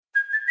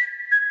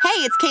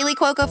Hey, it's Kaylee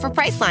Cuoco for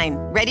Priceline.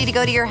 Ready to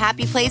go to your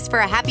happy place for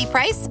a happy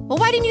price? Well,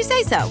 why didn't you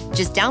say so?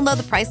 Just download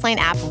the Priceline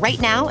app right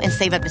now and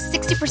save up to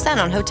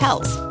 60% on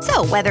hotels.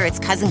 So whether it's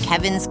Cousin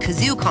Kevin's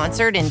Kazoo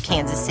Concert in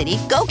Kansas City,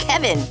 go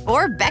Kevin,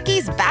 or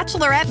Becky's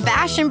Bachelorette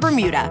Bash in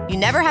Bermuda, you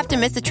never have to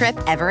miss a trip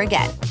ever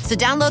again. So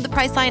download the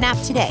Priceline app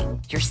today.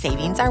 Your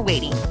savings are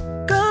waiting.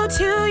 Go to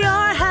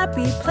your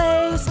happy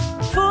place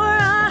for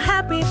a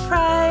happy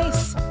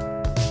price.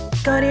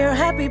 Go to your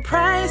happy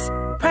price,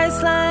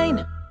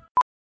 Priceline.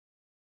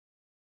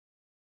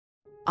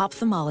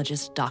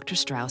 Ophthalmologist Dr.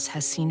 Strauss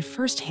has seen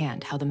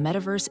firsthand how the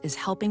metaverse is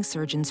helping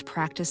surgeons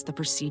practice the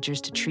procedures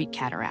to treat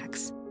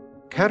cataracts.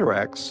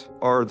 Cataracts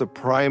are the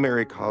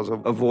primary cause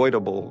of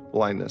avoidable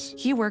blindness.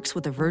 He works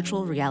with a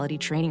virtual reality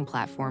training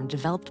platform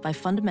developed by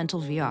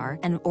Fundamental VR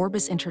and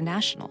Orbis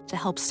International to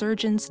help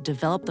surgeons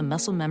develop the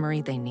muscle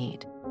memory they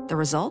need. The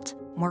result?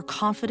 More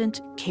confident,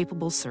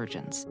 capable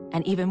surgeons.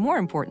 And even more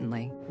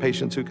importantly,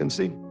 Patients who can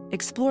see.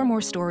 explore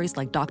more stories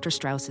like Dr.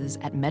 Strauss's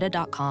at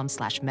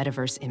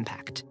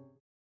meta.com/metaverseimpact.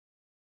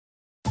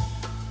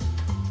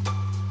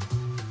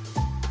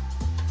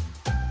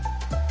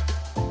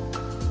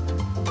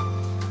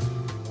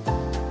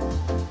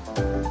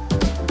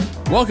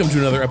 Welcome to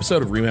another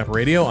episode of Remap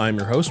Radio. I'm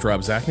your host,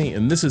 Rob Zachney,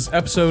 and this is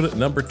episode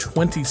number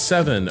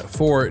 27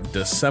 for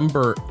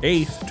December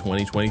 8th,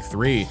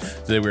 2023.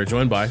 Today we are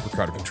joined by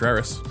Ricardo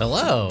Contreras.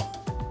 Hello.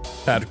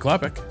 Patrick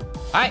Klepek.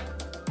 Hi.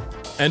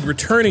 And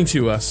returning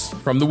to us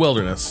from the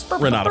wilderness,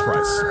 Renata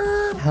Price.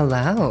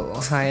 Hello.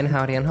 Hi and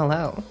howdy and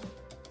hello.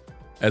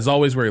 As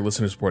always, we're a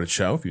listener-supported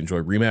show. If you enjoy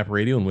Remap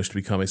Radio and wish to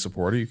become a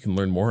supporter, you can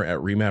learn more at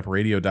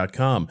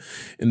remapradio.com.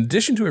 In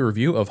addition to a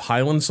review of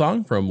Highland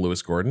Song from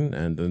Lewis Gordon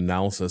and an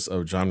analysis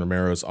of John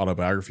Romero's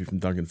autobiography from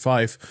Duncan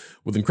Fife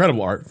with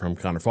incredible art from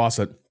Connor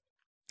Fawcett,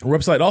 our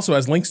website also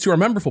has links to our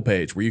Memberful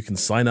page where you can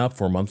sign up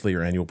for monthly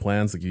or annual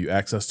plans that give you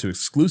access to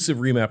exclusive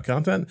Remap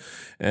content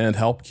and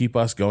help keep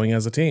us going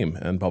as a team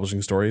and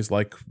publishing stories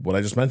like what I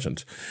just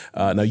mentioned.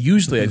 Now,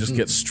 usually I just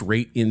get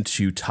straight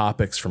into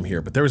topics from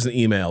here, but there was an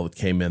email that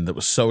came in that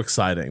was so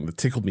exciting, that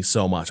tickled me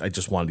so much, I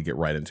just wanted to get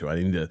right into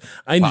it.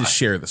 I need to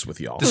share this with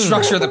y'all. The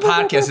structure of the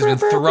podcast has been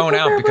thrown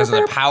out because of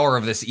the power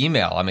of this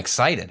email. I'm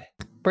excited.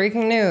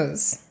 Breaking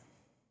news.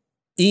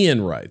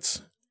 Ian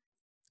writes,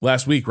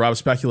 last week, Rob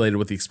speculated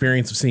what the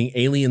experience of seeing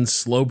Alien's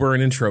slow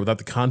burn intro without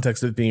the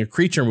context of it being a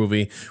creature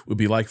movie would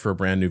be like for a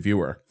brand new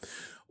viewer.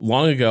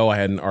 Long ago, I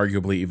had an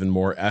arguably even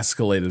more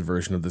escalated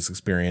version of this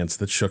experience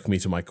that shook me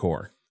to my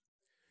core.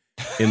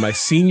 In my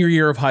senior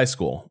year of high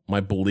school, my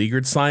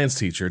beleaguered science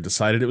teacher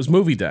decided it was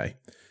movie day,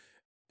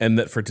 and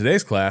that for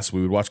today's class, we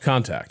would watch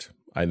Contact.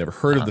 I had never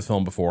heard of the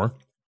film before,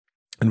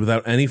 and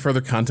without any further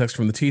context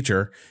from the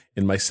teacher,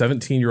 in my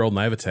 17-year-old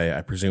naivete,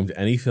 I presumed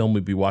any film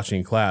we'd be watching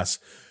in class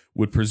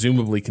would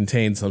presumably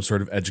contain some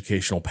sort of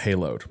educational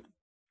payload.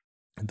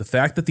 The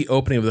fact that the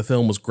opening of the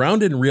film was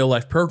grounded in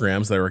real-life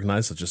programs that I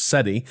recognized, such as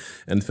SETI,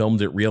 and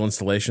filmed at real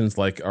installations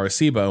like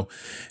Arecibo,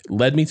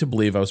 led me to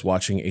believe I was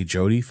watching a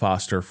Jodie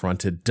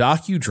Foster-fronted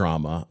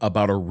docudrama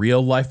about a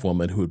real-life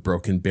woman who had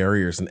broken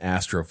barriers in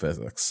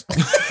astrophysics.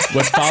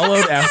 What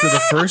followed after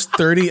the first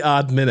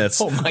 30-odd minutes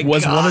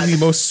was one of the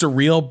most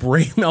surreal,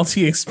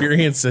 brain-melting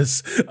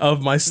experiences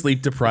of my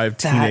sleep-deprived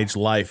teenage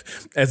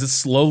life, as it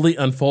slowly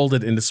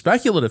unfolded into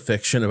speculative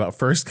fiction about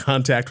first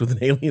contact with an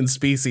alien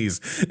species,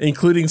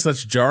 including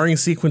such jarring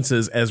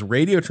sequences as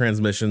radio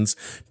transmissions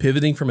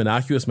pivoting from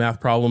innocuous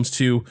math problems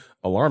to,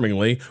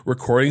 alarmingly,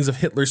 recordings of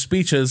Hitler's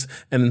speeches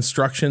and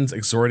instructions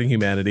exhorting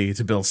humanity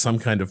to build some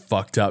kind of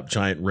fucked up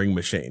giant ring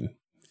machine.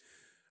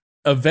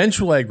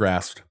 Eventually, I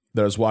grasped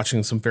that I was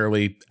watching some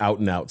fairly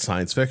out-and-out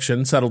science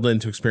fiction, settled in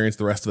to experience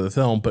the rest of the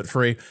film, but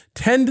for a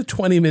 10 to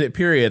 20 minute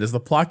period, as the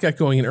plot got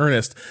going in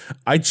earnest,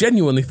 I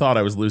genuinely thought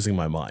I was losing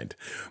my mind.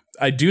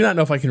 I do not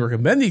know if I can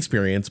recommend the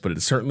experience, but it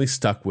has certainly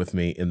stuck with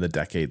me in the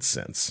decades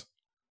since.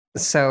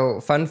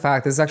 So, fun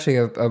fact, this is actually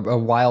a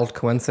wild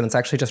coincidence. I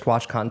actually just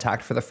watched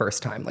Contact for the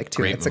first time like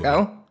 2 minutes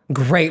ago.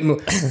 Great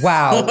movie.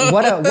 Wow.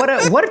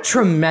 What a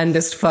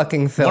tremendous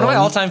fucking film. One of my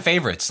all-time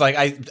favorites. Like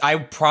I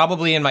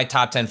probably in my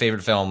top 10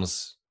 favorite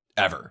films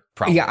ever.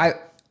 Probably. Yeah,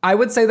 I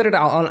would say that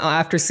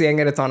after seeing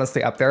it, it's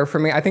honestly up there for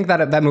me. I think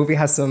that movie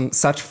has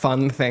such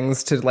fun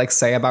things to like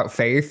say about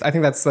faith. I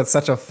think that's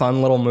such a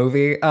fun little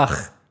movie.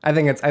 Ugh. I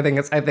think it's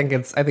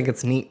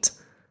neat.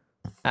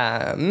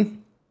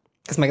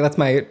 That's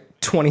my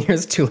 20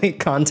 years too late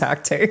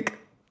Contact take.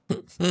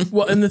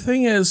 Well, and the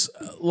thing is,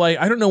 like,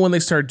 I don't know when they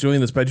started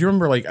doing this, but I do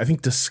remember, like, I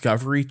think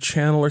Discovery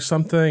Channel or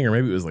something, or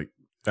maybe it was like,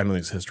 I don't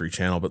think it's History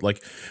Channel, but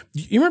like,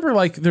 you remember,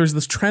 like, there's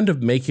this trend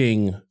of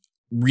making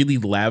really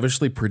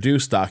lavishly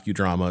produced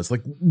docudramas,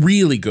 like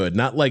really good,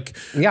 not like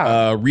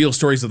real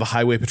stories of the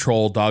Highway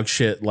Patrol dog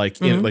shit, like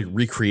like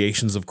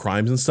recreations of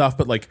crimes and stuff,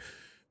 but like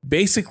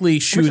basically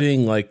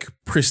shooting like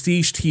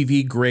prestige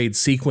TV grade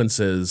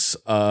sequences,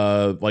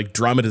 like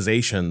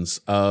dramatizations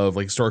of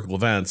like historical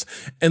events,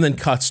 and then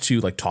cuts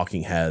to like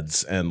talking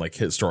heads and like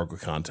historical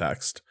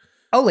context.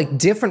 Oh, like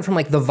different from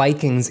like the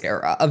Vikings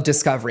era of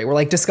Discovery, where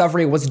like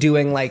Discovery was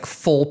doing like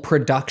full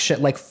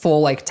production, like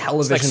full like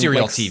television, it's like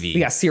serial TV.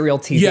 Yeah, serial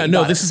TV. Yeah,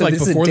 no, this is like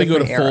before they go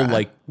to full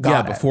like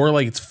Got it. before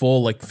like it's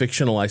full like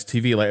fictionalized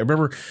TV. Like I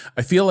remember,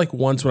 I feel like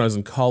once when I was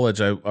in college,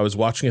 I was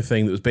watching a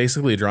thing that was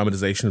basically a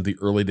dramatization of the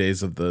early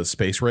days of the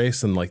space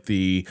race and like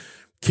the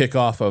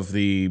kickoff of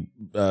the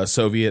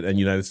Soviet and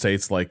United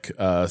States like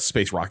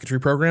space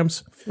rocketry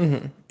programs.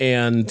 Mm-hmm.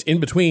 And in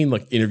between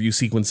like interview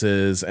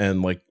sequences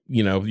and like,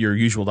 you know, your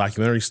usual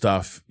documentary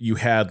stuff, you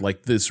had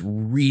like this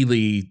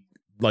really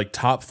like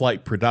top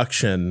flight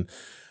production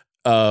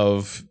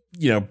of,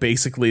 you know,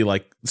 basically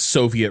like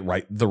Soviet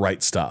the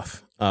right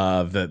stuff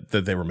that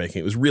they were making.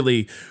 It was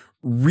really,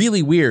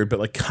 really weird, but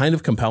like kind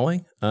of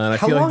compelling. And I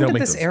How feel long like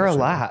did this era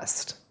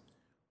last?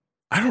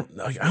 I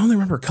only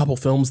remember a couple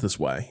films this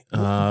way.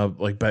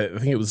 Like, but I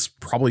think it was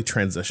probably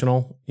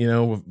transitional, you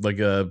know, like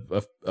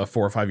a 4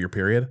 or 5 year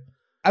period.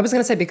 I was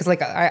going to say, because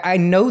like I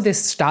know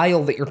this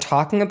style that you're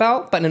talking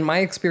about, but in my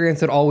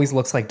experience, it always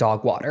looks like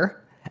dog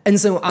water. And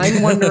so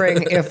I'm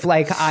wondering if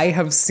like I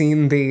have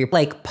seen the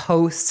like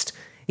post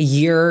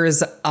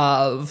years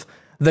of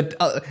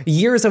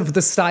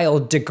the style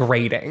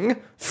degrading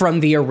from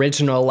the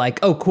original, like,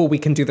 oh, cool, we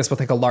can do this with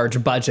like a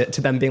large budget,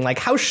 to them being like,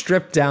 how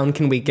stripped down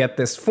can we get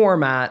this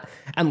format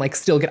and like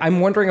still get. I'm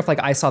wondering if like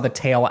I saw the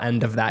tail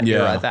end of that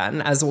era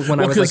then, as when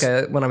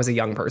I was a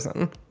young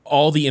person.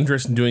 All the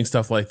interest in doing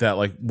stuff like that,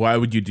 like, why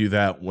would you do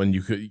that when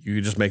you could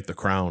just make The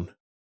Crown,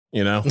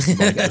 you know,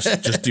 like,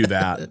 just do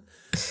that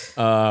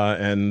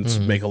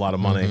and make a lot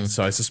of money.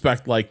 So I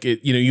suspect like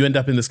it, you know, you end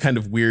up in this kind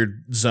of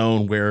weird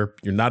zone where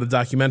you're not a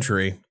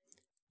documentary.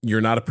 You're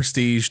not a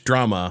prestige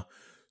drama,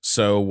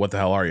 so what the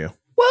hell are you?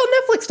 Well,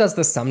 Netflix does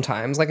this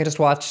sometimes. Like I just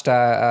watched.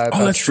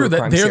 That's true.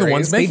 They're the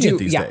ones making it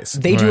these days.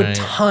 They do a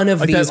ton of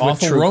like these that with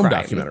awful true Rome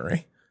crime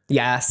documentary.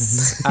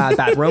 Yes,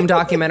 that Rome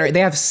documentary. They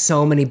have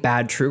so many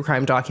bad true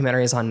crime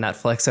documentaries on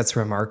Netflix. It's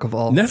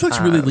remarkable.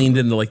 Netflix really leaned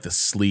into like the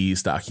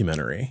sleaze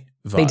documentary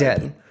vibe. They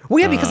did. Well,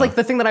 yeah, because like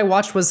the thing that I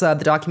watched was the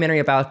documentary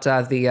about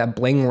the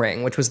Bling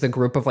Ring, which was the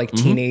group of like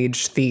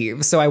teenage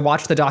thieves. So I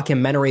watched the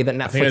documentary that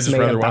Netflix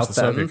made about the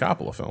them. Sofia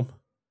Coppola film.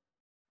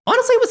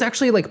 Honestly, it was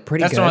actually like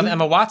pretty good. That's the one with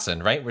Emma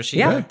Watson, right? Where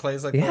she like,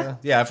 plays like yeah.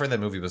 I've heard that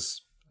movie I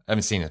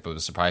haven't seen it, but it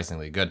was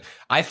surprisingly good.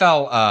 I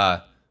fell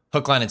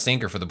hook, line, and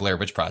sinker for the Blair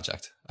Witch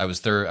Project. I was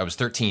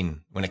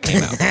 13 when it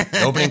came out.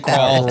 The opening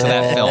crawl to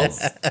that film.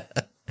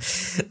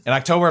 In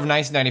October of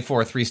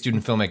 1994, 3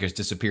 student filmmakers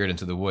disappeared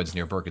into the woods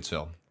near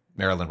Burkittsville,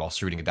 Maryland, while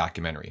shooting a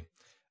documentary.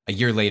 A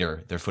year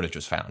later, their footage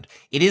was found.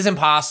 It is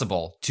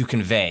impossible to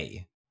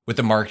convey what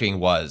the marketing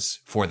was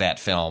for that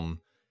film,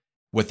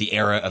 what the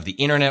era of the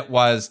internet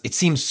was. It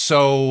seems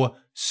so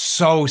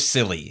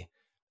silly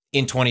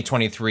in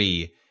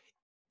 2023.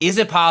 Is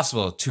it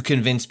possible to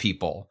convince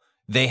people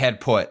they had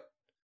put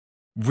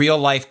real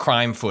life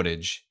crime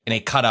footage in a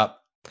cut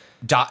up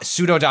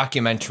pseudo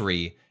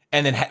documentary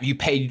and then you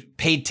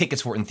paid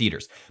tickets for it in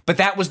theaters? But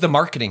that was the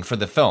marketing for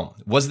the film,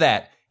 was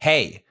that,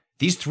 hey,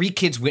 these 3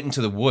 kids went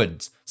into the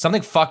woods.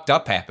 Something fucked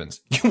up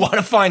happens. You want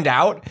to find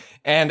out?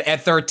 And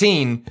at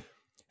 13,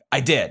 I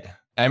did.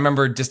 I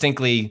remember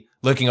distinctly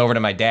looking over to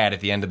my dad at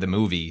the end of the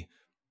movie.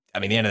 I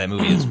mean, the end of that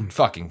movie is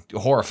fucking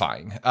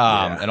horrifying.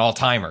 An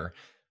all-timer. I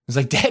was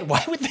like, Dad,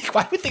 why would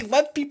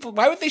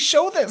they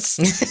show this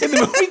in the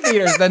movie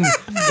theaters? Then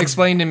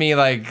explain to me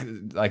like,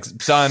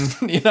 son,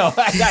 you know,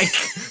 like,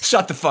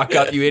 shut the fuck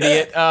up, you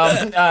idiot.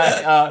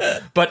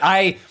 But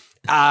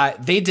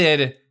they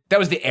did, that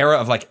was the era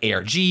of like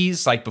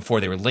ARGs, like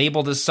before they were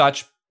labeled as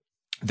such.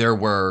 There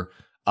were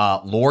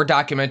lore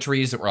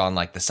documentaries that were on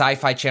like the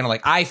Sci-Fi Channel.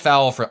 Like I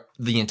fell for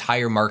the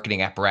entire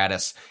marketing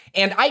apparatus.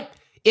 And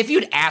if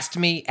you'd asked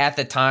me at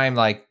the time,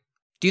 like,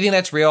 do you think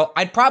that's real?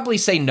 I'd probably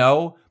say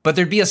no, but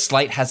there'd be a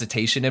slight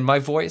hesitation in my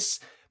voice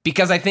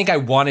because I think I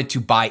wanted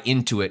to buy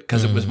into it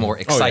because it was more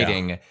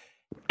exciting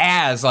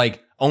as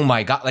like, oh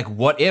my God, like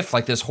what if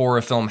like this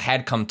horror film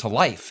had come to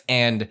life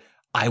and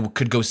I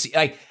could go see,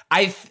 like,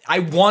 I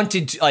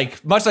wanted to,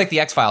 like, much like the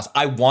X-Files,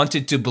 I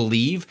wanted to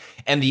believe,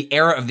 and the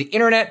era of the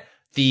internet,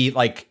 the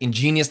like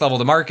ingenious level of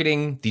the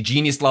marketing, the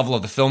genius level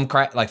of the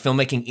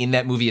filmmaking in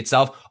that movie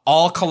itself,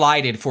 all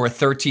collided for a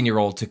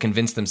 13-year-old to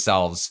convince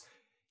themselves,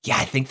 yeah,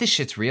 I think this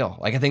shit's real.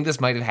 Like, I think this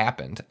might have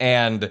happened.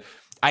 And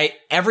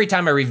every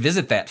time I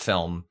revisit that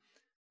film,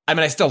 I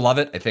mean, I still love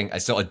it. I think I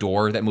still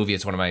adore that movie.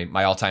 It's one of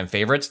my all-time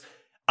favorites.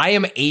 I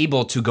am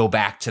able to go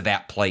back to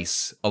that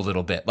place a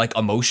little bit, like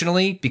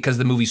emotionally, because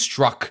the movie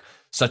struck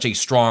such a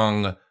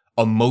strong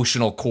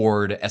emotional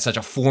chord at such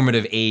a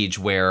formative age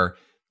where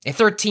at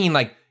 13,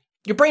 like,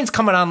 your brain's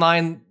coming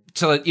online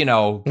to, you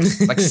know,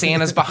 like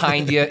Santa's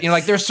behind you. You know,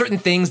 like there's certain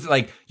things that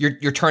like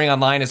you're turning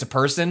online as a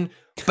person,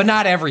 but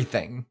not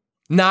everything.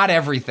 Not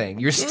everything.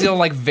 You're still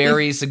like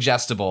very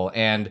suggestible.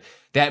 And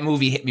that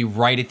movie hit me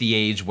right at the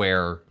age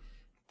where,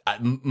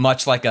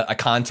 much like a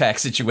contact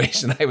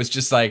situation, I was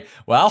just like,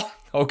 well,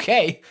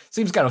 okay,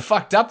 seems kind of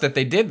fucked up that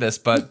they did this,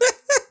 but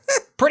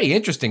pretty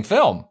interesting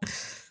film.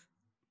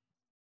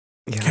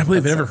 I can't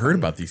believe I never heard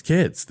about these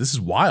kids. This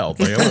is wild.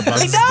 Like,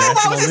 I know,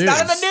 how is this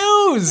not in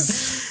the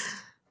news?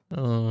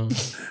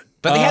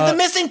 But they had the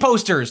missing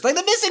posters. Like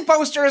the missing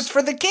posters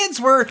for the kids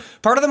were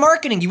part of the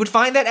marketing. You would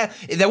find that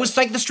was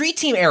like the Street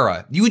Team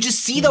era. You would just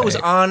see those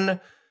on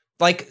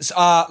like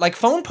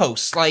phone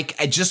posts, like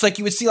just like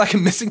you would see like a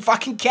missing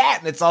fucking cat.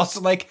 And it's also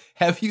like,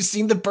 have you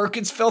seen the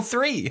Birkensville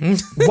 3?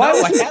 Why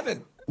No, I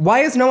haven't. Why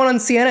is no one on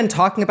CNN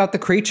talking about the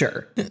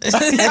creature? every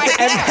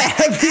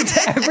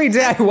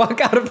day I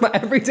walk out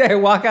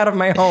of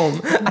my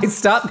home, I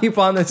stop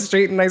people on the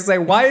street and I say,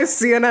 "Why is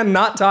CNN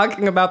not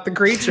talking about the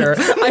creature?"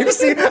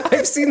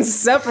 I've seen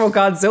several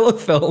Godzilla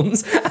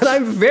films, and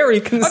I'm very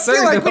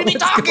concerned. I feel like we'd be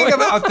talking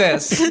about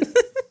this.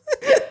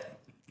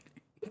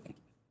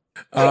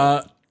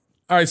 All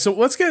right, so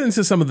let's get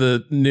into some of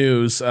the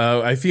news.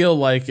 I feel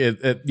like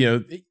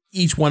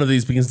each one of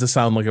these begins to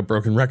sound like a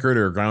broken record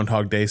or a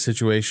Groundhog Day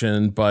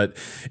situation, but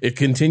it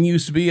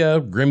continues to be a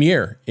grim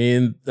year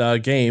in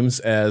games,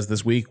 as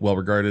this week,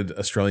 well-regarded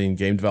Australian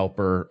game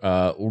developer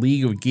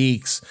League of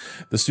Geeks,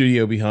 the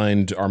studio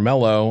behind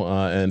Armello,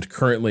 and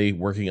currently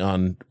working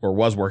on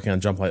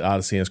Jump Light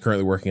Odyssey and is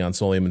currently working on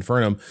Solium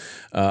Infernum,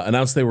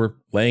 announced they were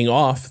laying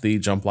off the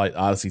Jump Light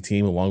Odyssey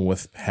team along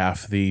with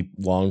half the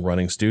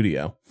long-running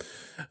studio.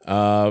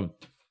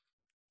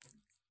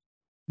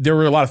 There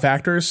were a lot of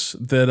factors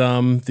that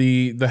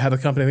the head of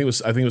the company, I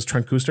think it was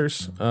Trent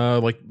Koosters,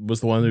 was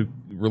the one who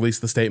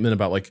released the statement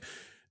about like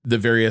the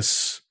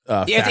various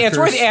factors.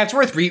 It's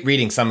worth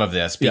reading some of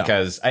this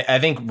because I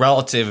think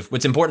what's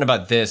important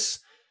about this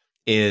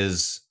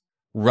is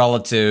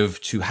relative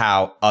to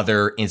how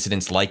other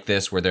incidents like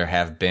this, where there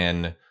have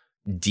been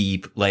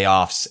deep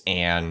layoffs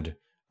and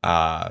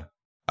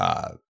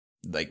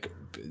like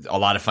a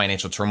lot of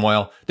financial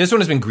turmoil. This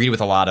one has been greeted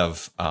with a lot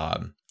of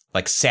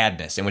like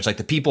sadness, in which like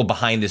the people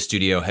behind this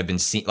studio have been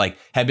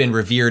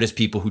revered as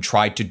people who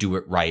tried to do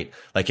it right,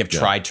 like have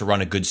tried to run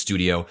a good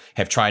studio,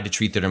 have tried to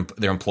treat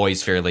their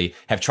employees fairly,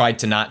 have tried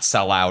to not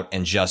sell out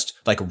and just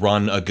like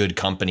run a good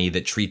company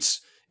that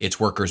treats its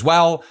workers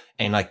well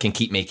and like can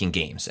keep making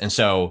games. And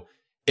so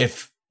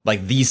if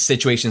like these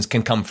situations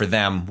can come for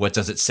them, what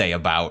does it say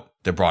about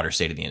the broader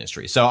state of the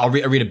industry? So I'll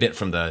read a bit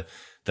from the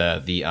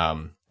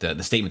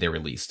statement they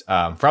released.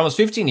 For almost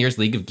 15 years,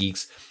 League of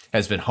Geeks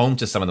has been home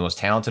to some of the most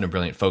talented and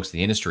brilliant folks in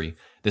the industry.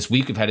 This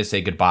week, we've had to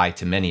say goodbye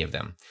to many of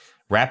them.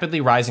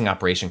 Rapidly rising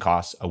operation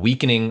costs, a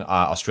weakening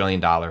Australian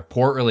dollar,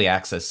 poor early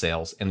access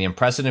sales, and the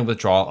unprecedented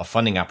withdrawal of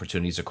funding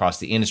opportunities across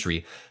the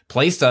industry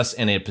placed us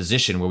in a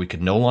position where we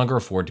could no longer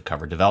afford to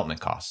cover development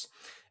costs.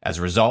 As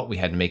a result, we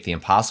had to make the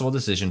impossible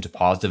decision to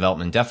pause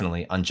development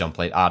indefinitely on Jump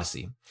Light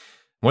Odyssey.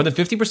 More than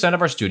 50%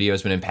 of our studio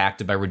has been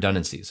impacted by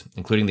redundancies,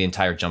 including the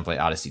entire Jump Light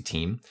Odyssey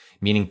team,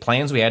 meaning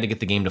plans we had to get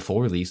the game to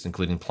full release,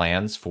 including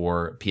plans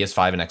for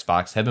PS5 and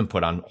Xbox, have been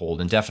put on hold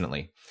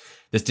indefinitely.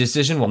 This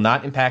decision will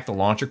not impact the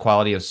launch or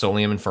quality of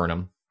Solium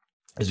Infernum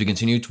as we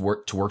continue to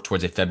work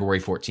towards a February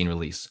 14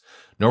 release,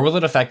 nor will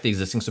it affect the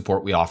existing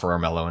support we offer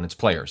Armello and its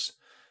players.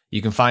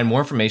 You can find more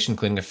information,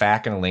 including a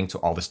FAQ and a link to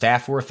all the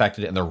staff who were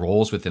affected and their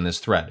roles within this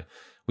thread.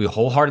 We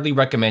wholeheartedly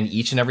recommend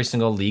each and every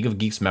single League of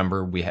Geeks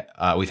member we've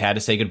had to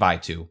say goodbye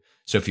to.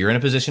 So if you're in a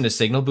position to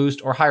signal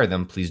boost or hire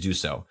them, please do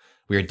so.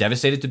 We are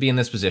devastated to be in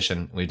this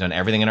position. We've done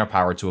everything in our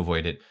power to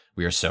avoid it.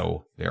 We are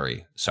so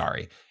very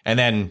sorry. And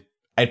then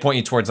I'd point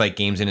you towards like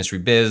Games Industry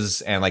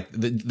Biz, and like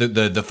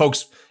the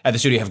folks at the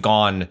studio have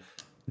gone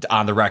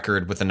on the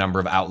record with a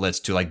number of outlets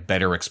to like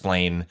better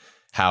explain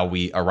how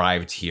we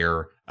arrived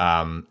here.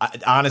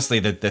 Honestly,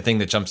 the thing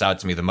that jumps out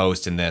to me the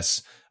most in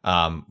this,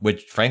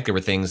 which frankly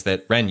were things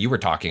that, Ren, you were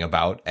talking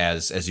about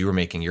as you were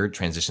making your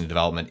transition to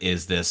development,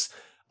 is this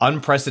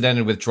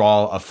unprecedented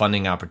withdrawal of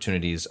funding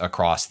opportunities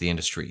across the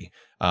industry,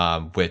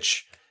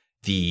 which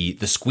the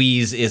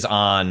squeeze is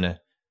on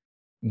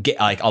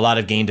like a lot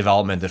of game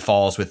development that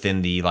falls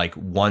within the like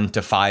 $1 to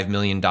 $5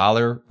 million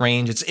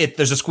range.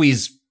 There's a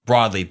squeeze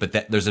broadly, but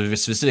there's a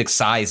specific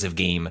size of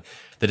game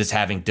that is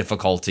having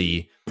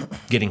difficulty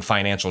getting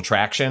financial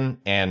traction.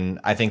 And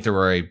I think there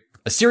were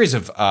a series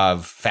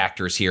of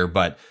factors here,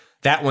 but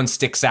that one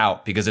sticks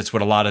out because it's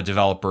what a lot of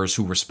developers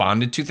who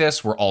responded to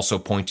this were also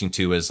pointing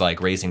to as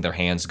like raising their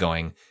hands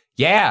going,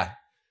 yeah,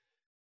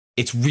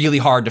 it's really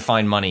hard to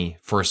find money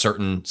for a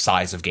certain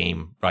size of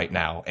game right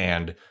now.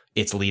 And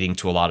it's leading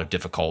to a lot of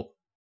difficult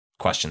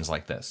questions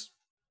like this.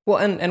 Well,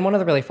 and one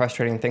of the really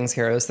frustrating things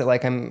here is that,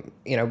 like, I'm,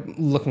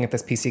 looking at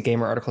this PC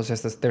Gamer article,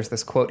 there's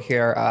this quote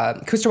here.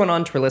 Kuster went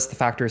on to list the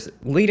factors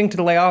leading to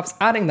the layoffs,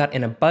 adding that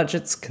in a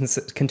budget's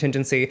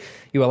contingency,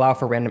 you allow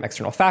for random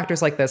external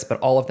factors like this, but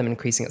all of them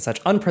increasing at such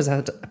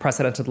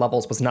unprecedented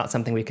levels was not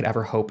something we could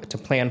ever hope to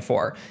plan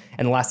for.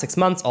 In the last 6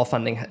 months, all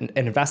funding and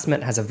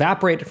investment has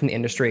evaporated from the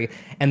industry,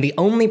 and the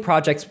only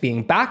projects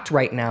being backed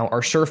right now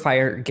are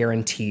surefire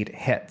guaranteed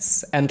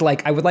hits. And,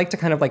 like, I would like to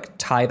kind of, like,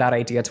 tie that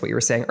idea to what you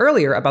were saying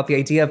earlier about the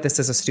idea of this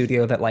as a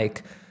studio that,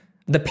 like,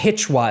 the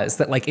pitch was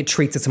that, like, it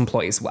treats its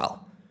employees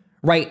well,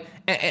 right?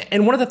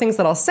 And one of the things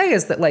that I'll say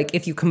is that, like,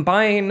 if you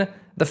combine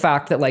the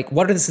fact that, like,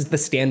 this is the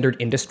standard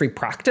industry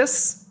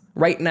practice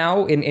right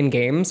now in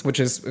games, which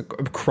is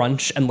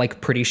crunch and,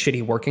 like, pretty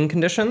shitty working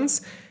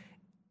conditions,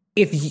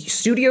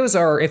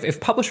 if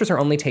publishers are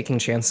only taking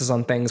chances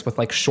on things with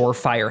like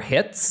surefire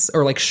hits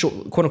or like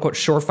quote unquote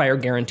surefire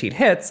guaranteed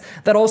hits,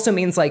 that also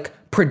means like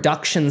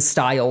production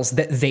styles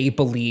that they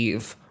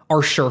believe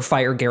are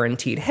surefire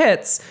guaranteed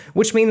hits,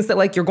 which means that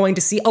like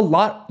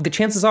the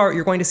chances are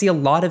you're going to see a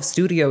lot of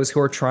studios who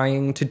are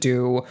trying to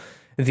do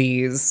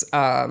these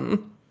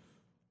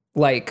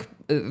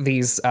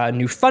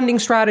new funding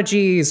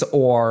strategies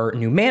or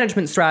new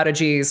management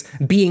strategies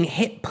being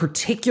hit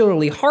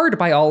particularly hard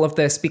by all of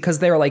this because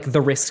they're like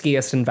the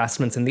riskiest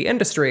investments in the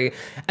industry.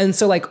 And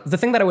so like the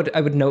thing that I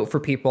would note for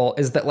people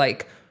is that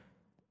like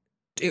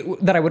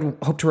that I would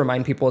hope to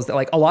remind people is that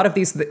like a lot of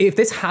these, if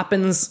this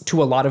happens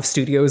to a lot of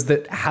studios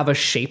that have a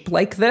shape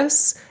like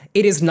this,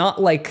 it is not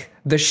like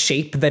the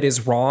shape that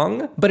is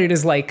wrong, but it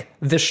is like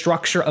the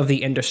structure of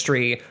the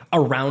industry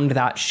around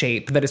that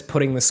shape that is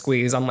putting the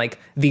squeeze on like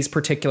these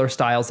particular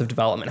styles of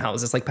development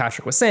houses, like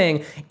Patrick was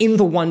saying, in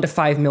the $1 to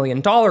 $5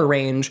 million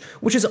range,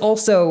 which is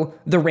also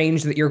the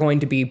range that you're going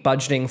to be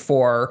budgeting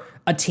for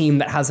a team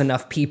that has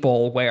enough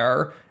people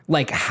where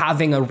like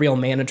having a real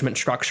management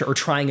structure or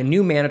trying a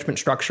new management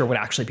structure would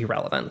actually be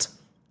relevant.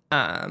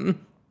 And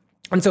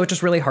so it's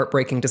just really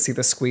heartbreaking to see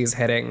the squeeze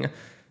hitting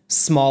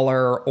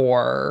smaller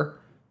or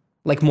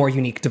like more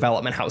unique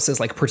development houses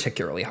like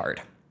particularly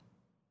hard.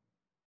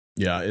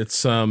 Yeah,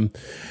 it's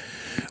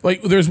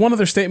like there's one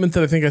other statement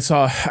that I think I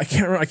saw.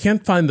 I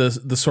can't find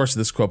the source of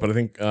this quote, but I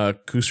think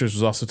Koosters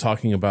was also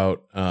talking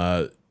about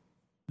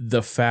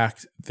the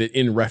fact that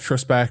in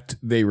retrospect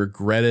they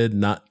regretted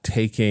not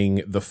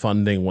taking the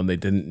funding when they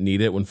didn't need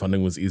it, when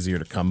funding was easier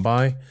to come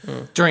by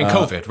during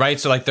COVID, right?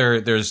 So like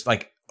there's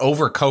like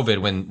over COVID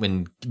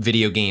when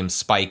video games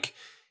spike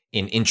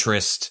in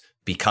interest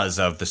because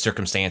of the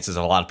circumstances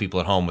of a lot of people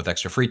at home with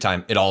extra free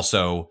time, it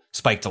also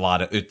spiked a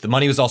lot of the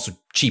money was also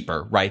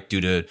cheaper, right?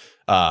 Due to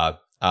a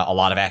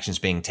lot of actions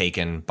being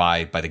taken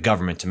by the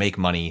government to make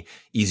money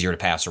easier to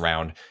pass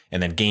around.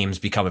 And then games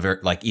become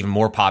even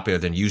more popular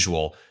than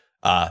usual.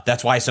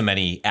 That's why so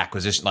many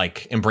acquisitions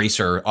like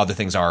Embracer, other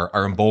things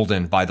are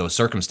emboldened by those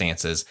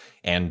circumstances.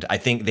 And I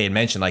think they had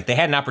mentioned like they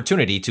had an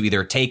opportunity to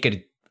either take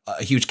a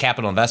huge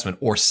capital investment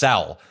or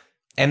sell,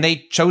 and they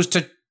chose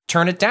to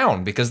turn it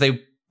down because there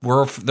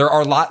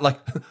are a lot like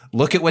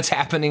look at what's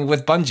happening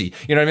with Bungie.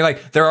 You know what I mean?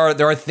 Like there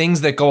are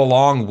things that go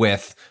along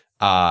with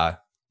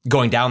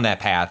going down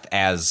that path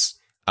as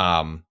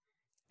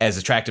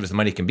attractive as the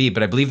money can be.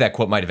 But I believe that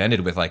quote might have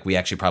ended with like, we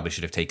actually probably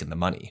should have taken the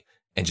money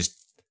and just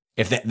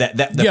if the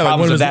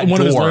problems of that one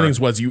door, of his learnings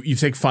was you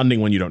take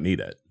funding when you don't need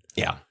it.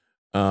 Yeah.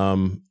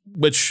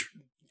 Which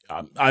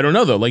I don't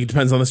know though. Like it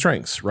depends on the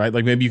strengths, right?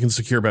 Like maybe you can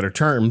secure better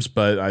terms,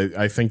 but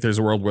I think there's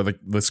a world where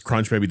this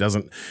crunch maybe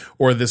doesn't,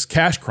 or this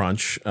cash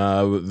crunch,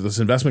 this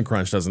investment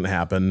crunch doesn't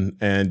happen,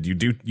 and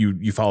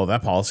you follow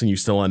that policy, and you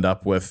still end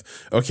up with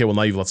okay, well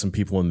now you've let some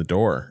people in the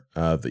door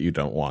that you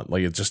don't want.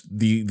 Like it's just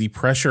the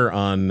pressure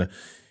on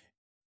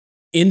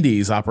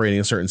indies operating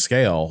a certain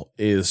scale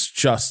is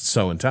just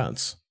so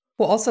intense.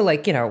 Well, also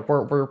like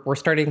we're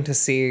starting to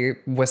see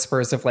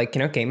whispers of like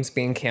games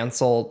being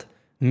canceled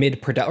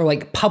mid-production, or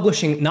like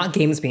publishing, not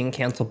games being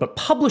canceled, but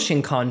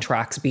publishing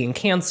contracts being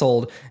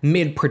canceled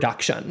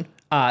mid-production.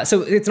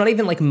 So it's not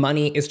even like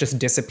money is just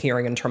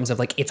disappearing in terms of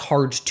like it's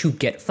hard to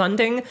get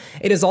funding.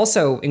 It is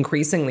also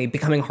increasingly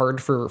becoming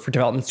hard for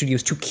development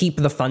studios to keep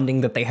the funding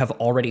that they have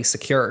already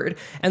secured.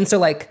 And so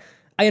like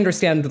I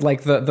understand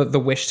like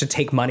the wish to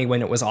take money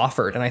when it was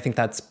offered, and I think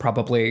that's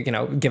probably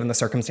given the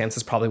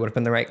circumstances probably would have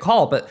been the right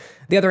call. But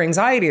the other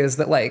anxiety is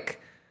that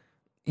like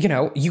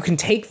you can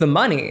take the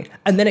money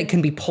and then it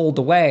can be pulled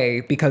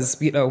away because,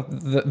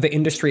 the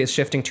industry is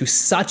shifting to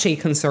such a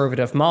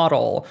conservative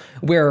model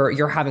where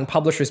you're having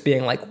publishers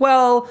being like,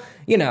 well,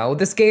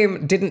 this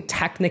game didn't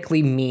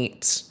technically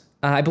meet,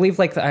 I believe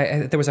like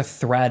there was a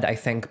thread, I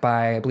think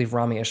by, I believe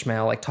Rami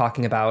Ishmael, like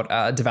talking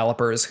about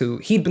developers who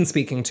he'd been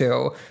speaking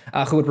to,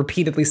 who had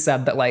repeatedly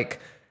said that like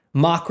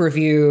mock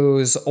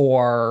reviews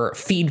or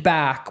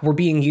feedback were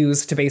being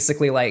used to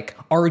basically like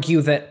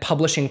argue that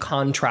publishing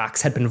contracts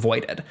had been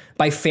voided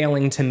by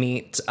failing to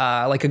meet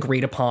like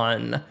agreed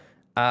upon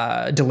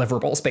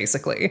deliverables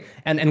basically,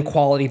 and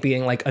quality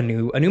being like a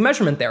new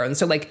measurement there. And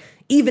so like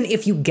even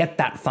if you get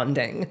that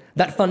funding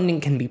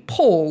can be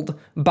pulled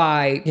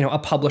by a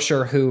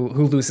publisher who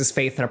loses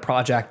faith in a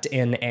project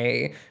in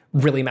a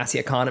really messy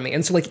economy.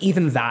 And so like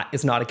even that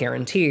is not a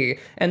guarantee.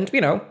 And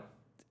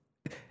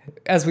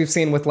as we've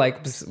seen with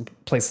like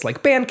places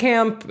like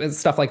Bandcamp and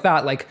stuff like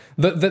that, like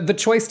the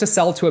choice to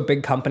sell to a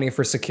big company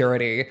for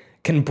security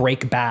can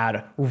break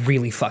bad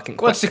really fucking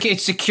quick. Well,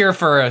 it's secure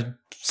for a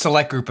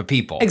select group of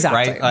people,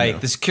 exactly. Right?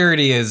 Like the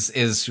security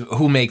is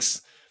who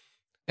makes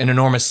an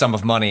enormous sum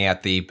of money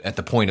at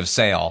the point of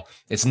sale.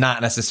 It's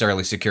not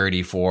necessarily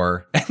security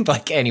for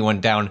like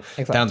anyone down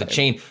the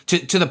chain.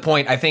 To the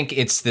point, I think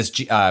it's this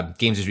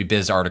Games Industry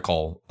Biz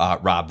article,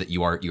 Rob, that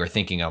you are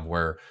thinking of,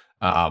 where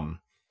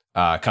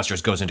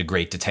Custers goes into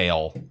great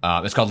detail.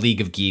 It's called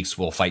League of Geeks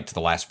Will Fight to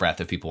the Last Breath.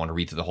 If people want to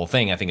read through the whole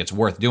thing, I think it's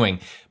worth doing.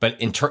 But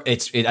I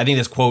think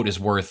this quote is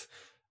worth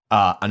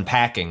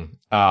unpacking.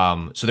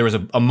 So there was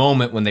a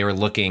moment when they were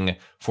looking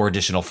for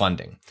additional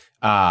funding.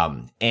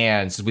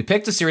 And so we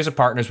picked a series of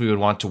partners we would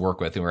want to work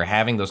with, and we were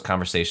having those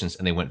conversations,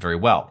 and they went very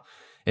well.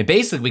 And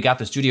basically, we got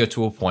the studio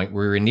to a point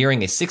where we were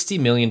nearing a $60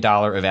 million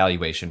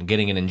evaluation,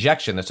 getting an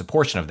injection that's a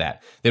portion of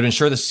that. They would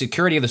ensure the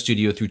security of the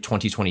studio through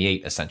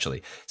 2028,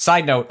 essentially.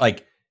 Side note,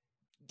 like,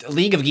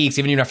 League of Geeks,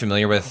 even if you're not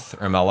familiar with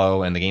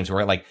Ermello and the games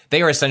we're like,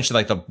 they are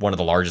essentially like one of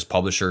the largest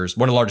publishers,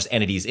 one of the largest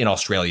entities in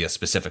Australia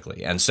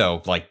specifically. And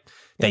so, like,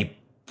 they,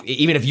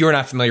 even if you're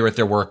not familiar with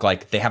their work,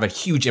 like, they have a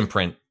huge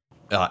imprint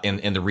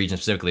in the region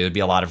specifically. There'd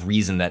be a lot of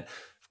reason that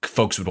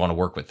folks would want to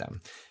work with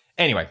them.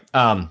 Anyway,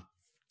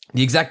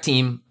 the exec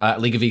team,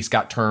 League of Geeks,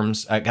 got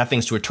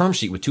things to a term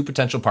sheet with two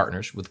potential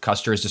partners, with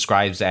Custer is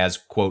described as,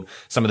 quote,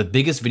 some of the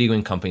biggest video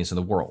game companies in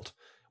the world.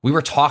 We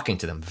were talking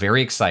to them,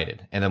 very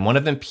excited, and then one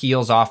of them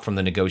peels off from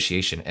the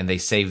negotiation, and they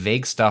say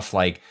vague stuff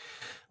like,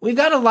 we've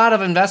got a lot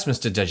of investments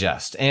to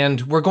digest,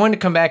 and we're going to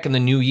come back in the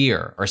new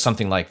year, or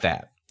something like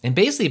that. And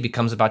basically, it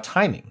becomes about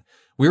timing.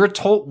 We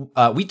told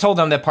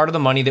them that part of the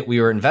money that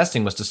we were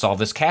investing was to solve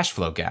this cash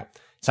flow gap.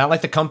 It's not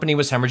like the company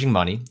was hemorrhaging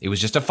money. It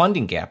was just a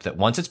funding gap that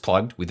once it's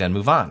plugged, we then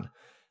move on.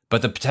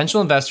 But the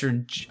potential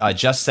investor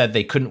just said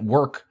they couldn't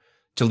work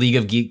to League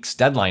of Geeks'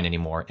 deadline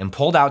anymore and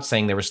pulled out,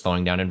 saying they were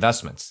slowing down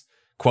investments.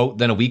 Quote,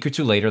 then a week or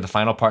two later, the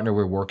final partner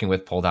we were working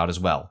with pulled out as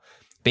well,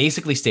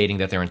 basically stating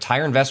that their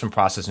entire investment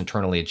process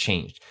internally had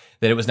changed,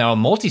 that it was now a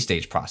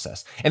multi-stage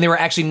process, and they were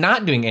actually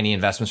not doing any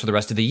investments for the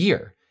rest of the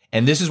year.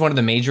 And this is one of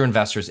the major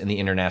investors in the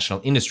international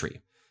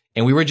industry.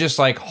 And we were just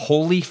like,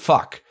 holy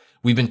fuck.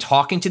 We've been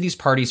talking to these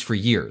parties for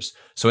years.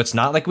 So it's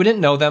not like we didn't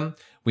know them.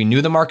 We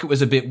knew the market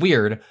was a bit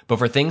weird, but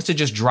for things to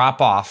just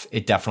drop off,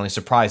 it definitely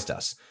surprised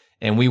us.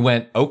 And we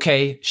went,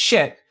 okay,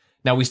 shit.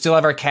 Now we still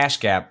have our cash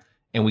gap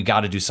and we got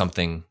to do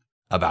something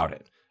about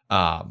it.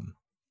 And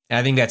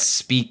I think that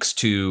speaks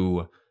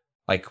to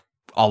like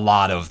a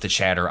lot of the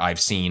chatter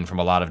I've seen from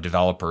a lot of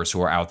developers who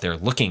are out there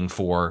looking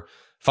for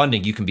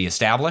funding. You can be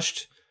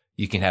established.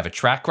 You can have a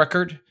track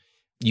record.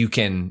 You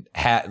can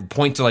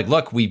point to like,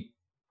 look, we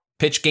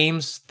pitch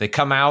games. They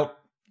come out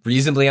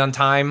reasonably on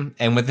time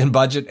and within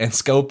budget and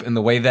scope in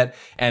the way that,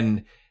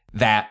 and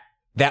that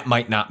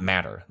might not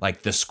matter.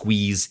 Like the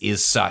squeeze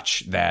is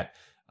such that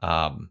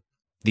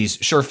these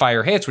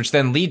surefire hits, which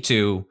then lead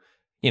to,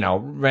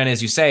 Ren,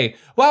 as you say,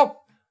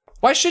 well,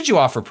 why should you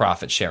offer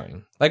profit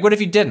sharing? Like, what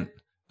if you didn't?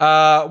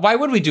 Why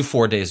would we do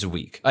 4 days a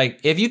week? Like,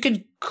 if you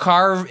can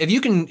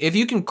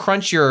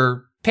crunch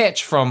your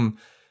pitch from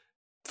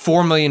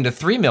 4 million to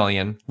 3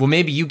 million, well,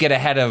 maybe you get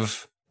ahead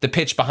of the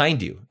pitch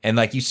behind you and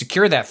like you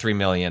secure that 3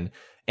 million.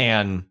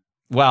 And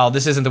well,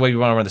 this isn't the way we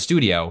want to run the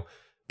studio,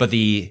 but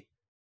the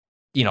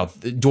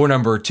door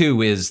number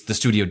 2 is the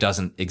studio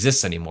doesn't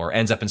exist anymore,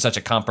 ends up in such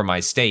a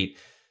compromised state.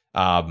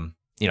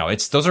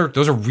 Those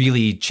are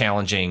really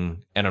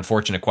challenging and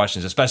unfortunate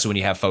questions, especially when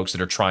you have folks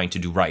that are trying to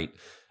do right.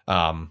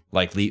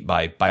 Like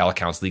by all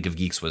accounts, League of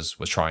Geeks was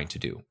trying to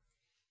do.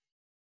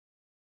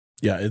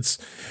 Yeah,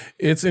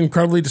 it's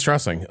incredibly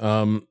distressing.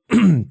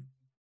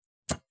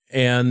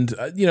 And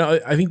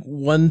I think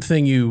one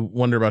thing you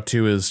wonder about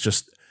too is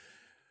just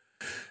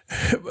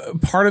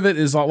part of it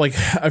is all like,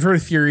 I've heard a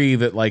theory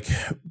that like,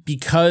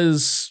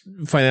 because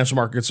financial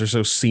markets are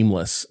so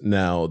seamless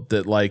now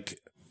that like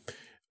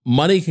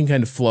money can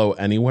kind of flow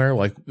anywhere.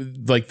 Like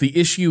the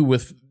issue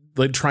with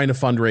like trying to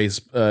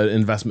fundraise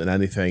investment in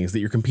anything is that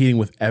you're competing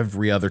with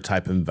every other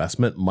type of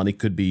investment money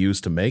could be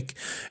used to make.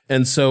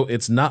 And so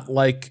it's not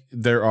like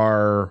there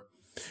are,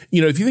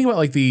 if you think about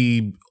like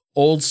the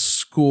old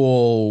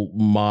school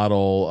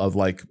model of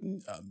like,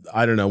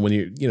 I don't know,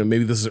 when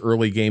maybe this is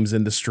early games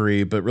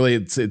industry, but really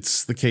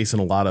it's the case in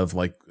a lot of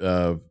like,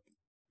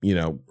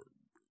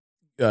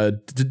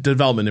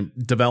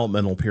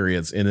 developmental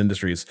periods in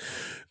industries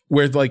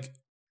where like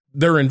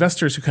there are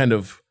investors who kind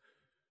of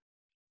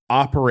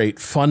operate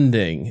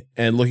funding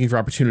and looking for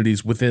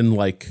opportunities within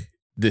like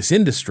this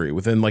industry,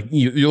 within like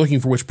you're looking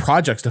for which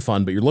projects to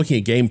fund, but you're looking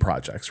at game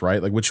projects,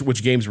 right? Like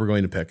which games we're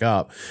going to pick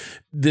up.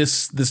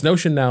 This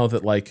notion now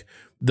that like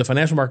the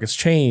financial markets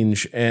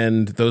change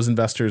and those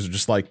investors are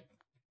just like,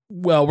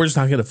 well, we're just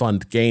not going to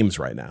fund games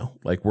right now.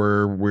 Like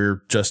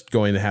we're just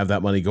going to have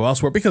that money go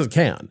elsewhere because it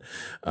can.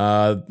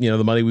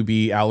 The money we'd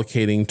be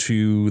allocating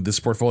to this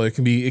portfolio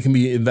can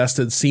be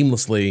invested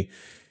seamlessly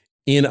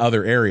in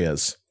other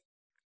areas.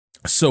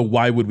 So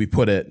why would we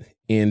put it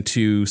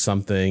into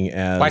something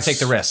as why take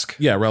the risk?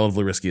 Yeah,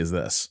 relatively risky as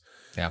this.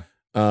 Yeah.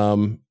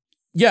 And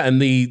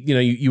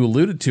you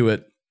alluded to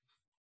it,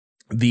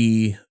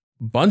 the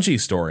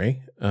Bungie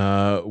story,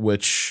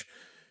 which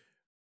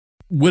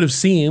would have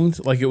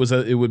seemed like it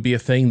would be a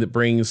thing that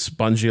brings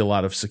Bungie a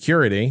lot of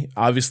security.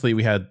 Obviously,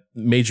 we had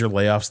major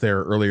layoffs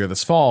there earlier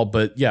this fall,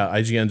 but yeah,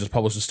 IGN just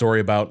published a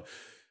story about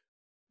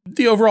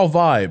the overall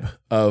vibe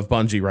of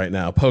Bungie right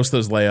now, post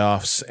those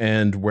layoffs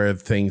and where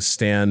things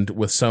stand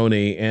with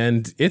Sony,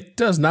 and it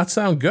does not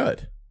sound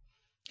good.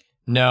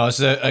 No, it's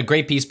a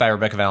great piece by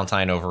Rebecca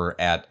Valentine over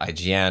at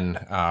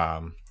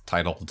IGN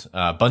titled,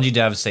 Bungie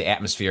devs say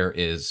atmosphere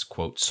is,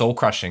 quote,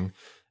 soul-crushing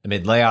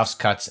amid layoffs,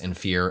 cuts, and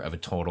fear of a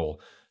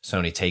total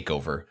Sony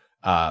takeover.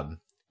 I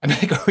mean,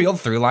 like a real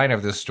through line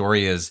of this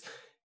story is,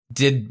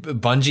 did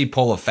Bungie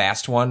pull a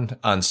fast one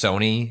on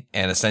Sony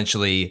and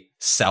essentially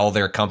sell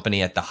their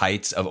company at the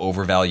heights of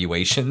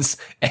overvaluations?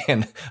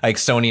 And like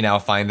Sony now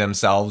find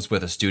themselves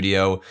with a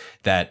studio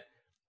that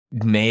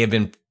may have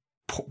been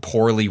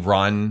poorly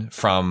run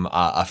from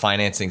a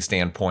financing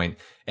standpoint,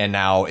 and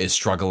now is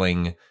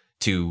struggling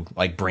to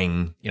like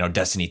bring, you know,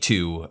 Destiny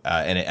 2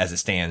 and as it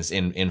stands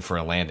in for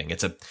a landing.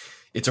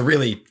 It's a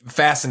really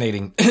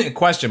fascinating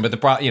question,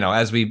 but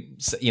as we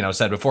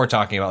said before,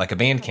 talking about like a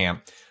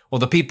Bandcamp, well,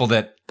 the people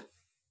that,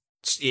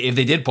 if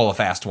they did pull a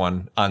fast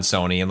one on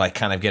Sony and like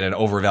kind of get an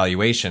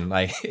overvaluation,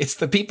 like it's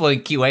the people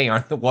in QA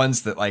aren't the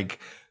ones that like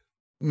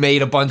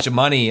made a bunch of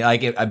money.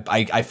 Like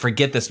I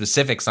forget the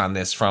specifics on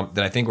this that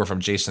I think were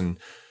from Jason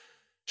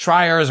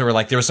Schreier's, or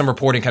like there was some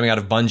reporting coming out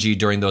of Bungie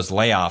during those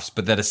layoffs,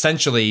 but that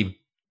essentially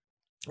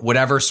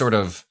whatever sort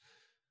of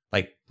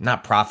like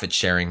not profit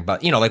sharing,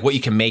 but you know, like what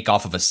you can make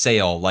off of a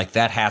sale, like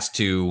that has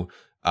to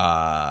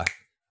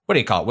what do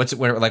you call it? What's it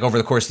when like over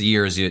the course of the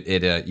years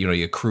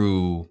you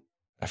accrue,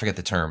 I forget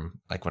the term,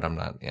 like what I'm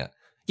not, yeah,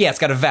 it's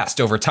got to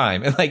vest over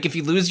time. And like if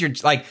you lose your,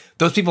 like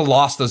those people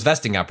lost those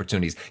vesting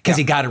opportunities because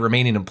you got to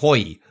remain an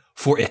employee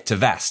for it to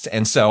vest.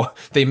 And so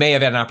they may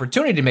have had an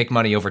opportunity to make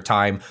money over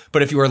time,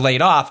 but if you were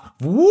laid off,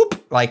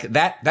 whoop, like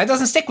that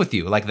doesn't stick with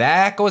you. Like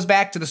that goes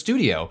back to the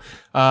studio.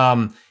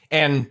 And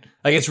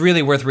like it's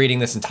really worth reading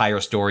this entire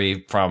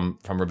story from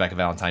Rebecca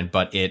Valentine,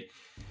 but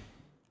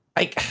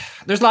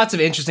there's lots of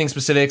interesting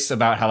specifics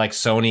about how like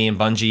Sony and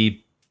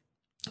Bungie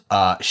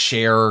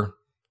share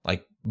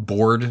like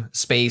board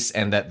space,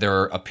 and that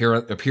there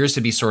appears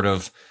to be sort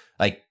of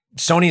like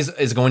Sony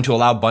is going to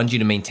allow Bungie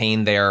to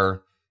maintain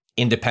their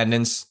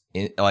independence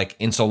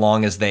in so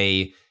long as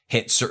they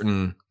hit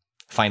certain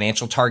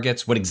financial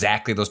targets. What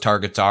exactly those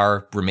targets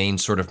are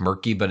remains sort of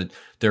murky, but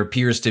there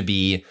appears to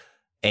be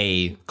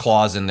a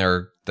clause in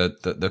their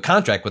the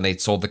contract when they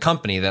sold the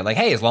company that like,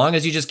 hey, as long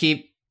as you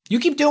keep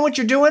doing what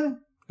you're doing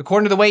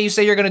according to the way you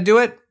say you're going to do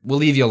it, we'll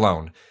leave you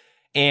alone.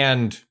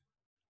 And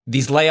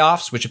these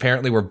layoffs, which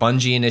apparently were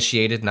Bungie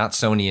initiated, not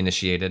Sony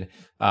initiated,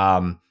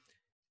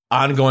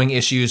 ongoing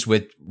issues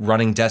with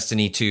running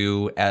Destiny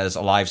 2 as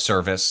a live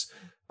service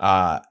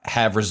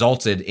have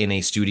resulted in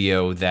a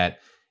studio that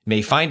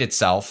may find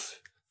itself,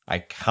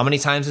 like, how many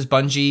times has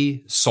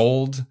Bungie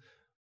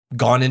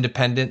gone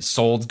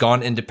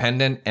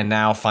independent, and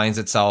now finds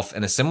itself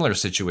in a similar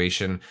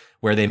situation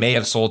where they may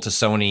have sold to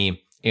Sony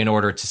in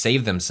order to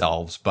save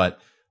themselves, but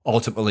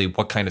ultimately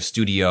what kind of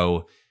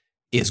studio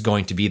is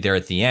going to be there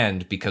at the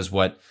end? Because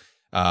what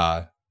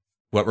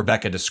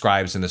Rebecca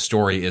describes in the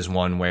story is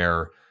one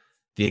where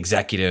the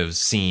executives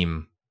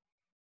seem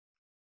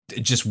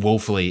just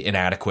woefully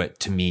inadequate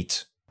to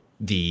meet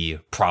the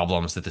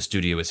problems that the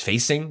studio is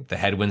facing, the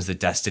headwinds that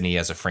Destiny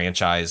as a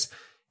franchise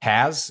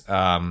has.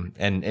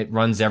 And it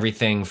runs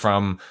everything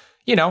from,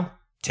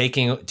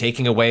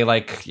 taking away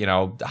like,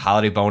 the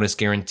holiday bonus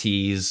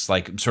guarantees,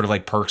 like sort of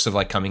like perks of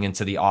like coming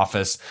into the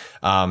office,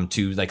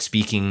 to like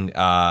speaking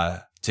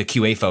to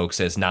QA folks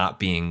as not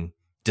being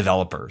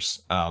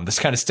developers. This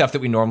kind of stuff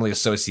that we normally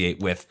associate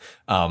with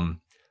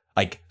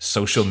like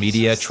social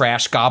media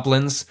trash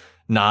goblins,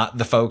 not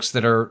the folks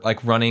that are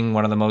like running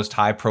one of the most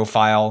high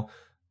profile,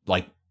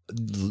 like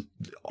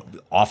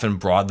often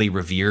broadly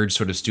revered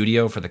sort of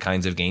studio for the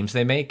kinds of games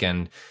they make.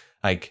 And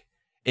like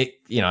it,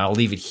 I'll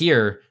leave it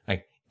here.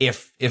 Like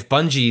if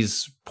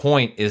Bungie's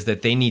point is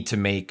that they need to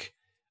make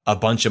a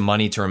bunch of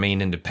money to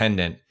remain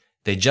independent,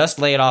 they just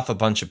laid off a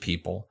bunch of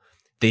people.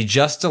 They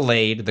just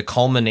delayed the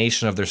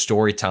culmination of their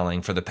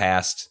storytelling for the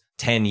past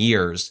 10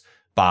 years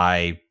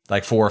by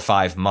like 4 or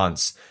 5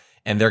 months.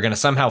 And they're going to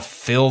somehow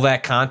fill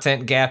that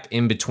content gap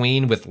in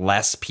between with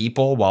less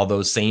people, while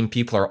those same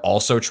people are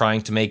also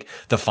trying to make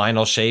the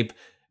final shape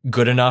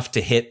good enough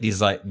to hit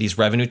these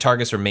revenue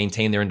targets or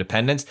maintain their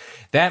independence.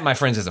 That, my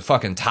friends, is a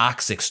fucking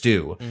toxic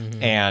stew.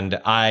 Mm-hmm. And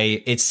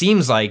it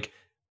seems like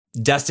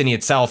Destiny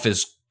itself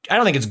I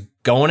don't think it's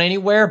going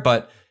anywhere,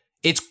 but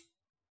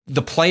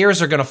the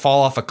players are going to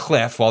fall off a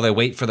cliff while they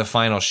wait for the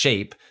final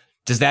shape.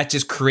 Does that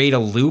just create a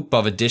loop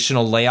of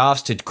additional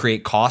layoffs to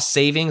create cost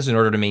savings in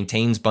order to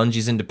maintain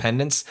Bungie's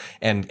independence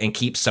and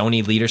keep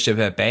Sony leadership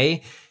at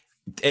bay?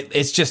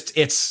 It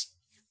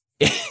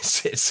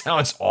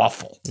sounds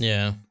awful.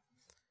 Yeah.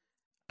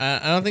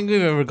 I don't think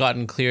we've ever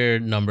gotten clear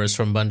numbers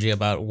from Bungie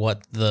about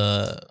what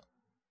the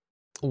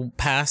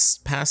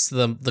past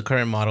the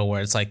current model,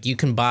 where it's like you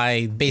can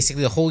buy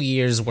basically the whole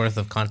year's worth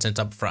of content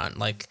up front.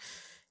 Like,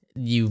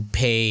 you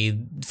pay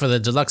for the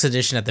deluxe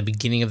edition at the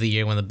beginning of the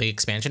year when the big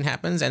expansion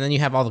happens, and then you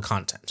have all the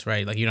content,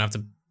 right? Like, you don't have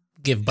to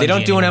give Bungie. They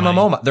don't do an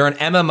MMO. Money. They're an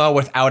MMO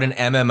without an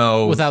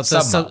MMO. Without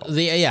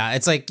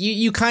it's like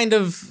you kind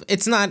of,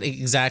 it's not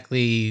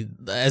exactly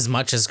as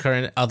much as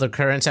other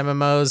current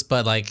MMOs,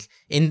 but like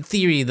in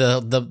theory,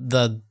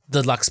 the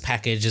deluxe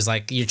package is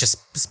like you're just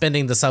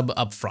spending the sub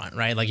up front,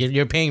 right? Like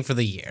you're paying for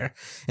the year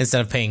instead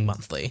of paying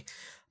monthly.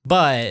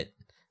 But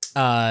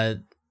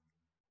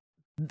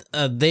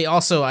they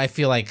also, I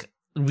feel like,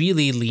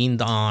 really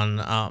leaned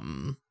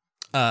on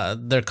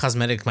their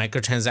cosmetic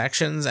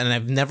microtransactions, and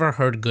I've never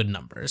heard good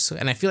numbers.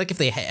 And I feel like if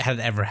they had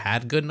ever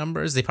had good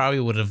numbers, they probably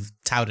would have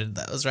touted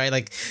those, right?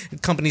 Like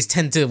companies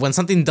tend to, when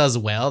something does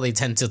well, they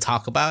tend to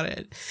talk about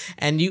it,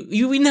 and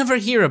we never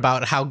hear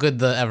about how good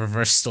the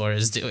Eververse store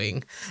is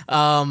doing.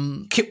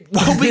 Well,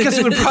 because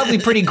it would probably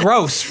be pretty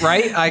gross,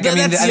 right? Like, I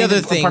mean, that's the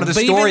other thing. Part of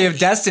the story of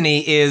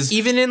Destiny is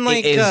even in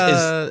like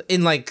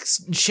in like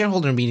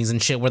shareholder meetings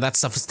and shit where that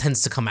stuff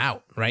tends to come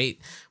out, right?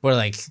 Where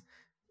like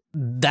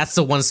that's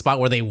the one spot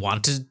where they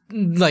want to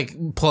like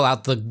pull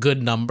out the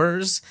good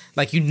numbers.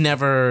 Like you'd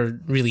never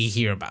really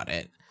hear about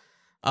it.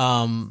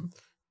 And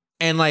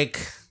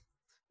like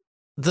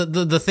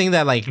the thing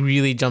that like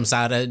really jumps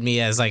out at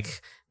me as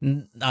like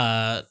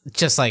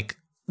just like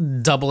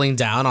doubling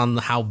down on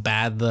how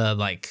bad the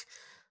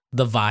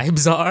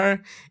vibes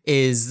are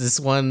is this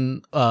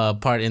one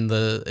part in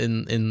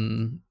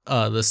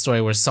the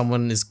story where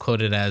someone is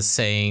quoted as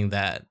saying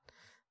that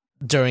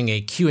during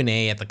a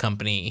Q&A at the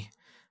company,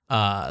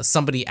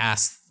 somebody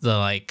asked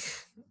the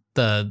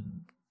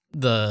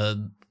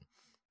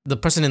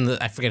person in the,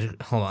 I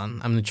forget, hold on,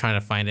 I'm trying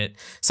to find it.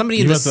 Somebody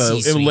in the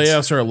C-suite.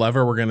 Layoffs are a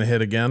lever we're going to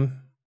hit again?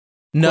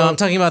 No, quote? I'm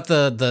talking about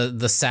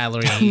the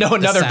salary. No,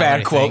 another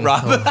bad quote, thing.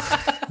 Rob.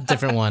 Oh,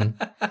 different one.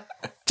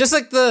 Just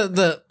like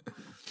the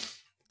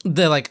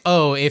like,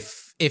 oh,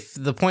 if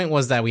the point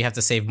was that we have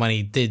to save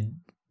money, did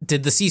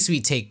the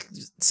C-suite take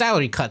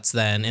salary cuts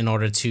then in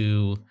order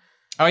to...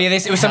 Oh yeah,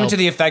 it was something to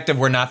the effect of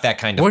we're not that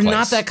kind of place. We're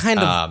not that kind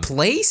of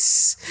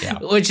place? Yeah.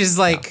 Which is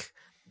like,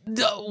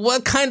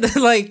 what kind of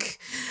like,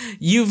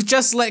 you've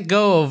just let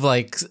go of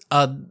like,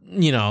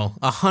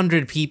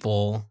 100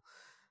 people.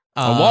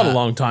 A lot of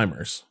long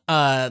timers.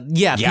 Yeah,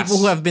 yes. People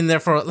who have been there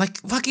for like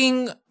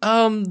fucking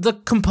the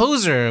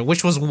composer,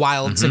 which was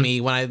wild to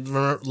me when I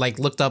like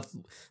looked up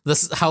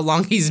how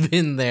long he's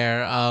been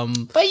there.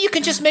 But you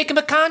can just make him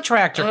a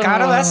contractor,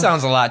 Kato. That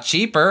sounds a lot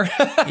cheaper.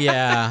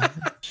 Yeah.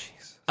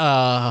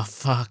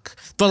 Fuck.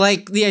 But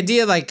like the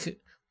idea, like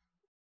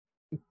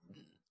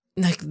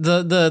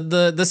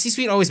the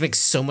C-suite always makes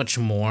so much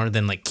more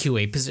than like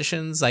QA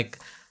positions. Like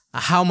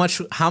how much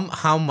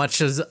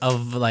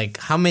of like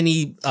how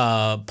many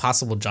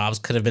possible jobs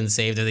could have been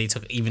saved if they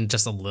took even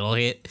just a little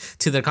hit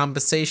to their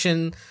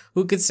compensation?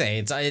 Who could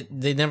say?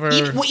 They never.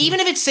 Even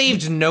if it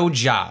saved no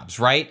jobs,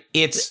 right?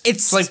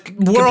 It's like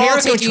we're all compare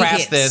and taking contrast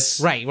hits.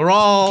 this. Right, we're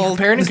all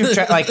compare and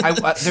contrast. Like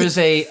there's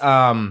a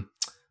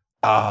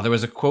there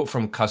was a quote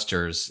from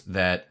Custers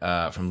that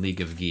from League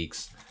of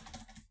Geeks.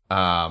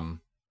 I'll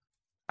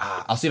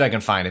see if I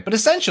can find it. But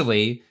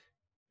essentially,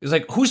 it was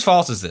like, whose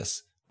fault is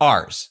this?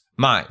 Ours.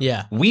 Mine.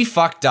 Yeah. We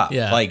fucked up.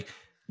 Yeah. Like,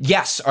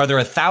 yes, are there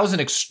 1,000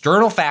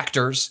 external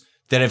factors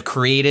that have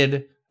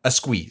created a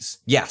squeeze?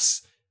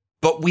 Yes.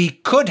 But we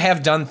could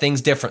have done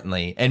things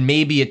differently, and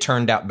maybe it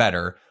turned out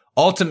better.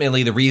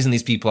 Ultimately, the reason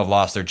these people have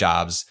lost their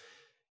jobs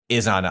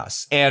is on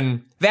us.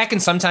 And that can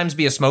sometimes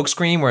be a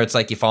smokescreen where it's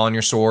like you fall on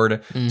your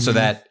sword so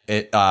that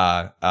it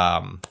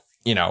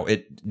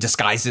it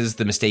disguises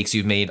the mistakes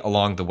you've made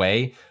along the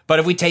way. But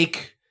if we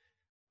take,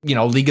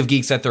 League of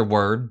Geeks at their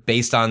word,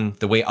 based on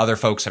the way other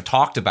folks have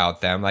talked about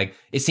them, like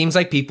it seems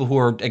like people who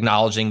are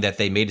acknowledging that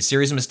they made a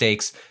series of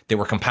mistakes that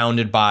were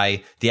compounded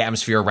by the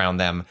atmosphere around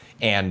them,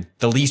 and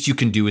the least you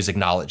can do is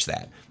acknowledge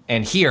that.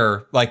 And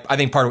here, like, I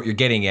think part of what you're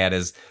getting at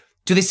is,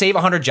 do they save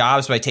 100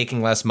 jobs by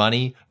taking less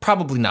money?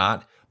 Probably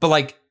not. But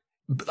like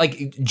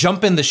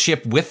jump in the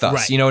ship with us.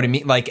 Right. You know what I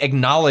mean? Like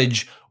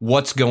acknowledge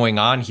what's going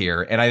on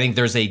here. And I think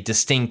there's a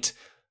distinct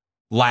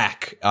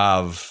lack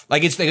of,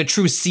 like, it's like a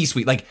true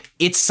C-suite. Like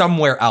it's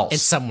somewhere else.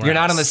 It's somewhere. You're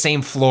not on the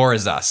same floor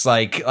as us.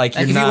 Like you're if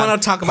not. You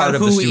want to talk about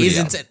who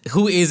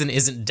is and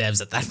isn't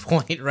devs at that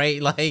point,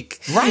 right? Like,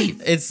 right.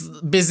 It's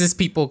business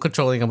people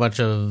controlling a bunch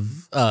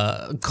of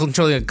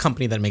controlling a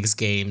company that makes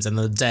games, and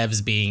the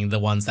devs being the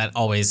ones that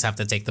always have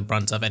to take the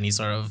brunt of any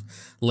sort of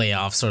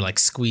layoffs or like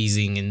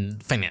squeezing in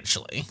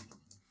financially.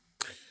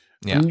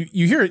 Yeah. And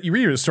you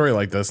read a story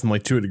like this, and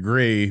like to a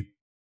degree,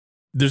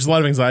 there's a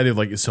lot of anxiety of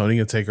like, is Sony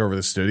gonna take over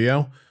the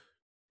studio?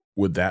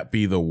 Would that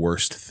be the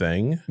worst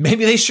thing?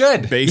 Maybe they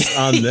should, based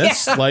on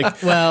this. Yeah.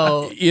 Like,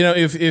 well,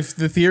 if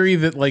the theory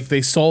that like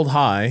they sold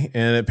high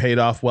and it paid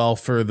off well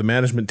for the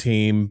management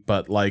team,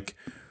 but like,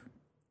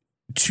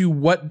 to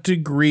what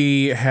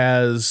degree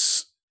have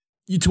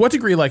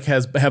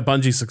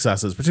Bungie's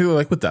successes, particularly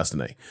like with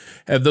Destiny,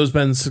 have those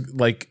been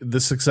like the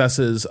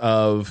successes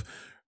of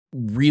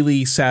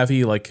really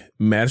savvy like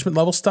management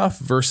level stuff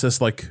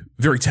versus like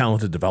very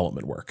talented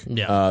development work?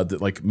 Yeah,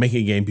 that like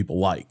making a game people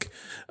like,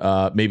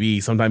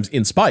 maybe sometimes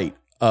in spite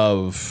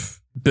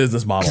of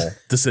business model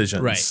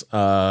decisions, right.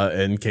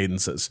 And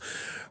cadences.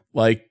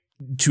 Like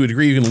to a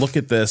degree, you can look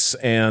at this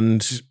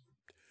and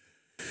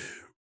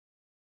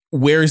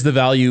where was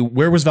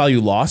value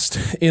lost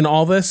in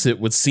all this?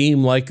 It would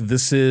seem like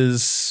this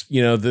is,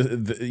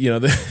 this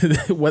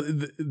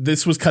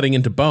was cutting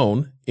into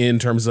bone in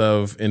terms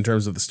of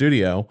the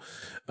studio.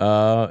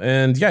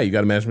 And yeah, you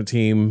got a management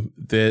team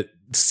that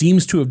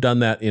seems to have done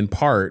that in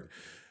part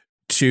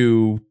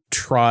to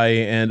try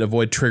and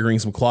avoid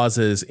triggering some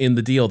clauses in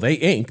the deal they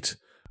inked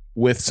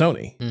with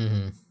Sony.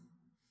 Mm-hmm.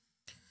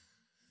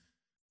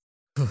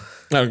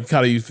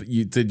 Kata,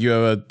 you did you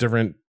have a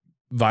different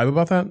vibe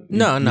about that?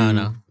 No.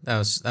 That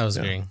was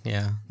agreeing.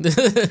 Yeah.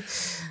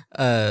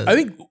 I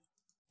think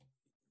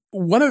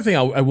one other thing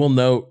I will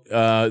note,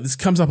 this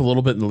comes up a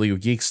little bit in the League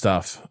of Geeks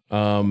stuff.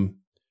 In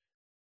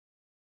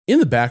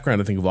the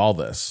background, I think of all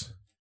this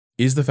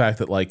is the fact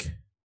that like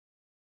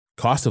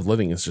cost of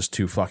living is just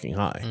too fucking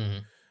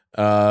high.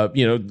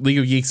 League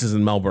of Geeks is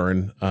in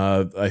Melbourne.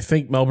 I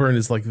think Melbourne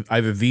is like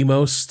either the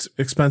most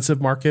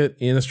expensive market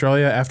in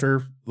Australia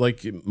after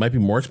like it might be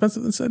more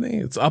expensive than Sydney.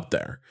 It's up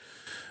there.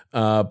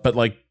 But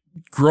like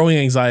growing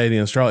anxiety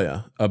in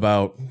Australia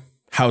about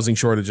housing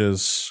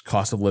shortages,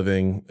 cost of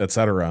living,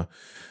 etc.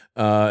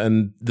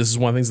 And this is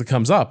one of the things that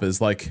comes up is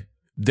like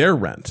their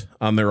rent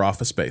on their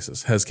office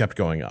spaces has kept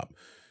going up.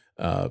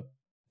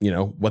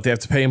 What they have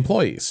to pay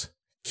employees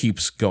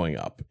keeps going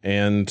up.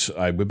 And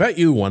I would bet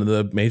you one of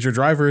the major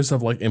drivers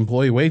of like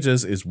employee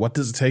wages is what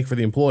does it take for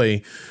the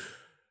employee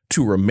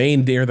to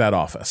remain near that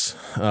office?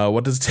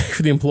 What does it take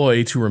for the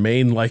employee to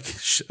remain like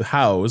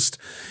housed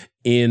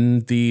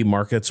in the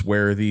markets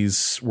where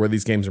these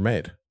games are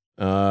made?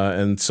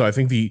 And so I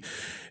think the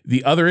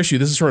other issue,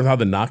 this is sort of how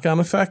the knock-on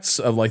effects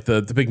of like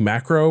the big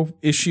macro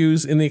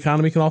issues in the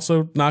economy can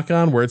also knock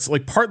on, where it's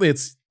like partly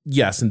it's,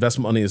 yes,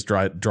 investment money is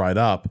dried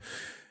up.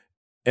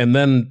 And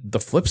then the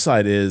flip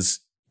side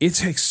is it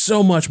takes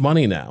so much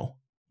money now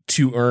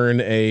to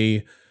earn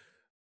a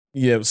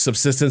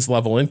subsistence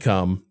level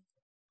income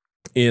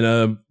in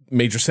a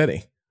major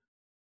city.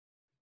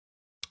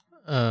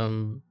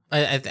 I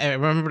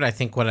remembered, I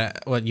think,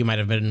 what you might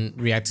have been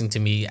reacting to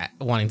me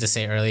wanting to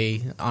say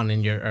early on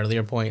in your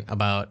earlier point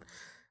about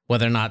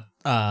whether or not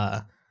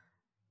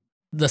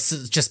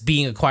this just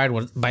being acquired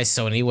by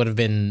Sony would have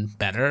been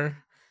better.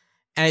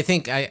 And I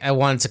think I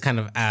wanted to kind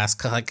of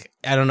ask, like,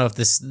 I don't know if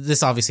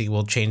this obviously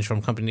will change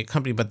from company to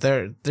company, but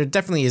there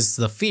definitely is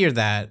the fear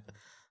that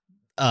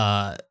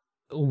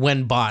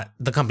when bought,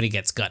 the company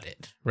gets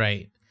gutted,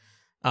 right?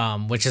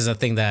 Which is a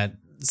thing that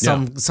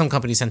some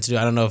companies tend to do.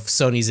 I don't know if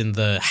Sony's in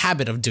the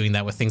habit of doing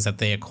that with things that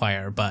they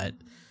acquire, but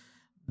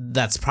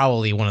that's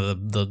probably one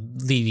of the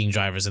leading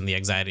drivers in the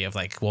anxiety of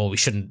like, well, we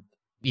shouldn't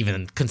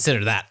even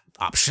consider that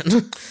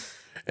option.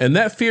 And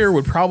that fear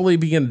would probably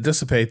begin to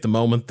dissipate the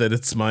moment that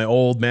it's my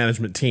old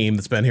management team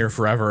that's been here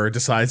forever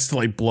decides to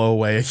like blow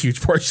away a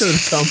huge portion of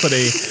the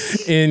company,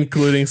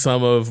 including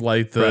some of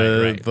like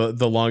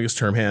the longest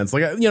term hands.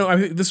 Like, I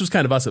think this was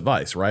kind of us at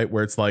Vice, right?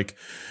 Where it's like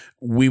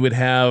we would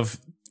have,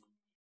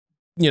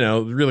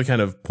 really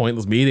kind of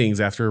pointless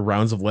meetings after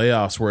rounds of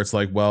layoffs where it's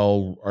like,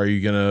 well, are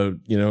you going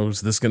to,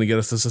 is this going to get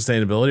us to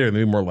sustainability? Are there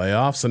going to be more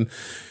layoffs? And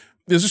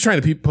it was just trying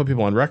to put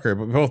people on record,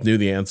 but we both knew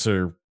the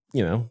answer,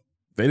 they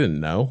didn't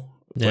know.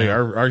 Yeah. Like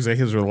our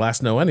executives were the last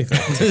to know anything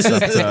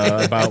except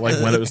about like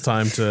when it was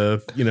time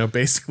to,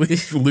 basically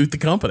loot the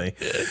company.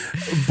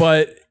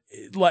 But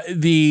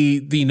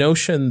the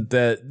notion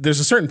that there's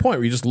a certain point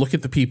where you just look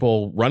at the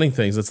people running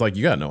things, it's like,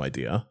 you got no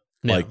idea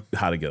like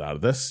how to get out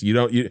of this. You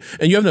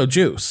have no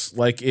juice.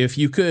 Like if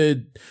you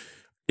had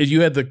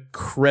the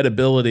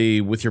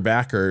credibility with your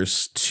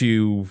backers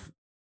to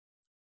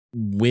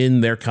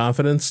win their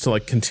confidence to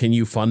like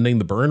continue funding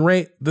the burn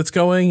rate that's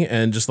going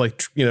and just like,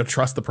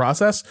 trust the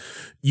process,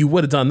 you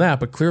would have done that,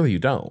 but clearly you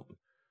don't.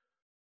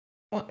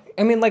 Well,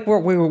 I mean, like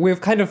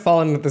we've kind of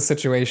fallen into the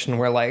situation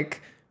where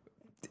like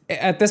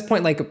at this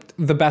point, like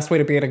the best way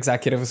to be an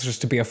executive is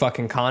just to be a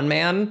fucking con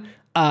man.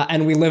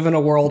 And we live in a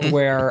world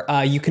where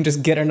you can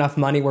just get enough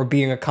money where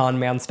being a con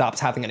man stops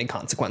having any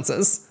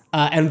consequences.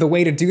 And the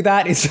way to do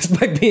that is just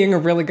by being a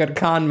really good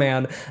con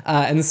man.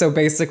 And so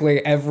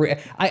basically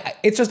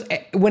it's just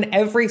when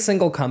every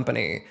single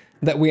company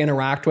that we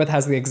interact with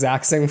has the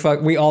exact same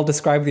we all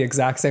describe the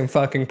exact same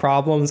fucking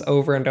problems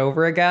over and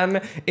over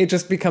again. It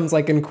just becomes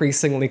like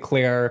increasingly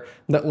clear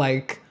that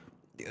like,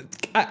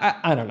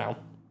 I don't know.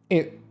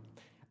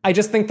 I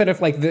just think that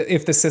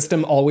if the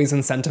system always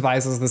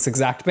incentivizes this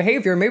exact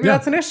behavior, maybe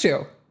that's an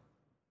issue.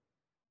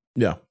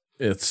 Yeah.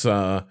 It's,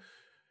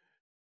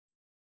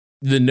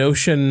 the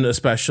notion,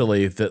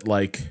 especially that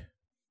like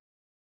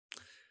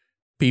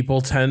people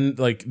tend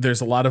like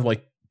there's a lot of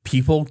like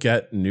people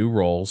get new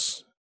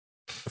roles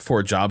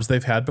for jobs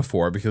they've had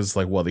before because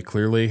like, well, they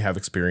clearly have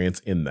experience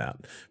in that.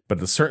 But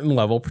at a certain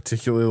level,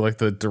 particularly like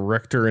the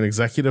director and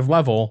executive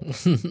level,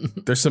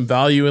 there's some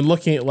value in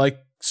looking at like,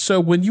 so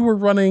when you were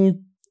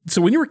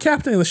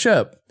captaining the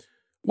ship,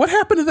 what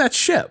happened to that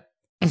ship?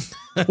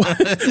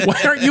 Why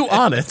aren't you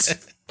on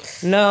it?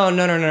 No,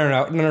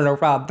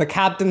 Rob. The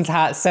captain's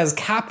hat says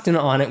captain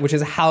on it, which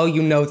is how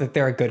you know that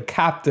they're a good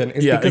captain.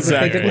 Because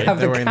exactly. If they didn't have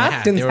the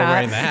captain's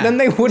hat, then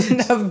they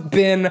wouldn't have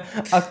been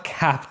a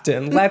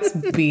captain. Let's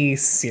be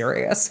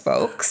serious,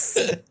 folks.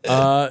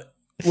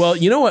 Well,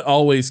 you know what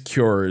always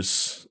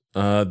cures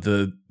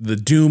the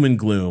doom and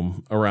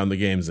gloom around the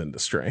games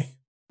industry?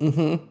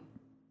 Mm-hmm.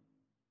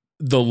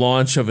 The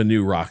launch of a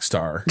new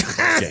Rockstar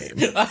game.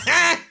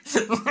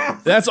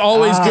 That's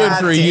always good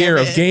for a year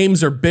of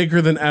games are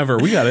bigger than ever.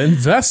 We got to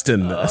invest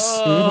in this.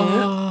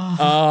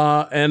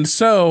 And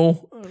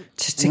so,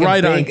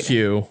 right on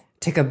cue.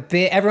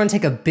 Everyone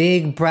take a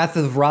big breath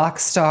of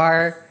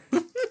Rockstar.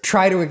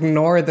 try to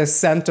ignore the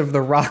scent of the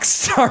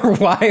Rockstar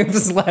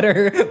Wives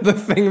letter, the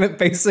thing that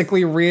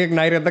basically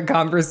reignited the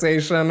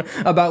conversation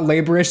about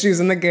labor issues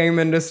in the game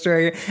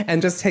industry,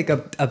 and just take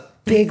a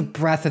big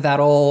breath of that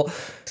old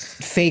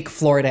fake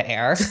Florida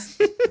air.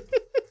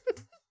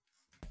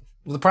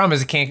 Well, the problem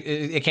is it can't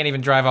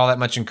even drive all that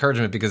much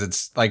encouragement, because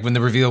it's like when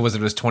the reveal was it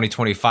was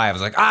 2025, I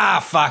was like,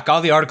 fuck. All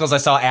the articles I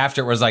saw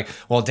after it was like,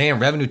 well, damn,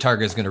 revenue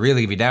target is going to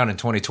really be down in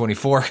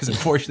 2024 because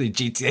unfortunately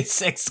GTA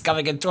 6 is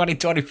coming in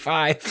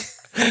 2025.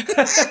 The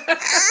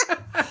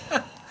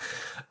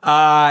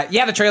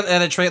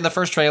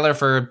first trailer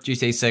for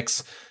GTA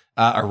 6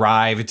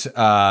 arrived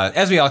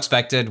as we all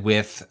expected,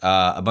 with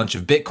a bunch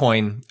of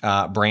Bitcoin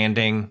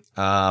branding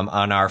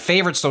on our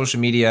favorite social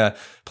media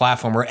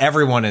platform where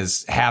everyone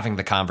is having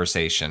the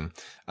conversation.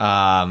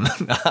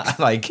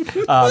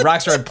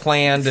 Rockstar had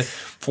planned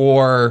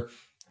for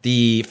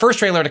the first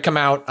trailer to come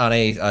out on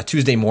a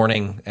Tuesday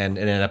morning, and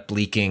it ended up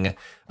leaking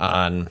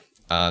on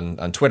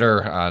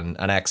Twitter,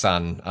 on X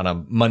on a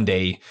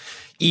Monday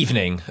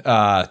evening,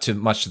 to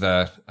much of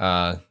the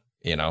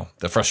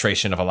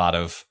frustration of a lot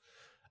of.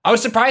 I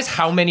was surprised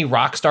how many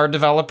Rockstar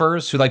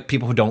developers, who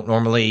people who don't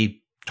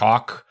normally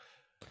talk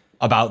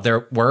about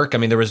their work. I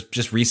mean, there was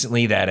just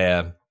recently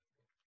that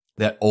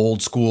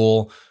old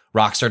school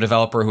Rockstar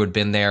developer who had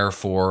been there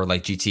for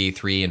GTA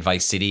 3 and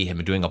Vice City had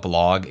been doing a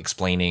blog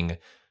explaining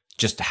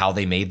just how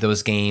they made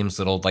those games,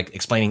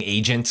 explaining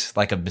Agent,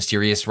 a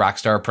mysterious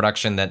Rockstar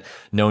production that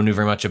no one knew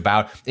very much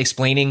about,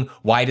 explaining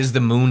why does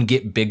the moon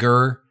get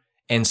bigger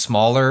and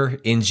smaller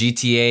in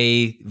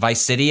GTA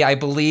Vice City, I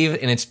believe,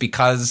 and it's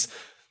because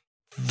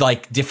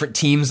different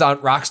teams on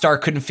Rockstar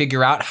couldn't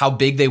figure out how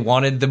big they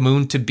wanted the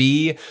moon to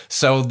be.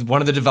 So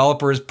one of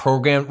the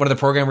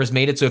programmers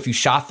made it so if you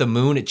shot the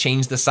moon, it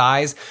changed the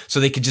size so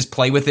they could just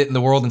play with it in the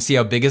world and see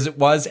how big as it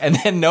was. And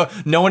then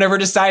no one ever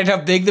decided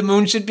how big the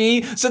moon should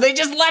be. So they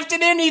just left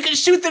it in. You can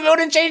shoot the moon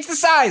and change the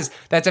size.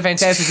 That's a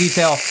fantastic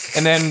detail.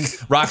 And then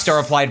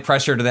Rockstar applied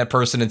pressure to that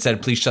person and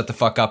said, please shut the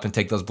fuck up and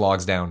take those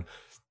blogs down,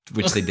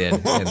 which they did.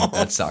 And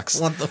that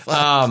sucks. What the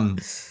fuck?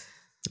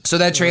 So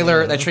that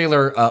trailer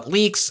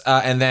leaks,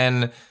 and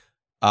then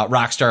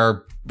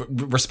Rockstar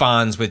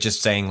responds with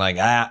just saying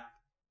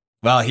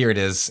well, here it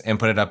is, and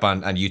put it up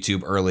on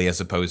YouTube early as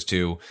opposed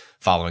to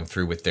following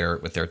through with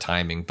their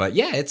timing. But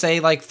yeah, it's a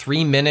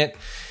 3-minute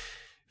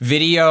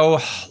video.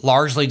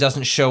 Largely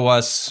doesn't show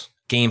us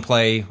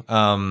gameplay.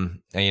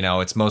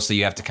 It's mostly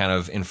you have to kind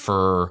of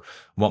infer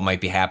what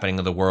might be happening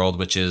in the world,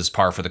 which is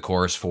par for the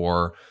course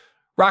for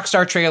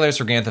Rockstar trailers,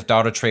 for Grand Theft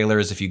Auto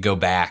trailers. If you go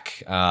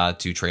back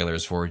to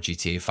trailers for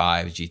GTA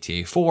 5,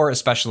 GTA 4,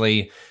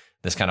 especially,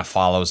 this kind of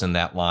follows in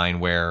that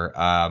line where,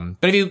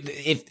 but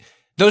if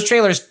those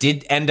trailers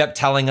did end up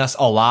telling us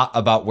a lot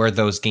about where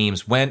those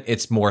games went,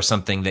 it's more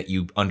something that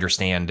you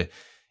understand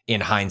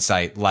in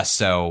hindsight, less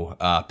so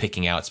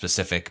picking out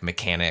specific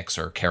mechanics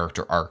or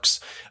character arcs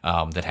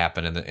that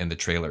happen in the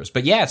trailers.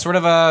 But yeah, it's sort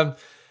of a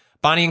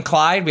Bonnie and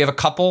Clyde. We have a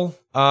couple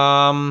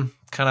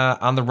kind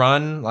of on the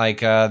run,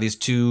 these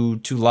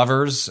two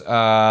lovers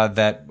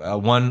that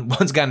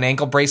one's got an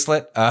ankle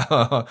bracelet,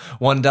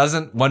 one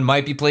doesn't. One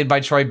might be played by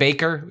Troy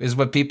Baker, is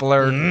what people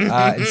are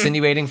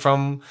insinuating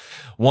from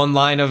one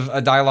line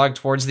of dialogue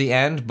towards the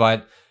end.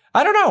 But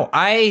I don't know.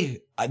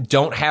 I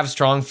don't have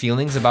strong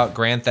feelings about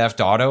Grand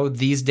Theft Auto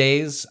these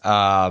days,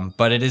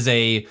 but it is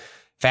a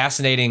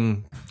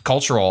fascinating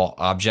cultural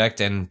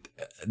object, and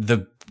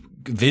the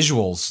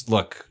visuals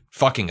look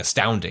fucking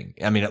astounding.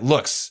 I mean, it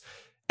looks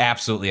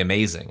absolutely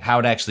amazing. How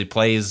it actually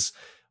plays,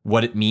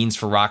 what it means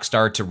for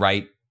Rockstar to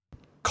write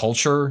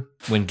culture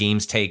when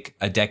games take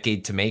a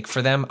decade to make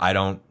for them. I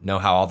don't know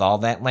how all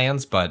that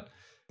lands, but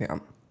yeah,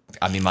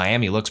 I mean,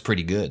 Miami looks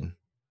pretty good.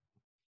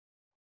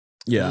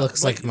 Yeah, it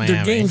looks like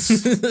Miami.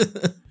 Games.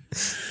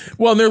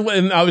 Well,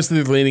 and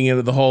obviously they're leaning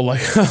into the whole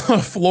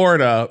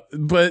Florida,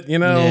 but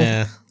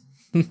yeah.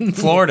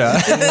 Florida.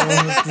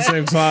 At the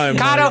same time.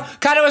 Kato,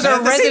 as a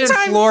resident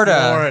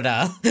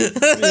Florida.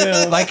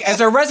 Yeah.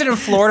 As a resident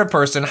Florida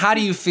person, how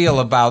do you feel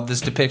about this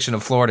depiction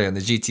of Florida in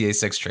the GTA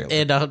 6 trailer?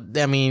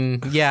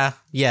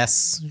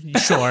 Yes,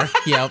 sure,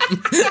 yep.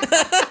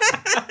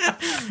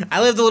 I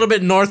lived a little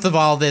bit north of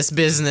all this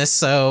business,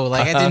 so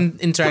I didn't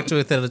interact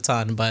with it a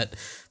ton, but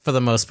for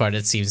the most part,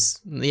 it seems,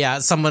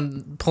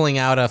 someone pulling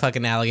out a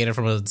fucking alligator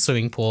from a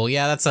swimming pool.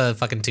 Yeah, that's a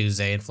fucking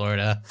Tuesday in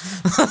Florida.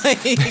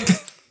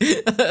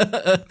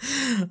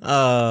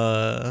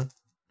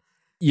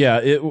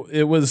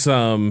 It was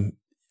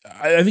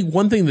I think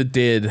one thing that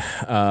did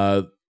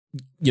I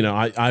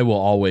will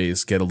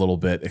always get a little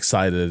bit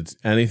excited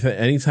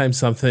anytime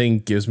something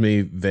gives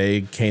me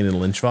vague Kane and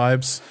Lynch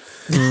vibes.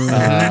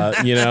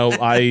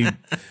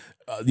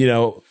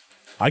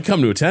 I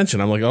come to attention.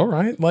 I'm like, all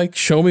right,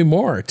 show me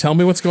more. Tell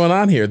me what's going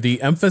on here.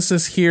 The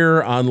emphasis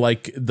here on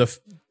the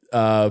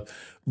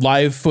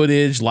live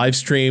footage, live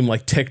stream,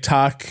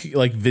 TikTok,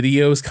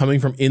 videos coming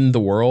from in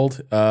the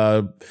world.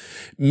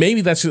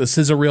 Maybe this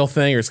is a real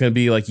thing, or it's going to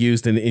be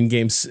used in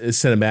in-game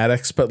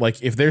cinematics.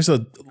 But if there's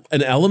a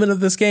an element of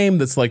this game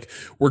that's like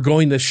we're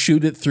going to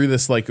shoot it through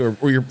this like or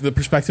the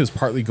perspective is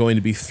partly going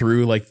to be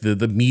through like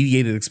the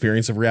mediated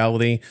experience of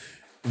reality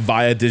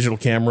via digital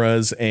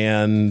cameras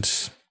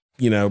and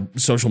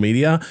social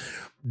media.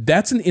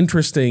 That's an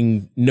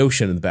interesting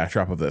notion in the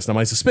backdrop of this. Now,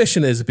 my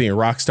suspicion is it being a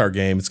Rockstar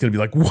game, it's going to be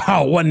like,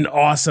 wow, what an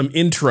awesome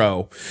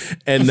intro.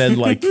 And then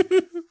like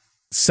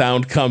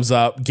sound comes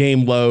up,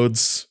 game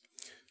loads.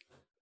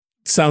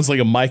 Sounds like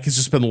a mic has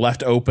just been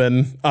left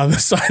open on the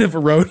side of a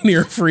road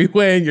near a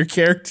freeway, and your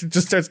character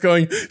just starts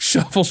going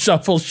shuffle,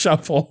 shuffle,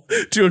 shuffle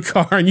to a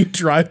car, and you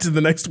drive to the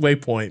next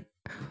waypoint.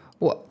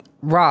 Well,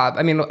 Rob,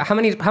 I mean, how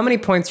many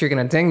points are you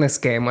going to ding this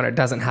game when it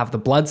doesn't have the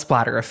blood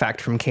splatter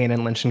effect from Kane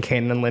and Lynch and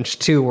Kane and Lynch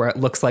 2, where it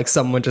looks like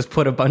someone just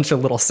put a bunch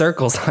of little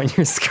circles on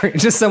your screen?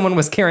 Just someone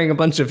was carrying a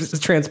bunch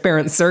of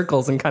transparent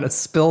circles and kind of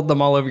spilled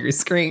them all over your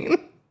screen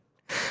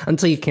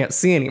until you can't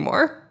see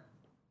anymore.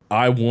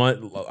 Actually,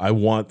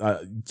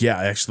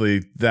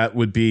 that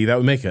would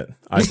make it.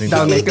 I think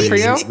that would make it for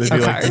you. They'd be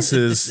like, this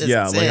is,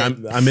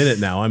 I'm in it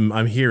now.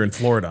 I'm here in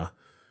Florida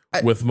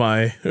with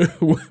my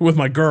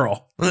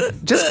girl.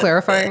 Just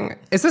clarifying,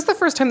 is this the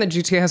first time that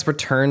GTA has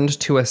returned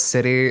to a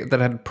city that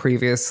had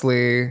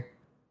previously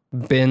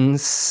been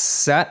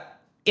set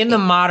in the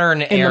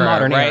modern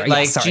era, right? Yeah,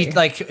 like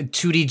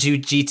 2D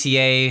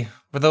GTA.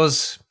 Were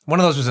those?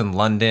 One of those was in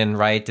London,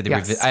 right? Did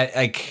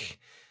they?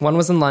 One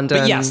was in London.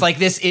 But yes, like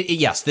this.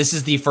 This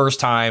is the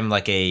first time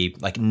like a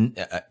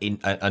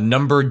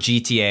numbered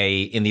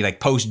GTA in the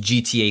like post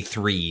GTA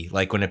 3,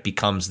 like when it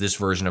becomes this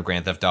version of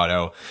Grand Theft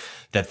Auto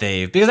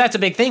because that's a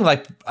big thing.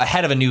 Like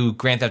ahead of a new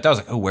Grand Theft Auto, I was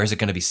like, oh, where's it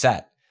going to be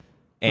set?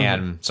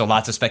 And so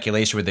lots of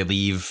speculation. Would they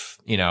leave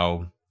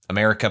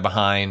America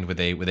behind? Would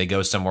they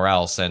go somewhere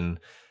else? And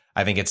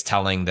I think it's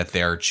telling that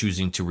they're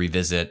choosing to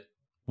revisit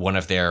one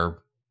of their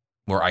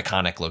more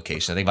iconic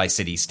locations. I think Vice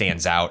City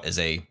stands out as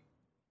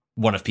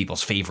one of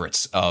people's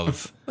favorites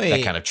of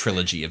that kind of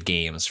trilogy of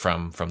games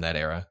from that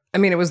era. I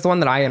mean, it was the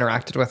one that I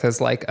interacted with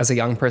as a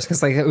young person,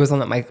 because like it was one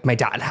that my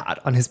dad had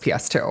on his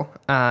PS2,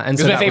 and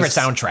it was my favorite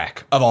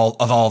soundtrack of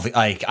all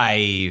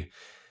the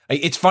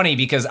It's funny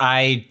because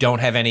I don't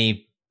have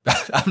any.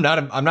 I'm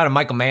not a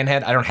Michael Mann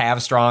head. I don't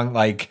have strong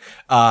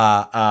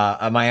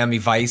a Miami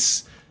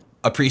Vice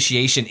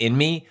appreciation in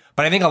me,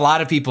 but I think a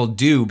lot of people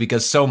do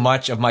because so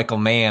much of Michael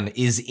Mann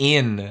is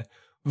in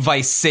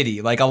Vice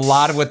City. Like a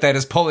lot of what that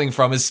is pulling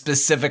from is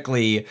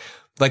specifically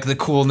like the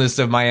coolness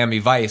of Miami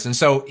Vice. And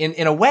so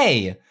in a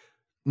way,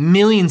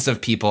 millions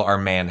of people are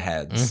man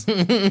heads.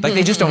 Like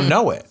they just don't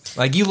know it.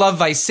 Like you love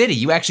Vice City.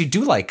 You actually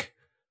do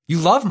you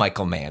love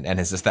Michael Mann and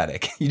his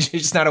aesthetic. You're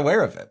just not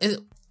aware of it.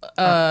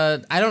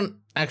 I don't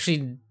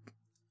actually,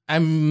 I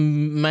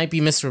might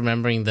be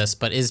misremembering this,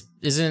 but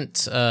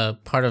isn't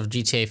part of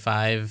GTA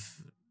 5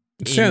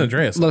 San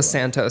Andreas. Los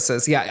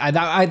Santoses.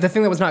 Yeah. The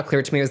thing that was not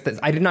clear to me was that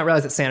I did not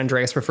realize that San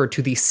Andreas referred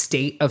to the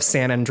state of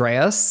San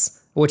Andreas,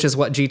 which is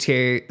what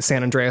GTA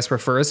San Andreas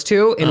refers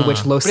to, in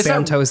which Los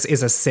Santos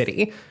is a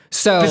city.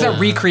 So it's not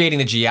recreating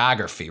the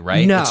geography,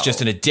 right? No. It's just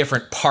in a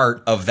different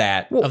part of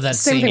that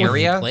same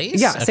area.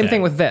 Place? Yeah, same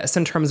thing with this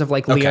in terms of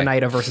like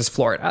Leonida versus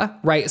Florida,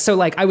 right? So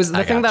like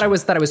the thing that I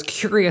was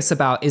curious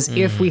about is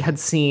if we had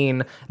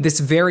seen this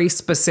very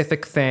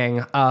specific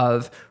thing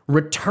of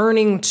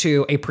returning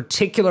to a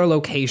particular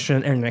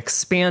location in an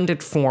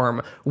expanded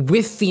form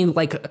with the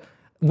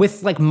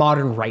with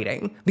modern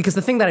writing. Because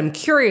the thing that I'm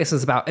curious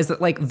about is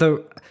that like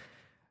the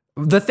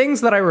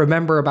things that I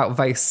remember about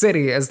Vice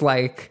City is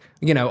like,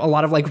 a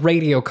lot of like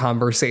radio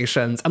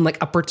conversations and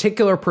like a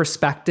particular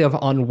perspective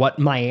on what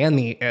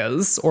Miami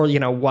is, or,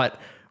 what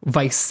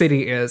Vice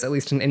City is, at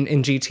least in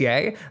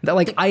GTA, that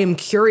like I am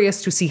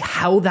curious to see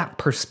how that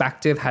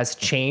perspective has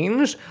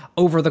changed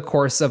over the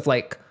course of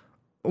like,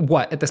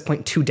 at this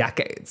point, 2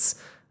 decades.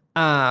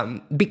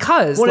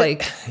 Because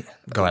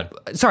go ahead.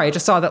 Sorry, I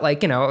just saw that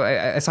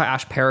I saw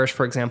Ash Parrish,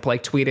 for example,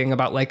 like tweeting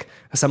about like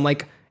some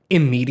like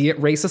immediate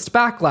racist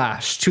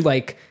backlash to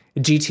like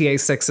GTA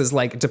 6's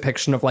like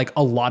depiction of like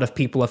a lot of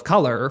people of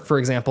color, for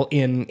example,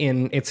 in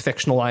its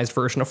fictionalized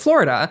version of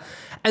Florida.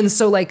 And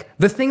so like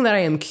the thing that I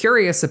am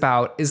curious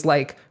about is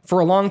like for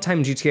a long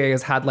time GTA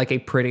has had like a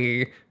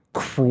pretty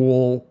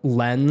cruel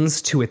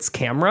lens to its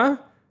camera.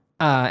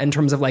 In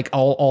terms of like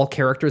all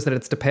characters that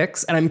it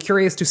depicts. And I'm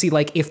curious to see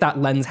like if that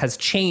lens has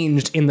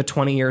changed in the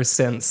 20 years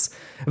since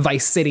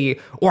Vice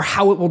City, or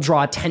how it will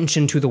draw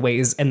attention to the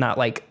ways in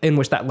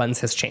which that lens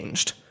has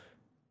changed.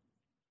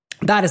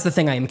 That is the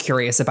thing I am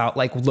curious about,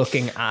 like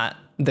looking at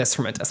this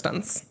from a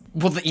distance.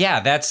 Well,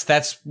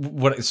 that's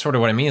what sort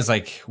of what I mean is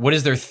like, what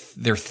is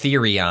their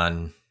theory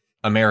on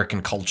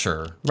American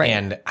culture, right?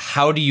 And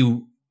how do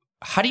you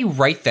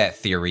write that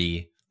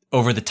theory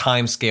over the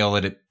time scale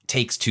that it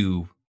takes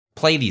to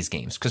play these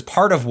games? Because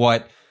part of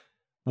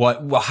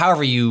however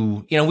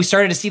we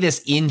started to see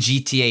this in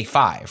GTA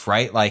 5,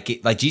 right? Like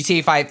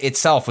GTA 5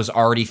 itself was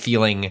already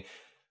feeling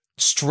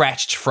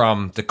stretched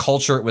from the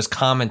culture it was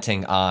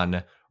commenting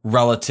on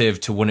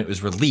relative to when it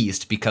was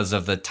released because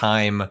of the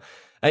time.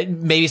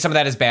 Maybe some of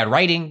that is bad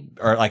writing,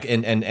 or like,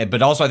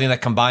 but also I think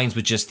that combines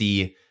with just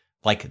the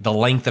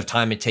length of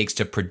time it takes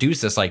to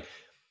produce this. Like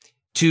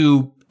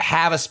to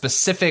have a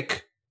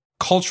specific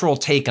cultural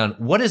take on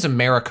what is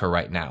America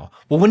right now.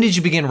 Well, when did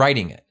you begin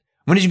writing it?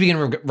 When did you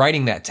begin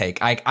writing that take?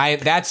 I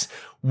that's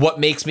what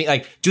makes me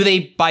like, do they,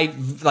 by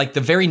like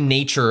the very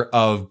nature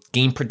of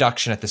game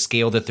production at the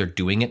scale that they're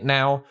doing it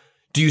now,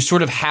 do you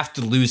sort of have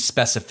to lose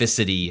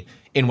specificity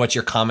in what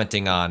you're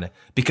commenting on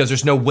because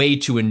there's no way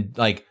to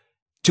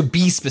to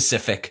be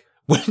specific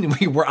when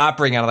we were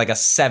operating on like a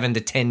 7 to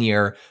 10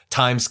 year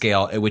time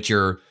scale at which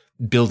you're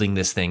building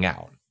this thing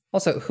out?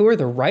 Also, who are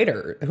the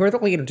writers? Who are the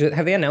lead?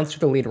 Have they announced who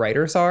the lead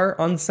writers are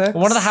on 6?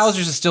 One of the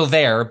Housers is still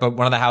there, but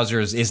one of the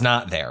Housers is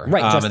not there.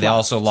 Right, and they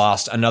also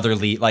lost another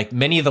lead. Like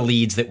many of the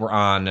leads that were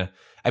on,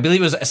 I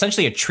believe it was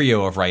essentially a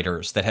trio of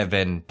writers that have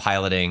been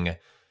piloting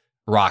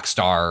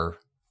Rockstar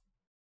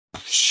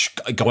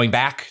going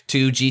back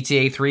to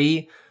GTA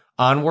 3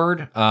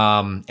 onward.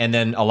 And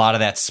then a lot of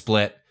that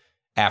split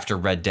after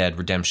Red Dead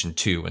Redemption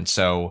 2. And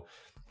so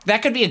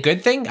that could be a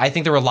good thing. I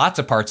think there were lots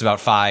of parts about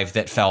 5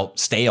 that felt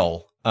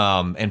stale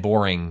and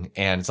boring.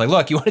 And it's like,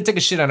 look, you want to take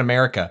a shit on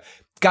America?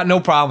 Got no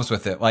problems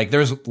with it. Like,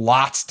 there's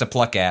lots to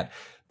pluck at.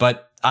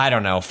 But I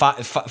don't know.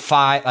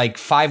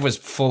 5 was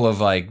full of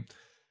like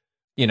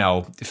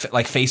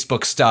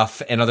Facebook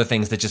stuff and other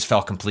things that just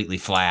felt completely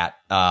flat.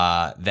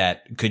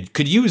 That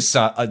could use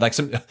some,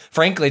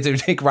 frankly, to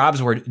take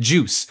Rob's word,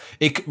 juice.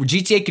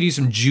 GTA could use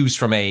some juice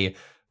from a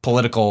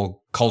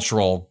political,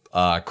 cultural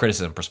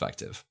criticism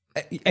perspective.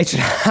 It should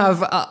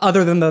have,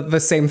 other than the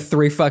same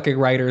 3 fucking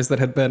writers that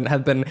have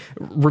been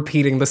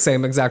repeating the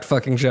same exact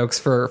fucking jokes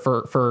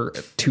for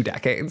 2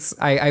 decades.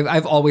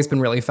 I've always been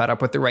really fed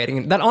up with the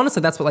writing. That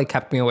honestly, that's what like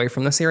kept me away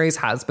from the series,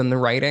 has been the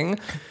writing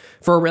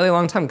for a really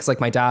long time. Because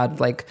like my dad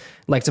liked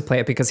to play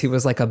it because he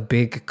was like a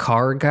big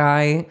car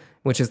guy,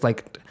 which is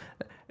like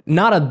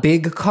not a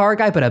big car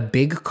guy, but a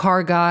big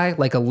car guy,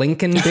 like a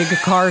Lincoln big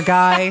car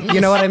guy.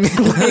 You know what I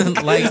mean?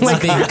 Like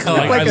big car.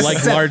 I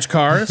like large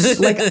cars.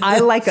 Like I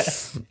like a.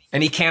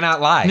 And he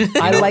cannot lie.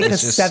 I like a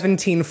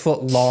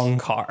 17-foot long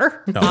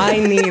car. Oh. I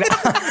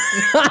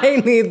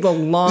need the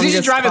longest. Is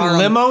he driving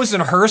limos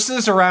and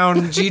hearses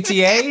around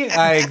GTA?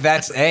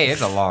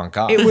 It's a long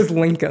car. It was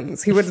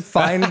Lincolns. He would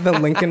find the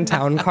Lincoln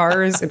town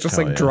cars and just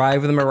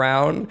drive them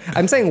around.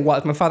 I'm saying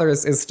what? My father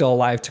is still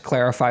alive, to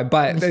clarify,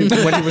 but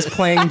when he was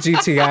playing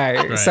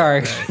GTA,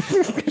 sorry,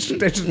 I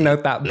should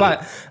note that.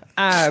 But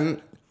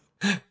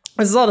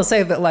this is all to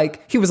say that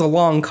like he was a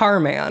long car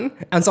man,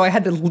 and so I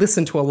had to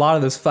listen to a lot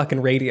of those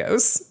fucking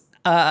radios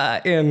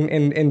in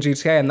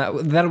GTA, and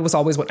that was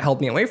always what held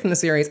me away from the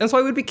series. And so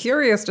I would be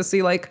curious to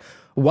see like,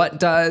 what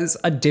does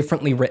a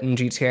differently written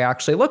GTA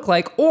actually look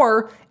like?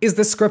 Or is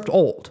the script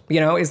old? You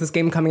know, is this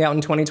game coming out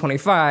in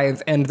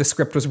 2025 and the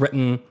script was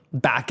written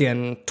back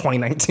in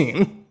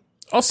 2019?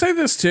 I'll say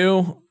this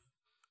too.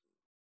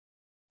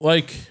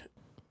 Like,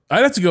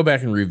 I'd have to go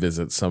back and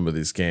revisit some of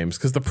these games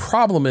because the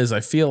problem is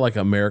I feel like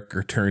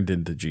America turned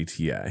into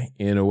GTA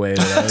in a way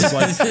that I was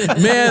like,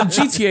 man,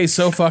 GTA is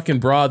so fucking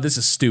broad. This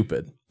is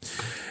stupid.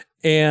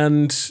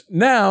 And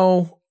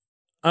now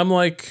I'm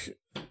like,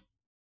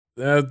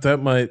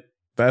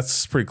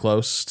 that's pretty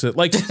close to,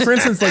 like, for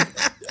instance, like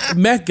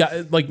Matt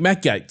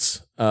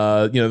Gaetz,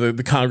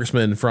 the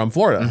congressman from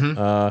Florida.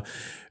 Mm-hmm.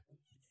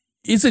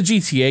 It's a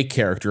GTA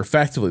character,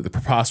 effectively. The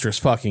preposterous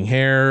fucking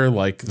hair,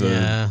 like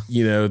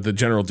the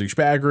general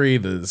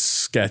douchebaggery, the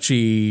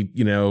sketchy,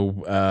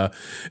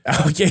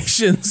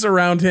 allegations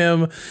around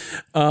him.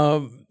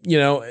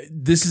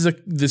 This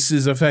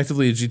is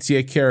effectively a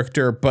GTA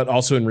character, but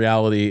also in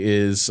reality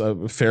is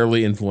a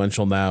fairly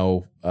influential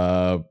now,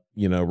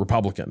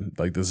 Republican.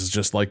 Like, this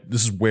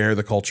is where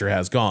the culture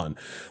has gone.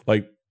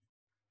 Like,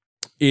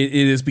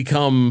 it has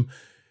become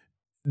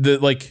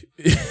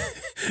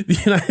the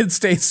United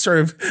States sort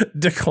of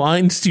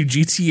declined to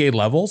GTA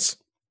levels.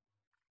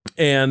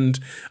 And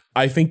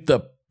I think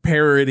the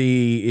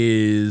parody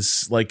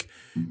is like,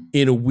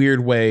 in a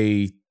weird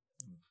way,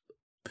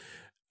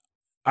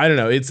 I don't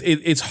know.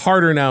 It's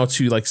harder now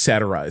to like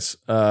satirize.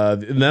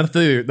 Not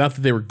that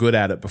they were good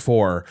at it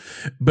before,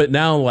 but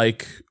now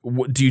like,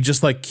 do you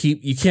just like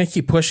you can't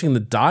keep pushing the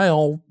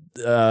dial,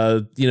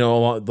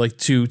 like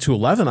to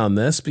 11 on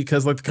this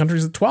because like the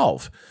country's at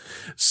 12.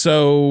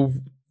 So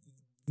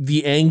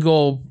the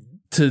angle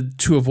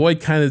to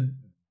avoid kind of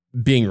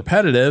being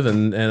repetitive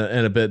and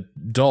a bit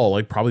dull,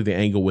 like probably the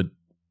angle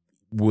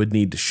would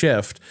need to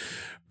shift,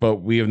 but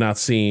we have not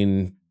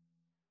seen.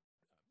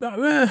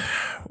 I'm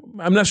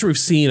not sure we've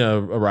seen a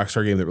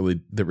Rockstar game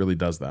that really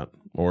does that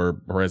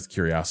or has the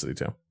curiosity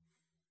to.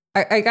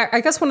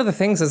 I guess one of the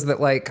things is that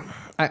like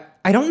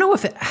I don't know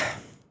if it.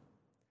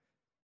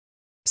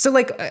 So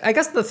like I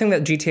guess the thing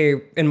that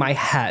GTA in my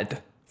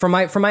head. From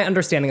my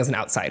understanding as an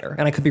outsider,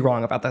 and I could be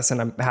wrong about this,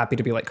 and I'm happy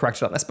to be like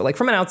corrected on this, but like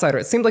from an outsider,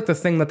 it seemed like the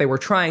thing that they were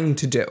trying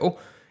to do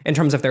in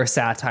terms of their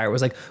satire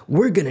was like,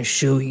 we're gonna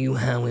show you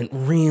how it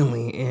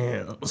really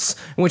is,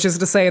 which is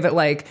to say that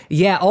like,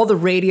 yeah, all the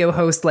radio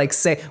hosts like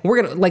say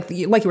we're gonna like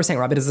you were saying,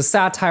 Rob, it is a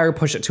satire,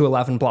 push it to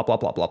 11, blah blah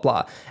blah blah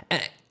blah.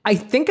 I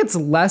think it's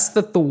less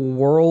that the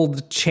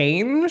world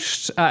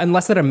changed, and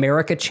less that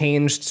America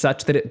changed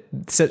such that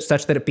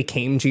it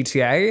became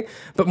GTA,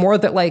 but more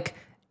that like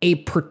a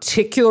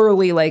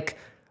particularly like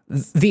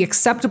the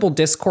acceptable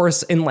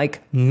discourse in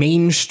like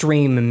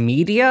mainstream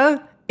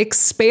media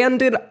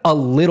expanded a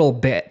little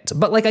bit.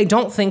 But like I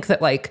don't think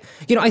that like,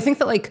 you know, I think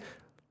that like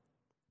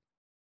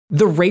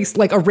the race,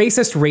 like a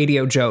racist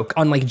radio joke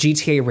on like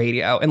GTA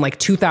radio in like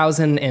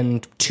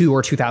 2002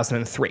 or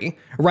 2003,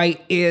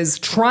 right, is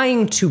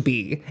trying to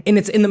be, and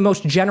it's in the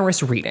most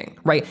generous reading,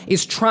 right,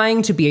 is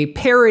trying to be a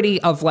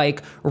parody of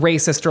like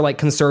racist or like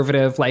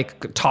conservative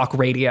like talk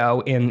radio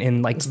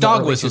in like it's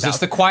dog whistles. It's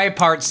the quiet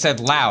part said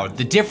loud.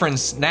 The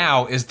difference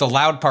now is the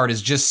loud part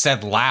is just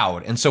said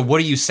loud. And so what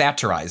are you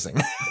satirizing?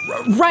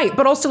 Right,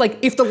 but also like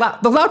if the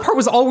loud part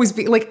was always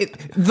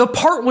the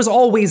part was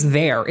always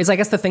there is I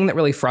guess the thing that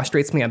really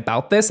frustrates me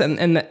about this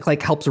and that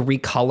like helps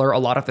recolor a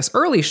lot of this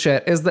early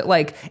shit is that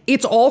like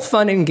it's all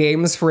fun and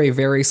games for a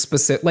very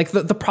specific like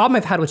the problem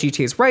I've had with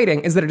GTA's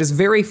writing is that it is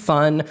very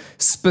fun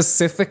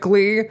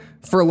specifically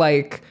for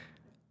like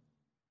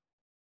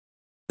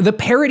the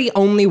parody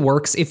only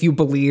works if you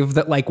believe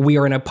that like we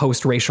are in a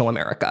post-racial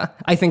America.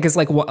 I think is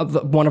like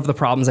one of the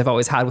problems I've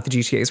always had with the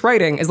GTA's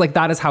writing is like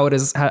that is how it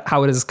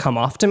has come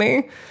off to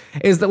me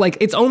is that like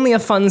it's only a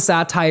fun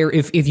satire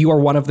if you are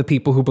one of the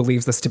people who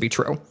believes this to be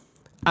true.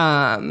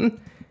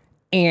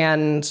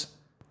 And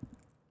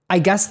I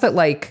guess that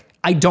like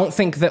I don't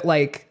think that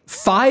like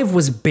 5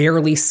 was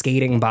barely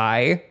skating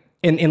by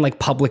in like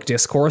public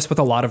discourse with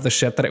a lot of the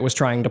shit that it was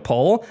trying to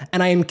pull.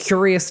 And I am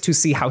curious to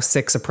see how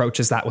 6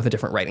 approaches that with a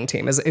different writing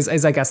team is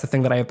I guess the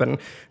thing that I have been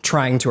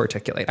trying to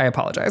articulate. I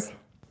apologize.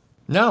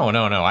 No.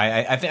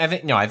 I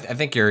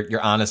think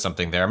you're onto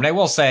something there. I mean, I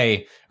will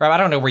say, Rob, I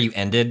don't know where you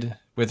ended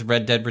with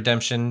Red Dead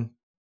Redemption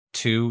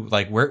 2.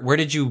 Like where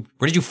did you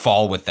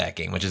fall with that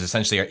game? Which is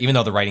essentially, even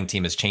though the writing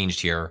team has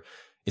changed here,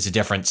 it's a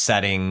different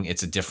setting,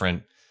 it's a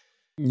different,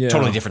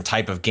 totally different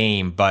type of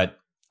game. But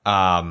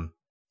I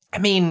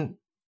mean,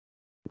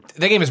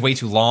 that game is way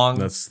too long.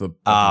 That's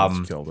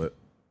killed it.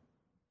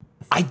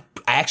 I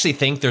actually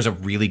think there's a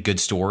really good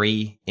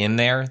story in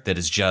there that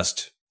is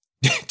just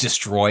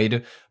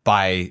destroyed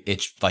by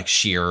its like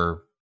sheer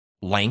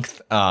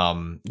length.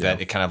 That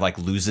it kind of like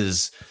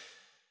loses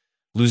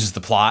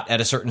the plot at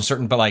a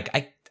certain. But like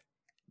I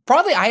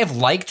have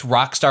liked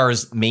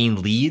Rockstar's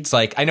main leads.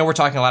 Like I know we're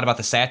talking a lot about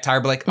the satire,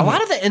 but like a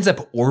lot of it ends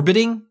up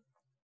orbiting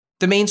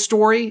the main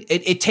story.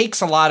 It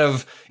takes a lot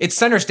of, it's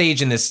center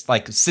stage in this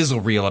like sizzle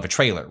reel of a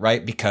trailer,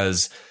 right?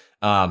 Because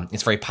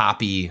it's very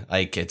poppy,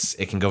 like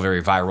it can go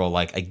very viral.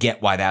 Like I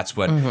get why that's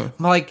what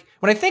like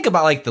when I think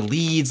about like the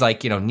leads,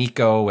 like, you know,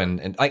 Nico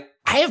and like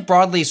I have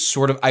broadly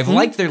sort of I've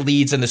liked their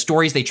leads and the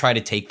stories they try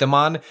to take them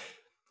on.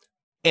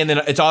 And then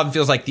it often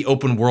feels like the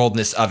open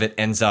worldness of it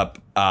ends up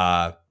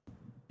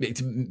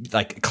it's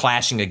like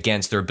clashing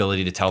against their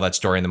ability to tell that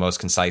story in the most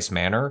concise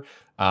manner.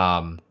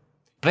 But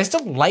I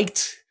still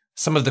liked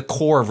some of the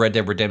core of Red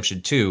Dead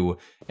Redemption 2,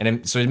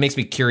 and so it makes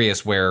me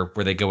curious where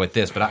they go with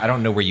this. But I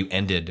don't know where you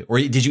ended, or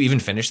did you even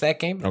finish that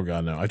game? Oh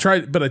god, no! I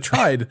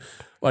tried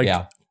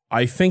like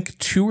I think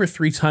 2 or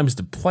 3 times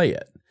to play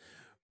it.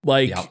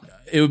 Like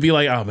it would be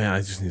like, oh man, I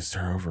just need to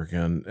start over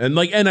again, and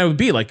I would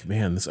be like,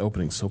 man, this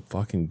opening's so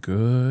fucking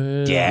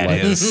good. Yeah, like,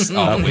 it is.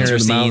 Up here in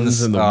the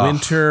mountains in the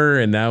winter,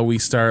 and now we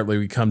start like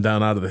we come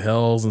down out of the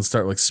hills and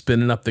start like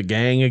spinning up the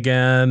gang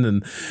again,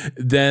 and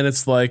then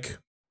it's like,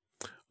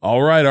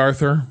 all right,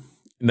 Arthur.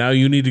 Now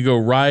you need to go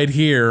right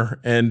here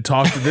and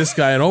talk to this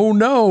guy. And oh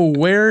no,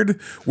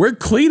 where'd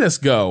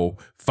Cletus go?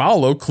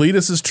 Follow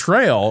Cletus's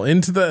trail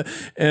into the,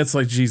 and it's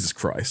like, Jesus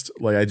Christ.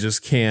 Like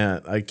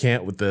I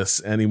can't with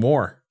this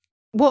anymore.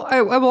 Well,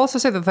 I will also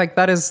say that like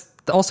that is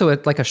also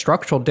a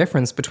structural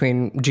difference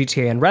between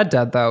GTA and Red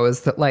Dead though,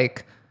 is that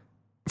like,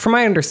 from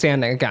my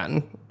understanding,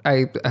 again,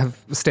 I have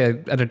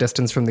stayed at a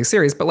distance from these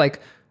series, but like,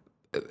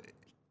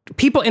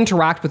 people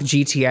interact with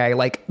GTA,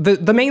 like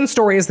the main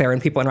story is there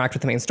and people interact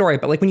with the main story.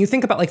 But like when you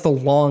think about like the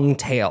long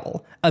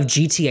tail of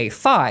GTA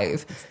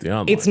 5,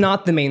 it's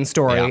not the main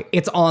story. Yeah.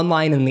 It's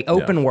online in the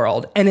open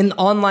world. And in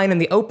online in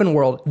the open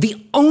world, the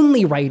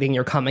only writing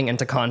you're coming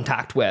into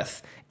contact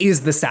with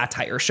is the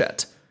satire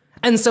shit.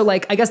 And so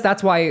like, I guess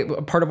that's why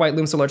part of why it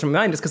looms so large in my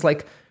mind is because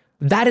like,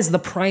 that is the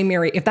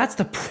primary, if that's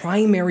the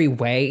primary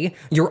way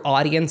your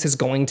audience is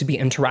going to be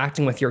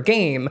interacting with your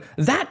game,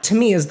 that to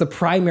me is the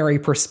primary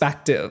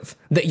perspective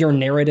that your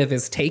narrative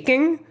is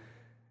taking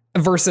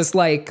versus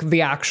like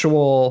the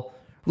actual,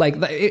 like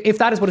if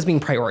that is what is being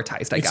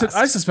prioritized, I guess.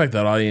 I suspect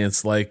that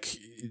audience like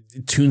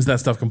tunes that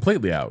stuff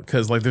completely out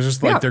because like there's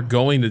just like they're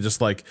going to just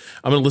like,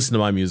 I'm going to listen to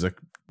my music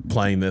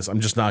playing this. I'm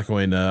not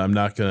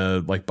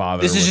gonna like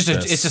bother. This is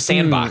just it's a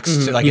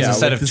sandbox. Like it's a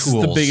set of this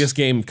tools. Is the biggest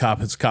game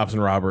cops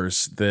and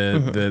robbers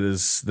that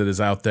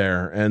is out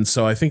there. And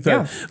so I think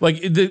that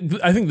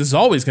I think this is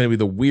always going to be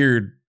the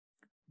weird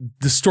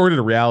distorted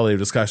reality of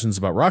discussions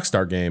about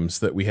Rockstar games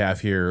that we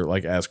have here,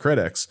 like as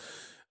critics.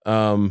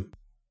 The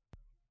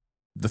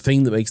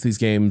thing that makes these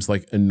games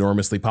like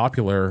enormously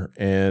popular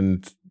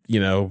and, you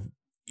know,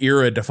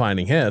 era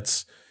defining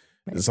hits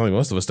It's something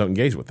most of us don't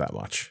engage with that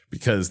much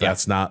because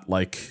that's not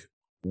like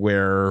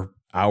where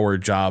our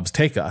jobs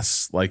take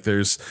us. Like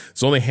there's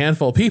only a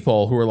handful of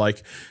people who are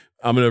like,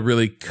 I'm going to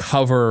really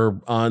cover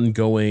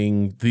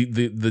ongoing the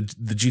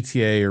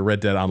GTA or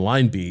Red Dead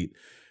Online beat.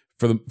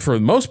 For the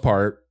most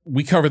part,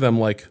 we cover them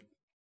like,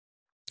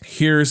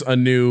 here's a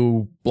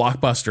new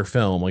blockbuster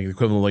film, like the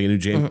equivalent of like a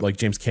new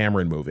James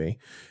Cameron movie.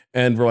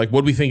 And we're like,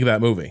 what do we think of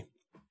that movie?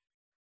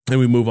 And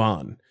we move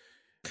on.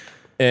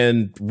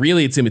 And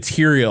really it's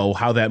immaterial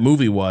how that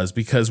movie was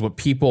because what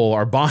people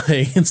are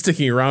buying and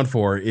sticking around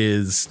for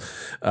is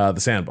the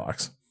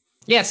sandbox.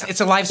 Yeah,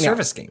 it's a live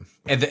service game,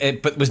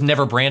 but was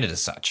never branded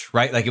as such,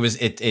 right? Like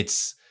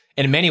it's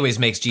and in many ways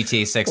makes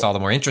GTA 6 all the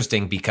more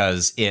interesting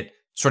because it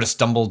sort of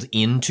stumbled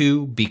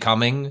into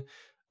becoming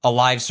a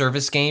live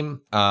service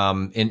game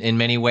in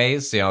many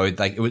ways. You know,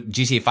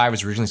 GTA 5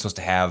 was originally supposed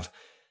to have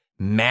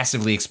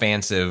massively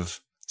expansive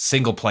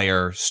single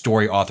player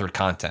story authored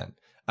content.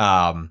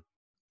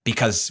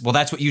 Because, well,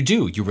 that's what you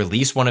do. You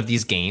release one of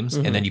these games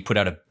and then you put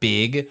out a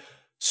big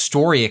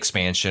story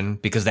expansion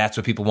because that's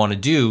what people want to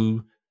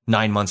do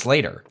 9 months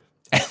later.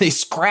 And they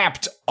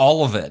scrapped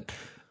all of it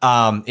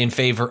in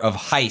favor of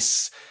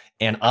heists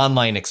and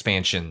online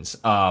expansions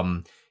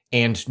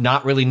and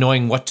not really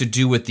knowing what to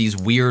do with these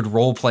weird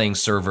role-playing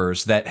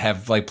servers that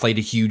have like played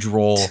a huge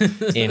role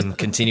in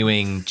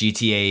continuing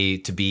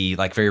GTA to be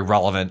like very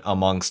relevant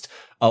amongst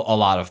a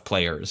lot of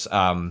players.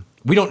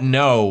 We don't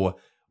know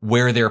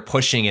where they're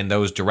pushing in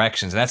those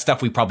directions. And that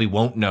stuff we probably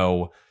won't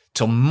know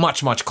till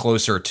much, much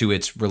closer to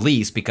its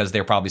release because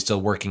they're probably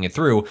still working it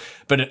through.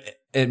 But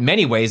in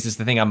many ways, it's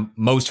the thing I'm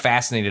most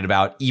fascinated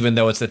about, even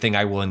though it's the thing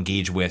I will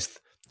engage with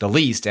the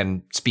least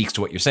and speaks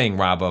to what you're saying,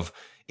 Rob, of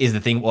is the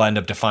thing we'll end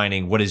up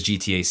defining what is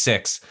GTA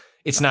 6.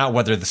 It's not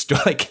whether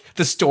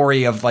the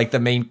story of like the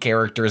main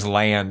characters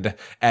land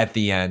at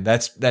the end.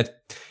 That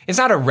it's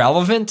not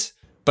irrelevant,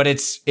 but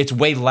it's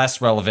way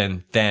less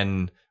relevant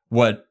than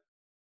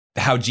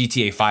how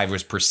GTA 5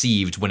 was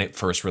perceived when it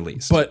first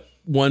released. But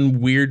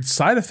one weird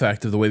side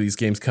effect of the way these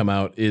games come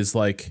out is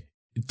like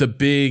the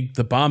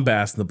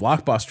bombast and the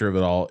blockbuster of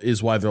it all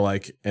is why they're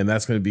like, and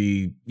that's going to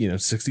be,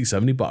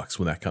 $60-$70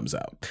 when that comes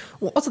out.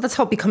 Well, also that's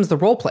how it becomes the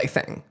roleplay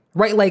thing,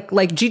 right? Like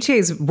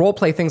GTA's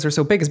roleplay things are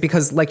so big is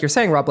because, like you're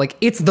saying, Rob, like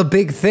it's the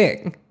big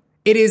thing.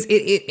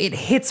 It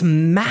hits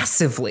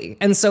massively.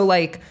 And so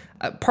like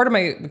part of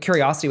my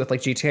curiosity with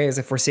like GTA is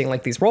if we're seeing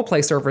like these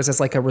roleplay servers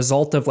as like a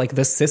result of like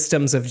the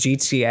systems of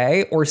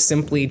GTA or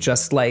simply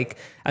just like,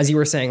 as you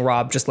were saying,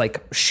 Rob, just like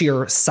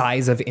sheer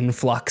size of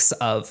influx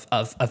of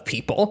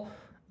people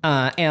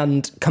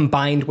and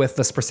combined with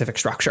the specific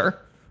structure.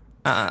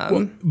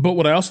 But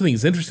what I also think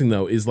is interesting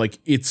though is like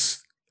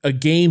it's a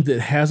game that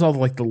has all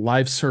like the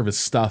live service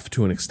stuff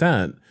to an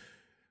extent,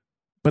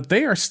 but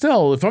they are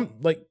still, if I'm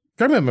like,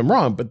 correct me if I'm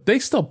wrong, but they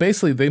still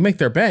basically, they make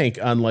their bank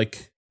on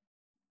like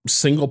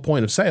single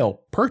point of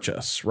sale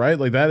purchase, right?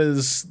 Like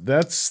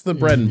that's the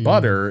bread and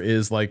butter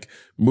is like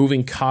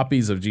moving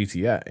copies of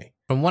GTA.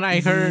 From what I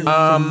heard,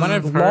 from what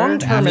I've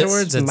heard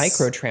afterwards, it's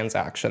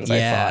microtransactions.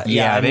 Yeah. I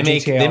thought, they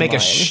make a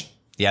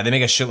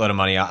online. shitload of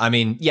money. I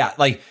mean, yeah,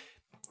 like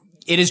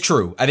it is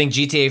true. I think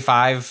GTA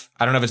 5.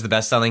 I don't know if it's the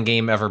best selling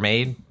game ever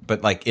made,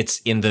 but like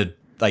it's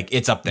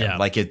it's up there. Yeah.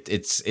 Like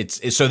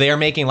it's so they are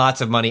making lots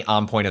of money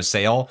on point of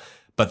sale,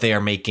 but they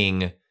are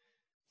making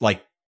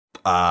like.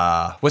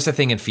 What's the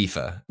thing in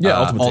FIFA?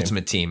 Yeah,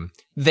 Ultimate Team.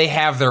 They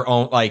have their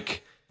own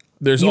like.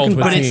 There's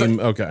Ultimate Team.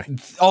 Okay.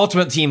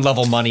 Ultimate Team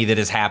level money that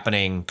is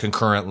happening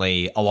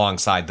concurrently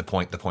alongside the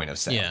point of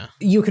sale. Yeah.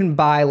 You can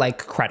buy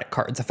like credit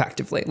cards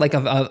effectively, like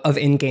of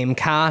in-game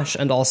cash,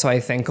 and also I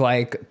think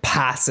like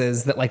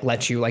passes that like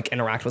let you like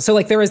interact with. So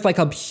like there is like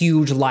a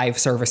huge live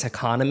service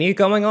economy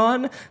going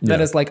on that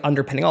is like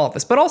underpinning all of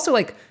this. But also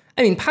like,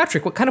 I mean,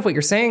 Patrick, what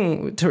you're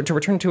saying to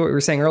return to what you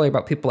were saying earlier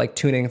about people like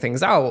tuning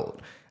things out.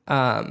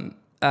 The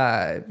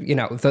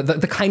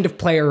kind of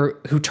player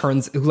who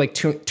tunes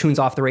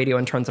off the radio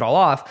and turns it all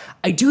off.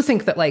 I do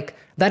think that like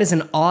that is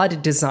an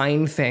odd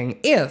design thing.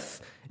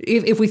 If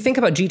we think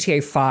about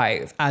GTA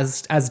 5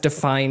 as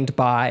defined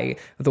by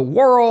the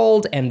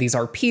world and these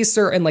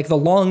RP and like the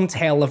long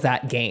tail of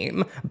that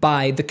game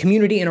by the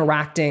community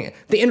interacting,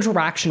 the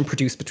interaction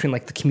produced between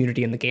like the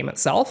community and the game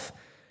itself.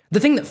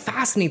 The thing that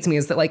fascinates me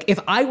is that like if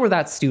I were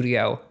that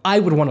studio, I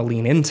would want to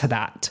lean into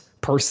that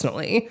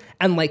personally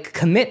and like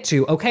commit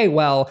to, okay,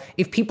 well,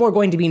 if people are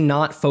going to be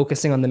not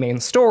focusing on the main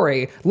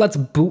story, let's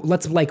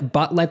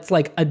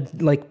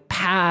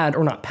pad,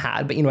 or not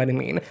pad, but you know what I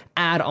mean,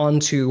 add on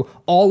to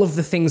all of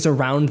the things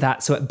around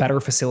that so it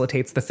better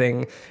facilitates the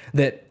thing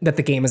that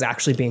the game is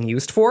actually being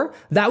used for.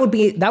 That would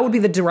be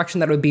the direction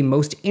that I would be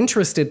most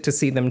interested to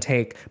see them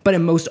take, but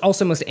I'm most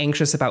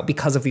anxious about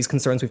because of these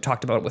concerns we've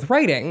talked about with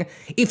writing.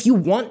 If you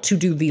want to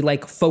do the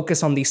like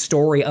focus on the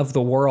story of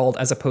the world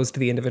as opposed to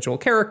the individual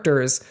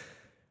characters,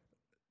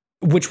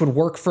 which would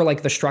work for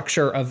like the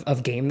structure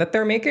of game that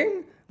they're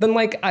making, then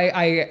like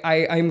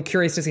I'm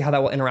curious to see how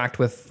that will interact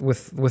with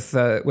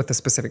the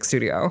specific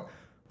studio.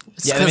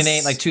 Yeah, I mean,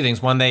 they like two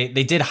things. One, they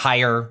did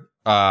hire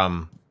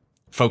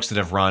folks that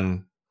have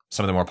run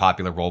some of the more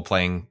popular role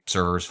playing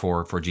servers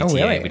for GTA. Oh,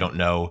 really? We don't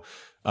know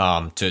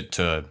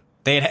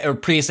they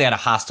had previously had a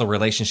hostile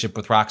relationship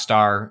with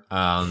Rockstar.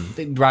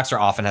 Rockstar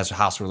often has a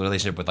hostile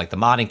relationship with like the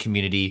modding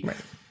community. Right.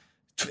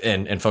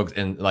 And folks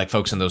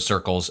in those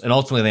circles, and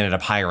ultimately they ended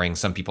up hiring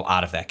some people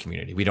out of that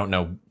community. We don't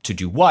know to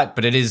do what,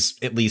 but it is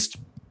at least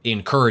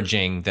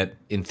encouraging that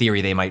in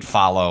theory they might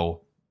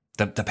follow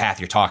the path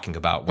you're talking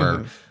about,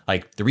 where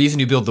like the reason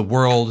you build the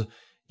world,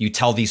 you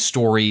tell these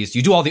stories,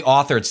 you do all the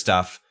authored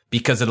stuff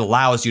because it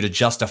allows you to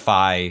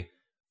justify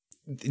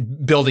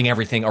building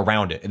everything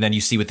around it, and then you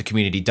see what the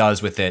community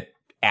does with it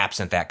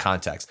absent that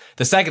context.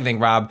 The second thing,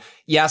 Rob,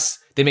 yes,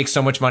 they make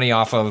so much money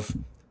off of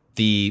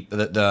the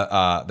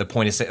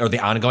point of sale or the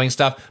ongoing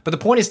stuff, but the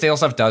point of sale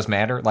stuff does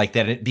matter, like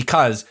that,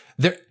 because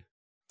they're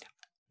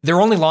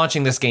only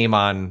launching this game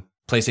on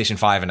PlayStation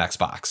 5 and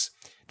Xbox.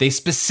 They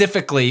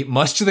specifically,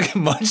 much to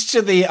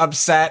the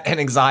upset and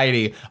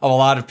anxiety of a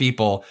lot of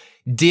people,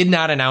 did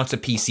not announce a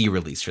PC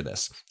release for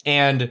this.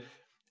 And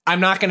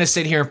I'm not going to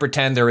sit here and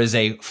pretend there is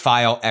a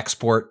file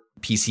export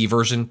PC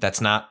version.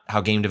 That's not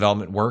how game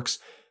development works.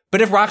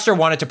 But if Rockstar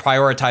wanted to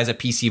prioritize a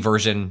PC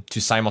version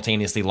to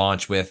simultaneously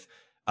launch with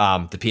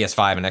the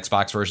PS5 and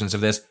Xbox versions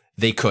of this,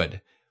 they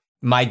could.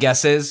 My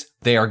guess is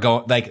they are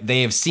going, like,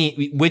 they have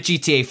seen with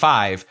GTA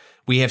 5,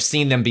 we have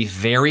seen them be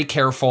very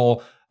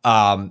careful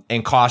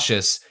and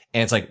cautious.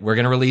 And it's like, we're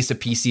going to release a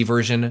PC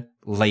version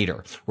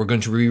later. We're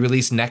going to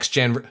re-release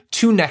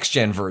two next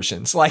gen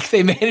versions. Like,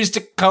 they managed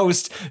to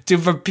coast to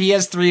from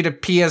PS3 to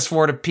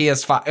PS4 to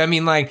PS5. I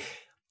mean, like,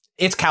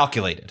 it's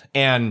calculated,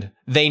 and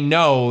they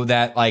know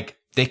that like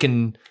they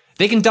can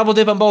double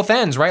dip on both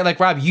ends, right? Like,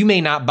 Rob, you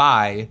may not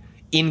buy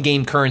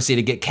in-game currency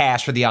to get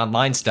cash for the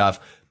online stuff,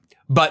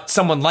 but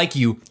someone like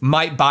you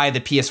might buy the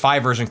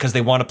PS5 version because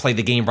they want to play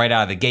the game right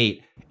out of the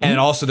gate. And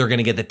also they're going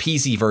to get the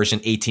PC version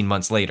 18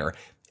 months later,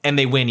 and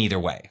they win either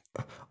way.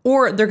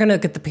 Or they're going to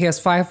get the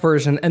PS5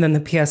 version and then the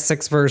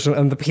PS6 version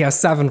and the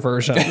PS7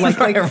 version.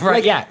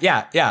 Right.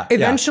 Yeah.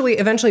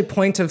 Eventually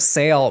point of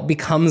sale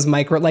becomes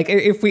micro. Like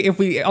if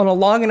we on a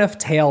long enough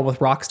tail with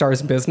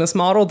Rockstar's business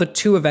model, the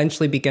two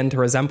eventually begin to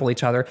resemble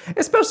each other.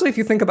 Especially if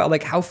you think about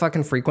like how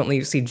fucking frequently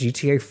you see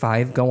GTA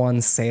 5 go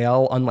on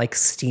sale on like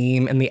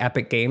Steam and the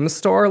Epic Games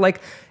Store.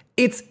 Like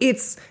it's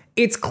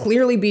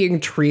clearly being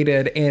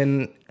treated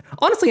in,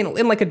 honestly,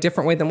 in like a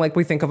different way than like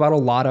we think about a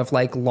lot of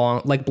like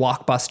long, like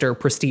blockbuster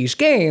prestige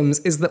games,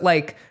 is that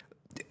like,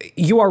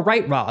 you are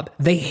right, Rob,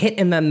 they hit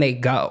and then they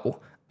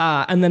go.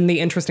 And then the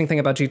interesting thing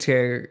about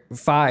GTA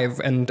 5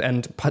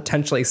 and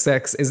potentially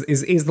 6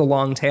 is the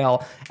long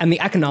tail, and the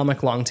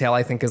economic long tail,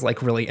 I think, is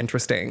like really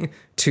interesting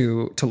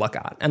to look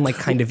at and like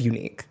kind of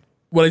unique.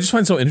 What I just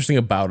find so interesting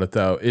about it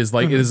though is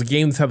like, it is a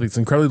game that's had this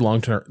incredibly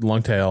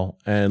long tail,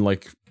 and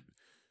like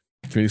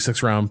community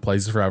sticks around,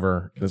 plays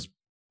forever. As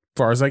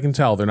far as I can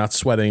tell, they're not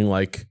sweating.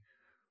 Like,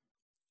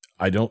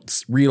 I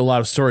don't read a lot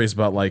of stories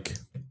about like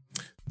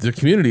the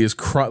community is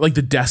like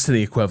the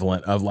Destiny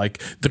equivalent of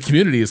like the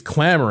community is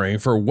clamoring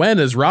for when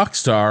is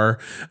Rockstar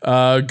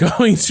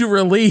going to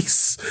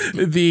release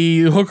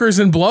the Hookers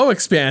and Blow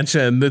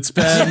expansion that's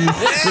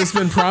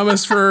been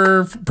promised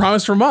for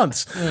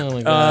months. Oh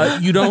my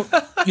God. You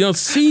don't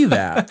see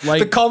that.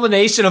 Like the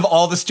culmination of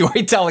all the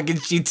storytelling in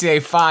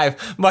GTA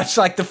 5, much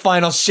like the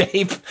final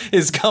shape,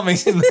 is coming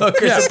in the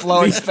Hookers and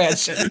Blow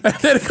expansion. And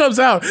then it comes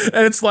out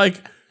and it's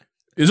like,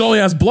 it only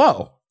has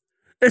Blow.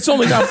 It's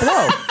only got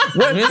Blow.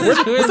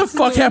 What the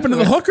fuck happened to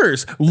the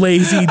hookers?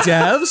 Lazy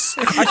devs.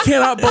 I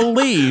cannot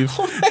believe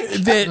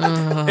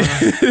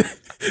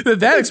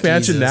that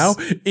expansion now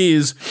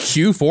is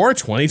Q4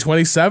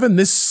 2027.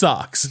 This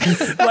sucks.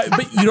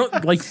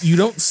 But you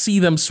don't see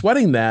them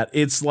sweating that.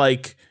 It's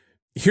like,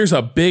 here's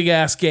a big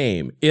ass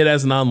game. It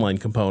has an online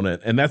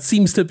component, and that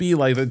seems to be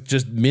like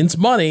just mince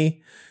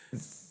money.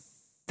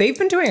 They've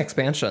been doing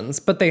expansions,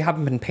 but they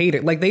haven't been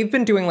paid. Like, they've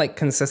been doing like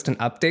consistent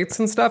updates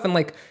and stuff. And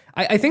like,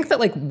 I think that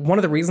like one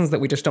of the reasons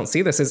that we just don't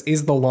see this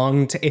is the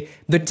long,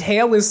 the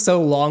tail is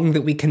so long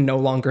that we can no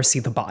longer see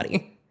the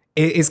body.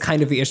 Is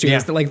kind of the issue.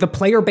 Is that like the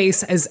player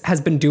base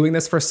has been doing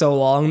this for so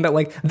long that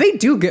like they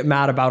do get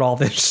mad about all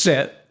this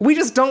shit. We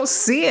just don't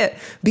see it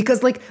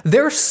because like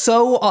they're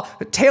so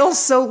tail's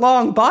so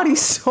long, body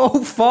so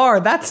far.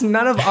 That's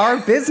none of our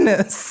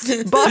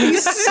business.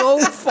 Body's so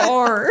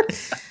far.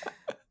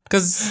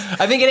 Because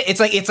I think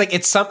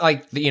it's something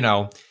like, you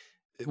know,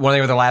 one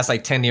of the last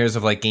like 10 years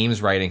of like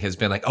games writing has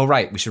been like, oh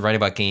right, we should write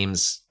about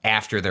games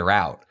after they're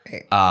out.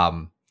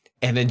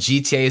 And then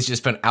GTA has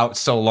just been out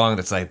so long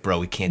that's like, bro,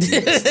 we can't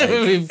do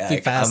this.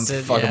 Like, I'm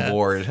fucking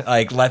bored.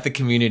 Like, let the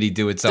community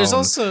do its own. There's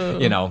also,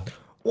 you know.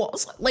 Well,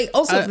 like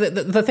also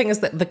the thing is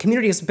that the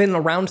community has been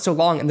around so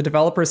long, and the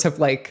developers have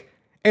like,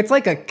 it's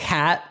like a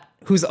cat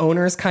whose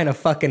owners kind of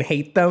fucking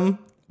hate them.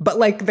 But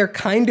like they're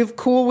kind of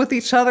cool with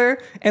each other,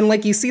 and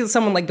like you see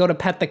someone like go to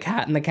pet the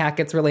cat and the cat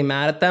gets really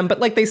mad at them, but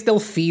like they still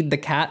feed the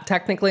cat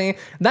technically.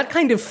 That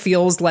kind of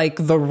feels like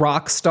the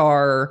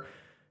Rockstar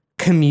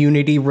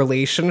community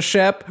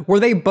relationship where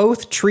they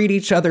both treat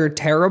each other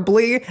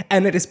terribly,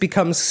 and it has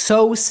become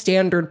so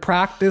standard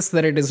practice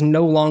that it is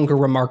no longer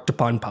remarked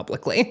upon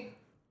publicly.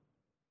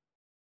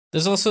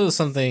 There's also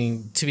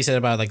something to be said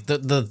about like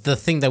the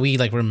thing that we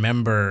like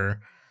remember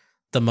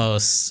the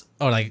most,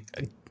 or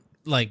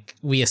like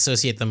we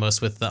associate the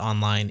most with the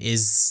online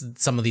is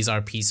some of these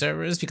RP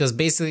servers, because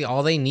basically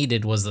all they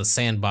needed was the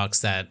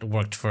sandbox that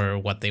worked for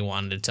what they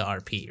wanted to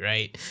RP,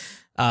 right?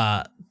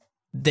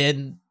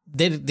 Then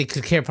they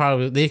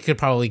could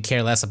probably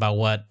care less about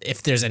what,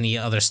 if there's any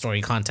other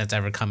story content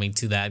ever coming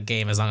to that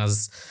game, as long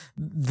as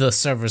the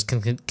servers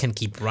can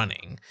keep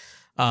running.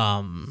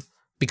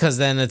 Because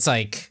then it's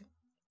like,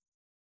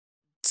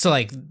 so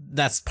like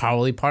that's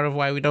probably part of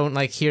why we don't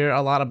like hear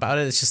a lot about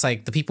it. It's just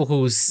like the people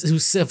who have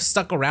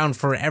stuck around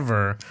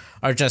forever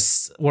are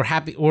just, we're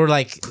happy, we're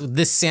like,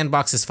 this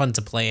sandbox is fun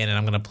to play in, and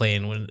I'm gonna play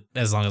in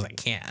as long as I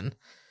can.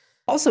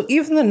 Also,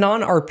 even the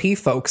non-RP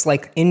folks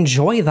like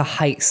enjoy the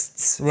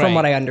heists, from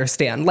what I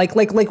understand. Like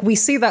we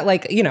see that,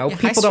 like, you know,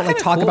 people don't like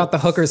talk about the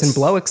hookers and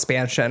blow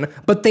expansion,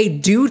 but they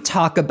do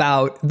talk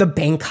about the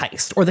bank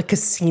heist or the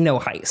casino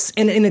heist.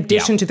 And in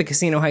addition to the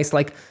casino heist,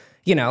 like,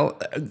 you know,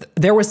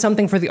 there was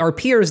something for the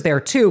RPers there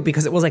too,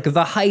 because it was like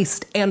the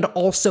heist and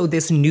also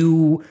this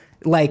new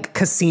like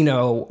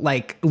casino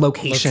like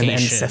location and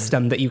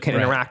system that you can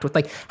interact with.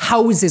 Like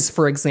houses,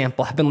 for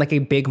example, have been like a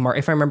big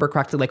if I remember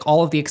correctly, like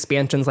all of the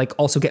expansions like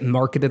also get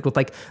marketed with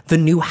like the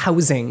new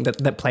housing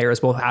that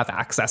players will have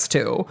access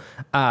to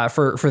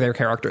for their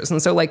characters.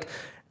 And so like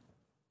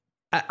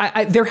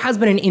I there has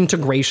been an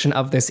integration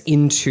of this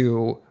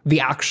into the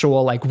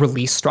actual like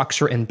release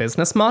structure and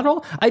business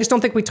model. I just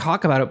don't think we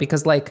talk about it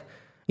because, like,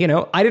 you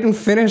know, I didn't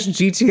finish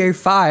GTA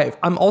 5.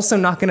 I'm also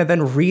not going to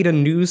then read a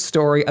news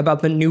story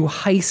about the new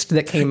heist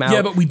that came out.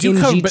 Yeah, but we do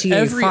cover GTA but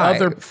every 5.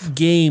 other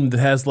game that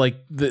has like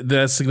that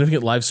has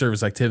significant live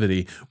service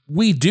activity.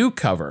 We do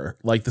cover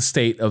like the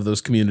state of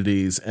those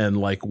communities and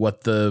like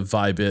what the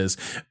vibe is.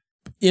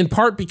 In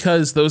part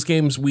because those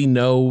games, we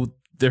know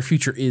their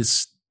future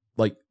is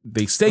like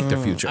they stake their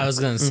future. I was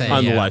going to say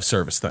on the live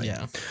service thing.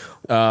 Yeah.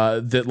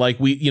 That like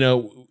we, you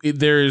know,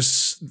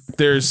 there's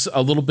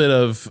a little bit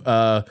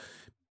of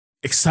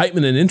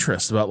excitement and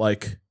interest about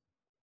like,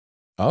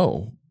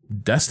 oh,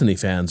 Destiny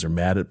fans are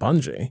mad at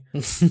Bungie.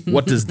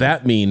 What does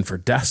that mean for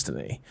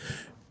Destiny?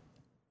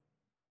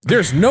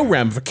 There's no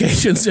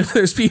ramifications if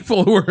there's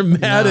people who are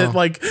mad at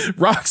like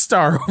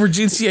Rockstar over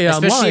GTA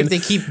Online. Especially if they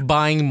keep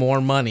buying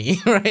more money,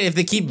 right? If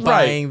they keep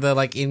buying the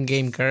like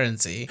in-game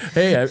currency.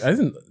 Hey, I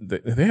didn't.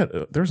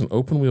 There was an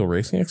open wheel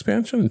racing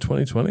expansion in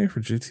 2020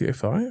 for GTA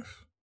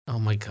 5. Oh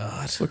my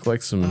god! Looked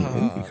like some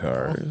Indy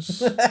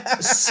cars.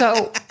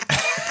 So,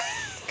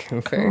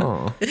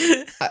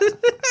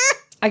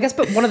 I guess,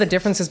 but one of the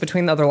differences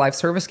between the other live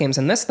service games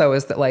and this, though,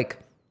 is that like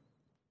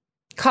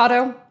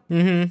Kato.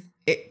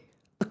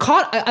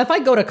 If I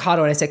go to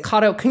Kato and I say,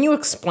 Kato, can you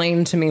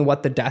explain to me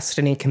what the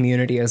Destiny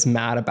community is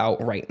mad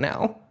about right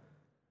now?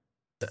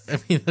 I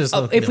mean,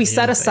 if we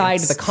set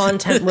aside the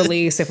content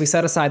release, if we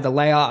set aside the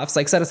layoffs,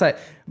 like set aside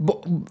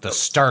the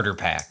starter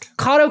pack,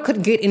 Kato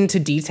could get into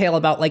detail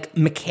about like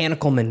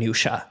mechanical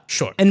minutia,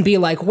 sure, and be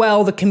like,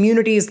 well, the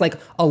community is like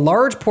a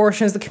large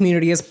portion of the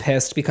community is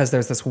pissed because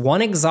there's this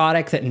one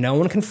exotic that no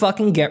one can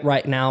fucking get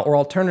right now, or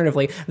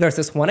alternatively, there's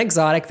this one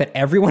exotic that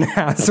everyone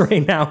has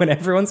right now and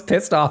everyone's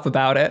pissed off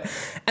about it,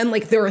 and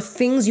like there are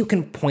things you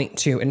can point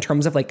to in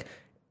terms of like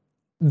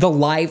the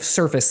live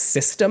service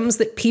systems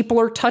that people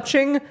are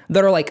touching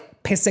that are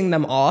like pissing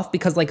them off,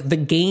 because like the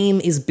game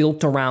is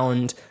built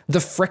around the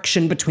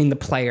friction between the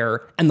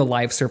player and the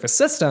live service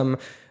system,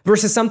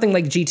 versus something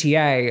like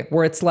GTA,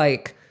 where it's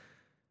like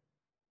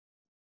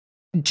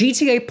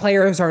GTA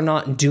players are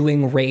not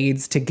doing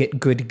raids to get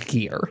good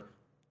gear,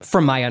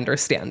 from my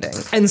understanding.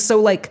 And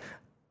so like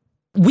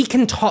we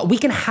can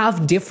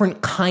have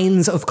different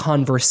kinds of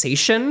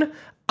conversation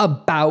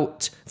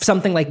about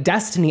something like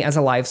Destiny as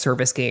a live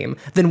service game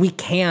than we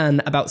can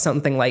about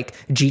something like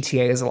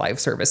GTA as a live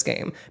service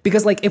game.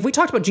 Because like if we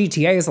talked about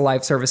GTA as a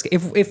live service game,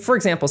 if for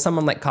example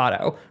someone like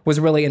Kato was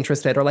really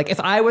interested, or like if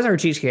I was our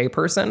GTA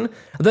person,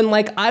 then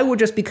like I would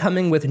just be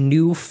coming with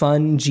new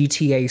fun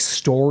GTA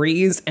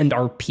stories and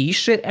RP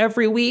shit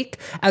every week,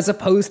 as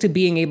opposed to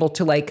being able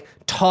to like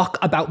talk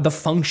about the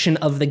function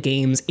of the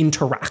game's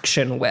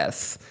interaction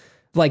with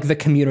like the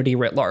community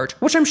writ large,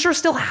 which I'm sure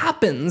still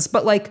happens,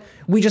 but like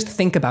we just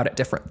think about it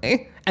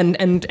differently.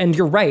 And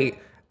you're right,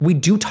 we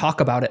do talk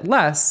about it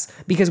less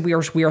because we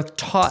are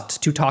taught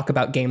to talk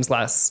about games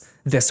less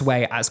this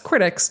way as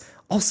critics.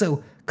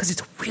 Also, because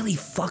it's really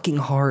fucking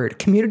hard.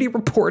 Community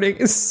reporting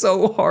is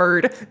so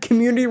hard.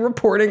 Community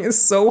reporting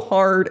is so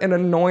hard and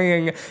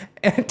annoying,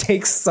 and it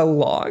takes so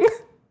long.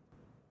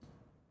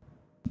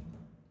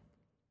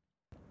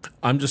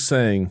 I'm just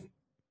saying,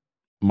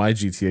 my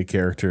GTA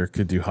character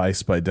could do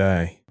heist by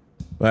day,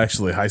 well,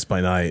 actually heist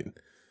by night,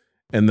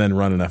 and then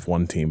run an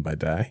F1 team by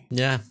day.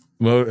 Yeah.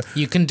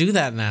 You can do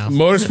that now.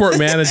 Motorsport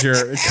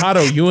manager,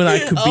 Kato, you and I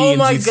could be in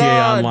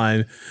GTA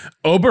Online.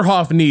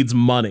 Oberhoff needs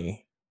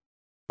money.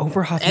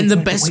 Oberhoff and the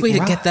best way to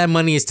get that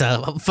money is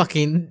to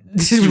fucking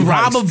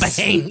rob a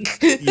bank.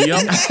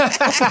 Yep.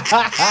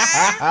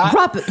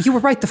 Rob, you were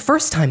right the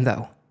first time,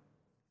 though.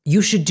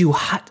 You should do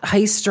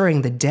heist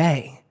during the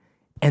day.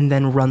 and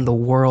then run the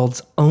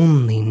world's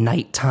only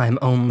nighttime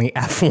only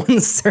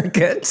F1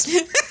 circuit.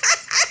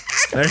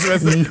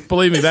 Actually,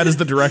 believe me, that is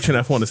the direction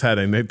F1 is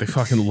heading. They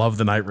fucking love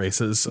the night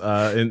races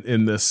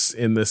in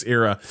this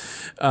era.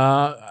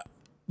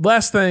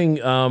 Last thing,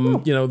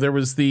 there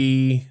was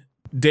the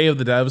Day of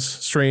the Devs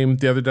stream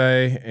the other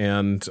day,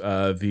 and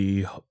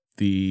the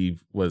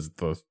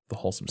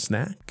wholesome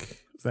snack.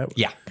 Is that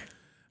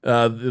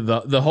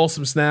the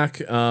wholesome snack?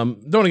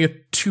 Don't want to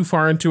get too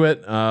far into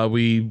it.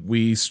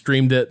 We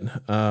streamed it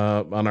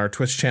on our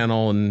Twitch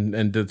channel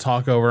and did a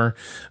talk over.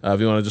 If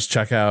you want to just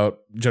check out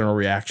general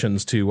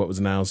reactions to what was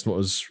announced, what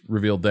was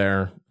revealed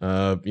there,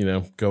 go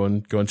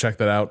and check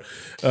that out.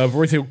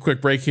 Before we take a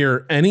quick break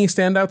here, any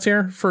standouts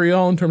here for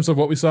y'all in terms of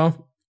what we saw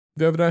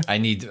the other day? I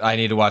need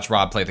to watch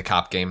Rob play the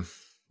cop game,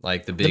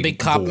 like the big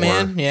cop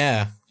man.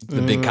 Yeah,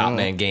 the big cop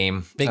man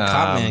game. Big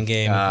cop man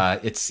game.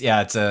 It's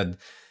a.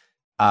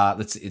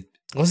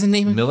 What's the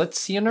name?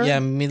 Militioner? Yeah,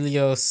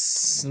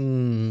 Milios.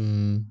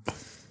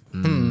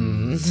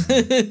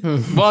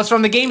 Well, it's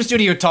from the game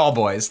studio Tall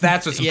Boys.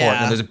 That's what's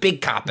important. Yeah. There's a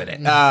big cop in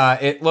it.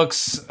 It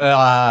looks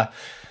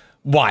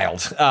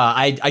wild.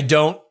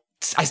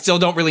 I still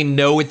don't really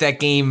know what that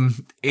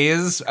game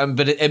is.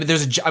 But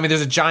there's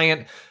a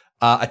giant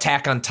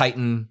Attack on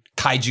Titan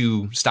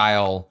kaiju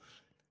style,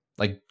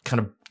 like kind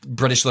of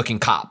British looking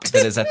cop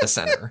that is at the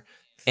center,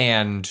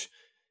 and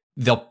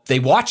they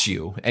watch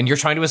you, and you're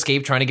trying to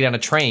escape, trying to get on a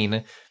train.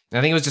 And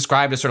I think it was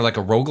described as sort of like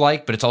a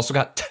roguelike, but it's also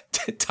got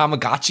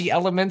Tamagotchi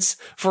elements,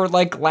 for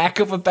like lack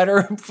of a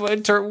better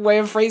way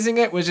of phrasing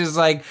it, which is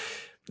like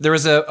there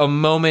was a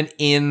moment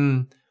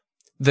in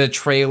the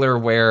trailer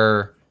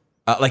where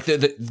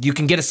you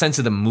can get a sense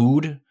of the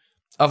mood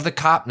of the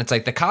cop, and it's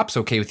like the cop's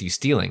okay with you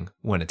stealing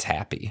when it's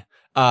happy.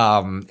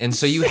 And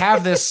so you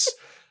have this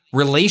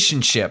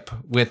relationship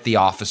with the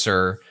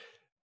officer,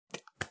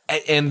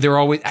 and they're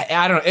always,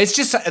 I don't know. It's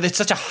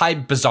such a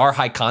bizarre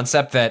high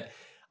concept that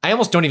I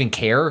almost don't even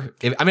care.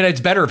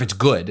 It's better if it's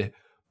good,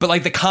 but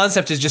like the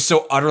concept is just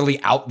so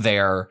utterly out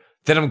there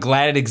that I'm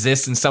glad it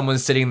exists, and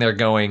someone's sitting there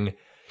going,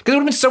 because it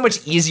would have been so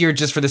much easier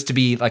just for this to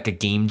be like a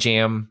game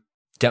jam.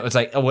 It's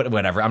like,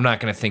 whatever. I'm not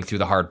going to think through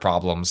the hard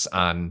problems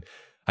on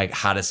like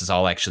how does this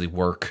all actually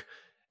work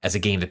as a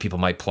game that people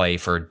might play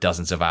for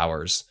dozens of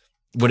hours.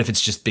 What if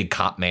it's just Big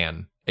Cop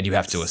Man and you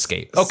have to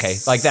escape? Okay,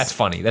 like that's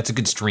funny. That's a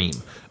good stream.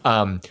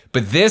 But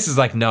this is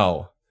like,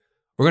 no,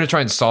 we're going to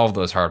try and solve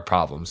those hard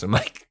problems. I'm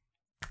like,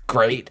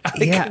 great.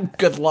 Yeah.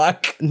 Good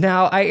luck.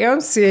 Now, I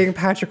am seeing,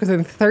 Patrick,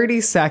 within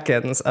 30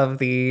 seconds of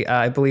the,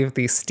 I believe,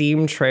 the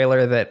Steam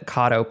trailer that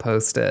Kato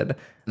posted.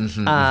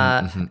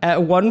 At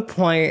one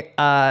point,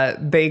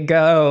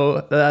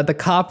 the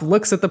cop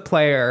looks at the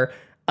player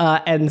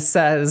and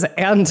says,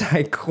 and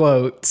I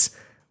quote,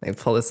 let me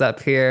pull this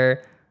up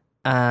here,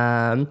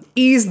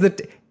 ease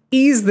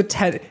the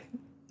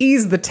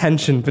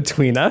tension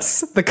between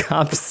us, the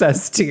cop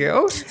says to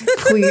you.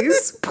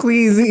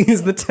 Please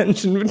ease the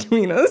tension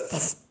between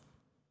us.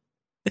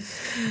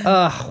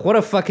 What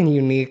a fucking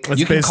unique. It's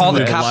you can call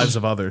the lives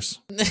of others.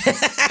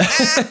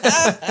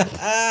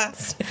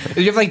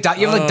 You have like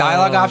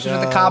dialogue options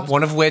with the cop,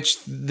 one of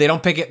which they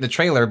don't pick it in the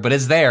trailer, but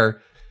is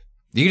there.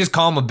 You can just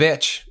call him a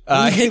bitch.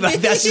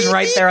 That's just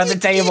right there on the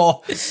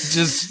table.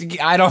 Just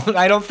I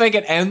don't think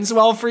it ends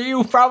well for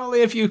you.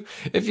 Probably if you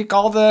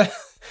call the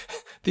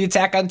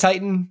Attack on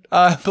Titan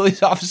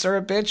police officer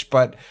a bitch.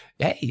 But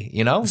hey,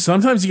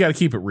 sometimes you got to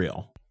keep it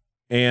real.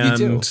 And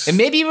you do. And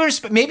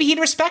maybe he'd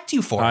respect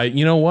you for it.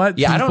 You know what?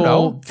 Yeah, I don't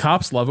know.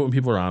 Cops love it when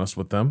people are honest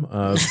with them.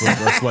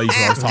 That's why you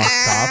should always talk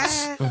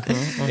to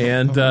cops.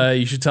 And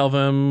you should tell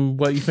them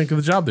what you think of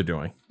the job they're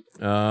doing.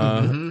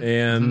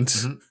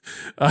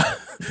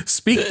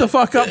 Speak the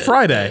fuck up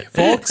Friday,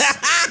 folks.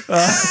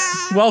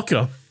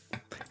 Welcome.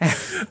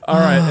 All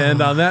right.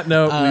 And on that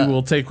note, we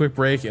will take a quick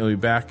break and we'll be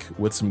back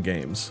with some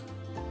games.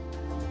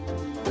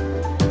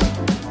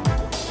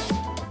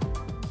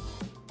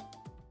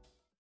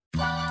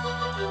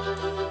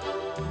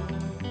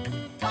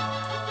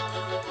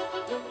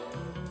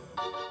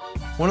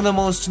 One of the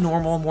most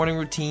normal morning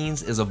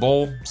routines is a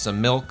bowl,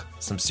 some milk,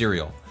 some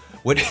cereal.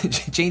 What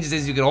changes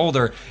as you get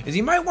older is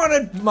you might want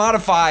to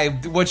modify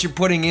what you're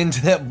putting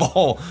into that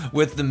bowl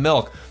with the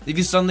milk. If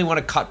you suddenly want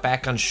to cut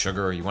back on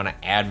sugar, you want to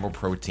add more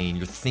protein,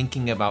 you're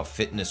thinking about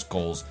fitness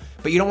goals,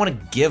 but you don't want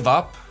to give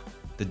up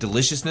the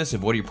deliciousness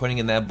of what you're putting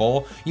in that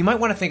bowl, you might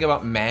want to think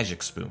about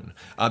Magic Spoon.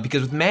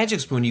 Because with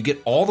Magic Spoon, you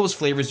get all those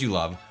flavors you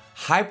love,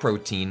 high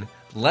protein,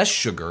 less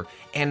sugar,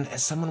 and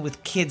as someone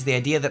with kids, the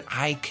idea that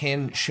I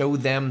can show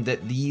them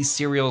that these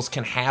cereals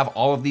can have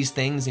all of these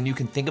things and you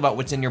can think about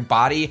what's in your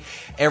body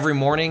every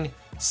morning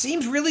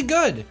seems really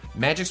good.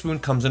 Magic Spoon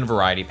comes in a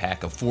variety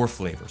pack of 4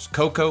 flavors: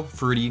 cocoa,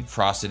 fruity,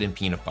 frosted, and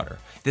peanut butter.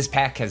 This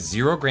pack has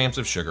 0 grams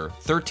of sugar,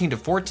 13 to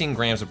 14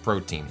 grams of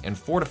protein, and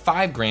 4 to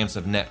 5 grams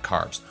of net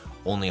carbs.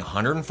 Only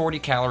 140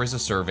 calories a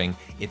serving.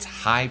 It's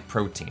high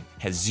protein,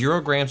 has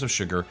 0 grams of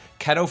sugar,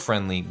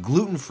 keto-friendly,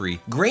 gluten-free,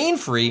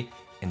 grain-free,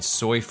 and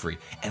soy-free.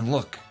 And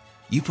look,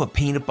 you put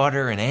peanut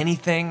butter in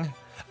anything,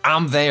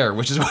 I'm there,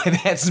 which is why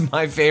that's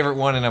my favorite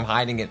one, and I'm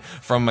hiding it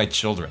from my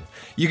children.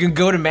 You can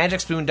go to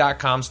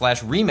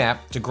magicspoon.com/remap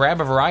to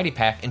grab a variety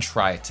pack and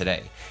try it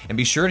today. And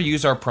be sure to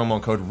use our promo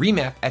code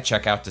REMAP at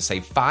checkout to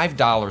save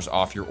 $5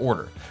 off your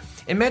order.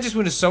 And Magic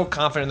Spoon is so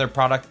confident in their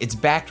product, it's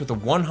backed with a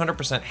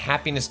 100%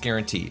 happiness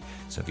guarantee.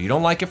 So if you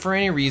don't like it for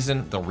any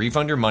reason, they'll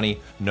refund your money,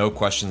 no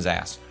questions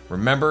asked.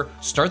 Remember,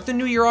 start the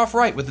new year off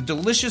right with a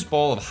delicious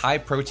bowl of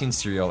high-protein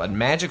cereal at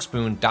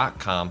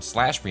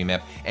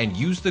magicspoon.com/remap and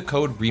use the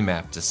code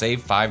REMAP to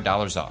save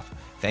 $5 off.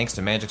 Thanks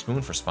to Magic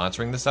Spoon for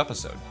sponsoring this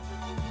episode.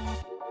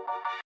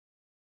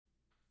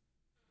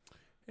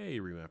 Hey,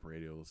 Remap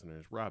Radio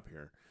listeners, Rob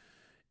here.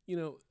 You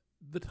know,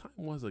 the time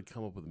was I'd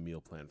come up with a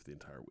meal plan for the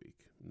entire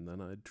week, and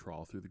then I'd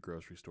trawl through the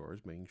grocery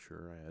stores, making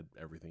sure I had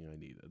everything I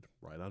needed,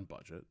 right on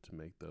budget, to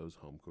make those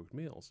home-cooked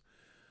meals.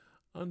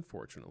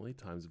 Unfortunately,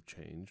 times have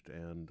changed,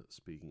 and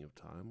speaking of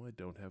time, I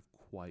don't have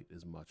quite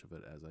as much of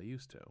it as I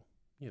used to.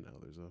 You know,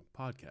 there's a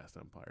podcast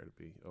empire to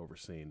be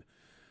overseen.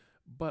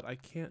 But I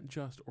can't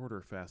just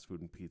order fast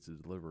food and pizza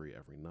delivery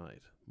every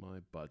night.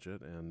 My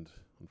budget and,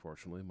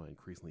 unfortunately, my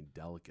increasingly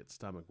delicate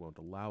stomach won't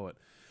allow it.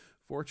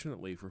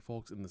 Fortunately, for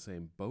folks in the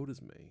same boat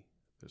as me,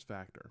 there's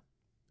Factor.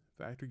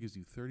 Factor gives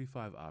you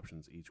 35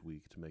 options each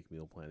week to make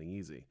meal planning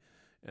easy.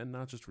 And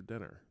not just for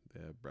dinner. They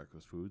have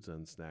breakfast foods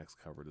and snacks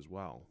covered as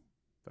well.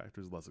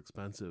 Factor is less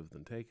expensive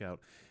than takeout,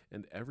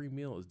 and every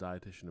meal is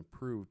dietitian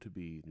approved to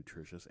be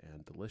nutritious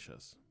and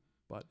delicious.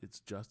 But it's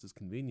just as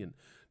convenient,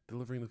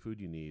 delivering the food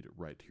you need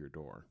right to your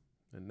door.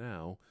 And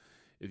now,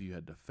 if you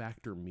head to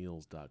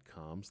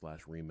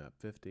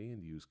factormeals.com/remap50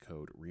 and use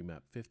code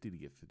remap50 to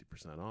get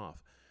 50%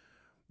 off.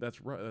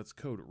 That's right, that's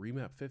code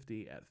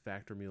remap50 at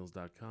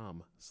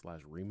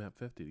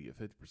factormeals.com/remap50 to get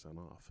 50%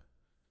 off.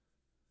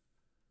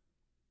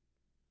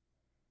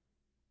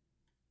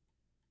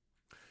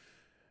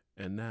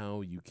 And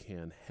now you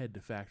can head to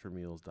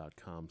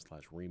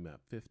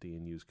factormeals.com/remap50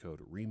 and use code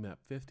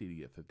remap50 to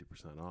get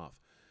 50% off.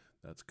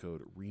 That's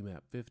code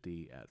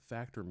REMAP50 at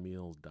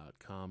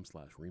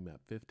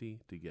factormeals.com/remap50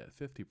 to get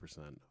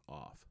 50%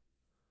 off.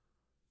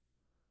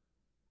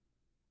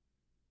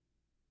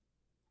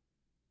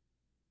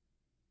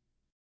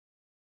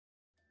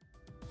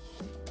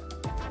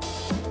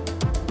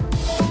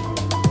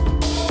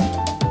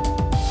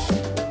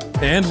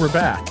 And we're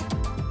back.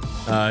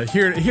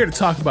 Here to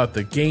talk about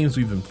the games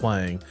we've been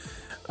playing.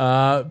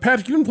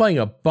 Patrick, you've been playing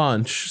a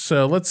bunch,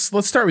 so let's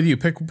start with you.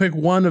 Pick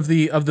one of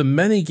the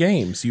many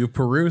games you've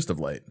perused of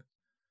late.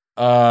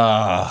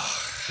 All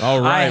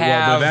right,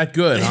 well, they're that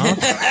good, huh?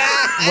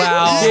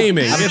 Well,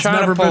 gaming, it's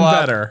never been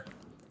better.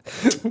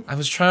 I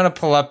was trying to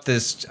pull up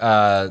this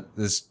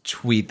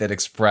tweet that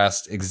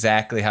expressed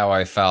exactly how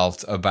I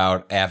felt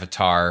about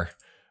Avatar: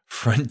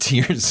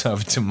 Frontiers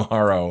of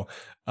Tomorrow.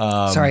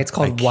 Sorry, it's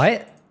called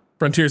what?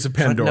 Frontiers of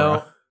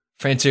Pandora.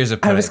 Frontiers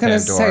of Pandora. I was going to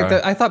say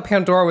that I thought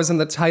Pandora was in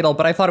the title,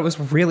 but I thought it was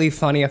really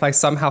funny if I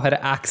somehow had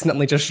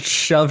accidentally just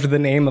shoved the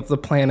name of the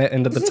planet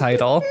into the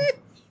title.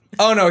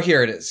 Oh no,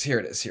 here it is.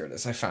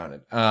 I found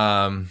it.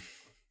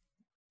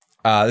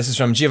 This is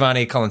from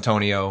Giovanni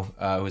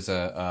Colantonio, who's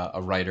a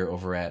writer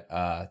over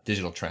at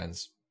Digital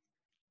Trends.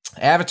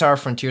 Avatar: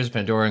 Frontiers of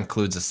Pandora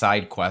includes a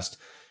side quest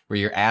where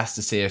you're asked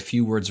to say a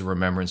few words of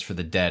remembrance for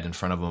the dead in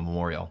front of a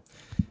memorial.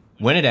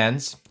 When it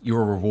ends, you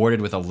are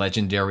rewarded with a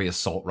legendary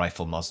assault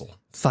rifle muzzle.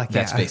 Fuck yeah.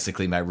 That's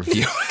basically my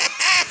review.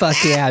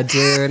 Fuck yeah,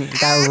 dude.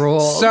 That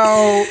rules.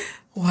 So,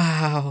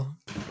 Wow.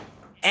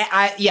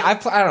 I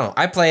don't know.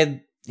 I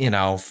played,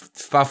 about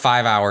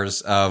 5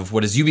 hours of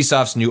what is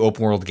Ubisoft's new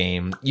open world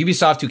game.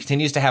 Ubisoft, who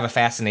continues to have a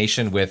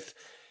fascination with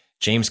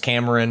James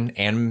Cameron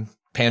and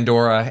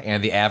Pandora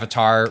and the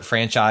Avatar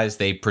franchise.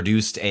 They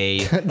produced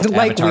a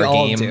like Avatar we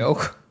all game. do.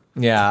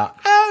 Yeah.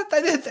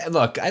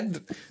 Look, I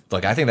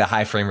think that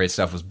high frame rate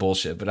stuff was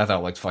bullshit, but I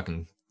thought it looked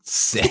fucking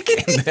sick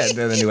in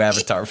the new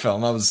Avatar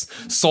film. I was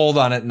sold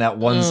on it in that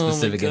one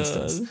specific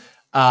instance.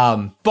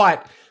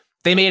 But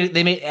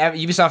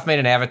Ubisoft made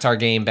an Avatar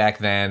game back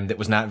then that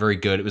was not very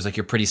good. It was like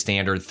your pretty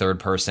standard third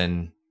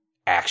person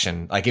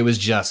action. Like it was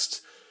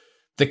just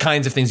the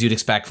kinds of things you'd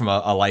expect from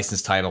a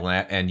licensed title,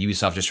 and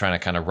Ubisoft just trying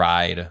to kind of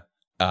ride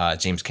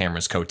James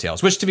Cameron's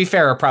coattails, which to be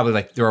fair are probably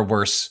like there are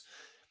worse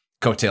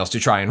coattails to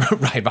try and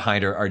ride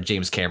behind are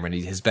James Cameron.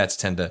 His bets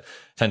tend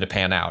to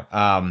pan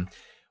out.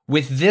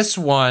 With this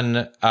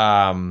one,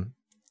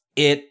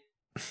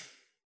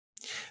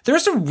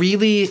 there's some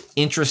really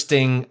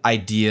interesting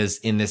ideas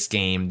in this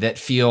game that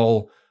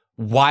feel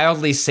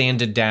wildly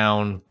sanded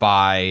down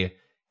by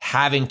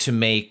having to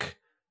make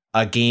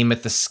a game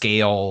at the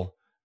scale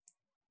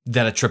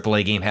that a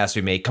AAA game has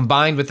to be made,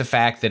 combined with the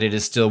fact that it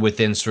is still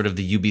within sort of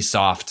the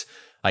Ubisoft,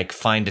 like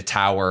find a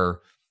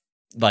tower,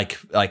 like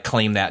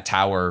claim that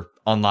tower,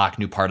 unlock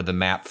new part of the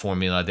map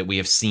formula that we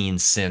have seen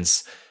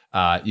since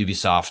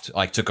Ubisoft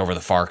like took over the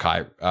Far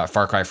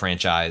Cry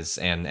franchise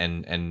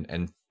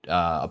and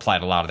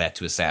applied a lot of that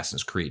to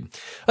Assassin's Creed.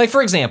 Like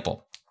for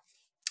example,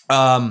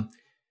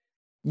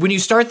 when you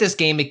start this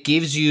game, it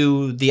gives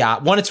you the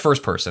one. It's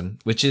first person,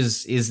 which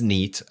is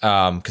neat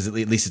because at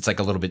least it's like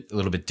a little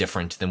bit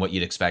different than what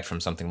you'd expect from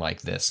something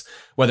like this.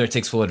 Whether it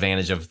takes full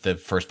advantage of the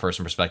first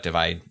person perspective,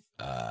 I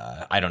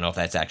don't know if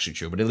that's actually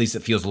true, but at least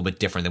it feels a little bit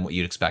different than what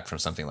you'd expect from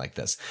something like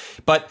this.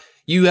 But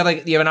you have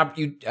an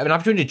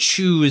opportunity to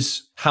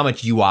choose how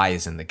much UI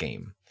is in the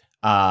game,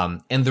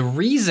 and the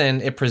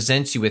reason it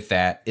presents you with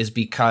that is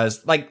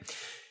because like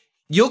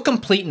you'll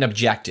complete an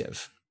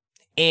objective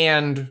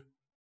and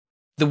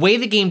the way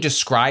the game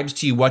describes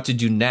to you what to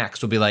do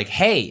next will be like,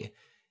 hey,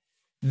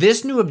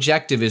 this new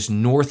objective is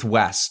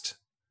northwest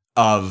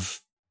of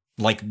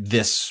like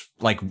this,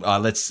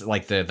 let's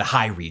like the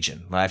high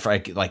region. I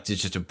like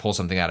just to pull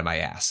something out of my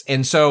ass.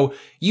 And so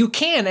you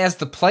can, as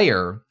the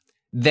player,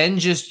 then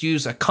just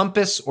use a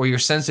compass or your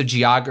sense of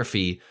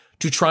geography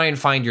to try and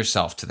find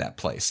yourself to that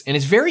place. And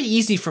it's very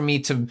easy for me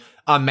to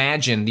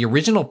imagine the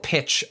original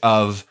pitch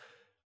of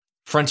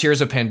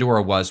Frontiers of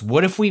Pandora was,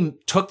 what if we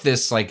took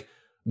this like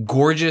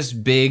gorgeous,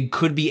 big,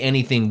 could be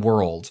anything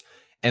world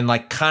and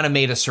like kind of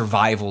made a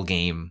survival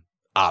game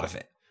out of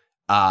it.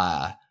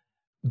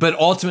 But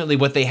ultimately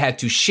what they had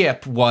to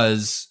ship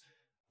was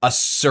a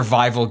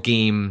survival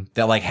game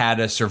that like had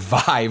to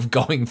survive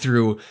going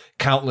through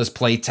countless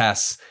play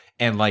tests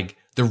and like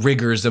the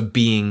rigors of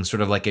being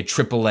sort of like a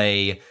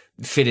AAA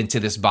fit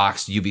into this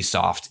box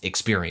Ubisoft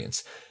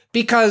experience.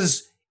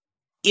 Because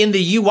in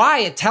the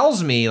UI, it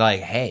tells me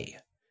like, hey,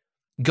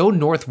 go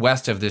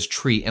northwest of this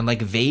tree and like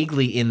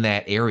vaguely in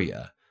that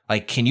area.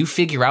 Like, can you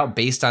figure out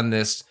based on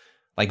this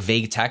like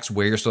vague text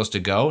where you're supposed to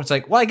go? It's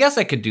like, well, I guess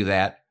I could do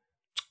that.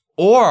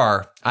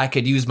 Or I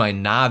could use my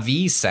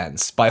Navi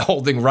sense by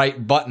holding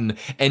right button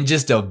and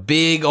just a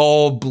big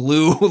old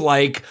blue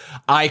like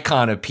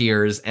icon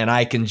appears and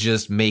I can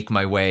just make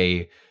my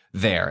way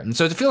there. And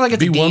so to feel like it's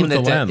be a game one with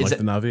that the land, is like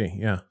the Navi,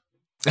 yeah.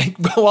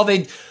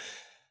 Well,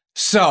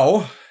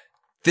 so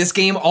this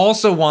game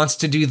also wants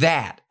to do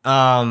that.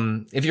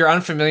 If you're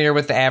unfamiliar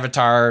with the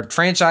Avatar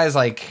franchise,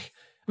 like,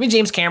 I mean,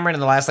 James Cameron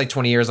in the last like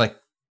 20 years, like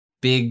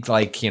big,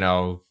 like, you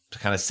know,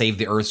 kind of save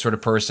the earth sort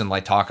of person,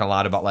 like talking a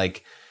lot about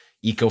like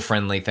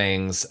eco-friendly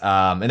things.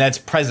 And that's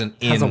present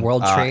in Has a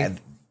world tree.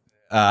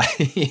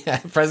 Yeah,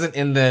 present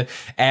in the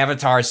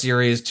Avatar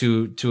series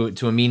to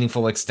a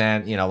meaningful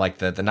extent. You know, like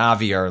the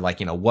Na'vi are like,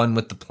 you know, one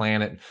with the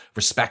planet,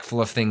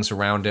 respectful of things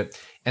around it.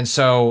 And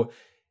so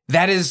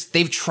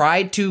they've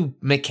tried to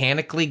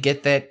mechanically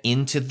get that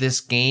into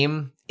this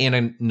game in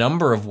a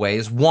number of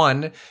ways.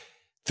 One,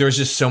 there's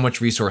just so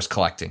much resource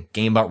collecting,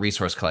 game about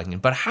resource collecting.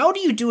 But how do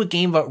you do a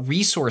game about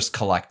resource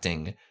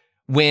collecting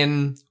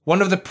when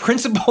one of the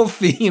principal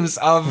themes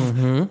of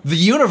the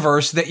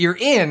universe that you're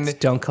in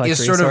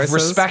is sort of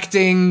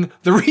respecting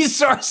the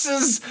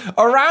resources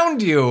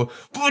around you?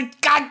 But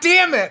God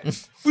damn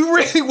it, we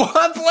really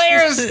want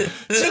players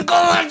to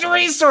collect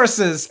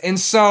resources. And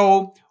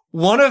so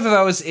one of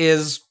those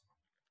is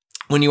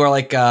when you are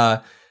like,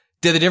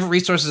 the different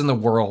resources in the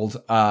world,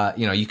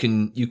 you know, you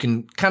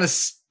can kind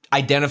of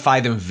identify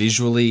them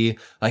visually,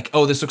 like,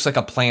 oh, this looks like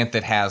a plant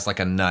that has like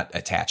a nut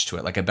attached to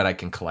it. Like, I bet I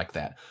can collect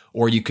that.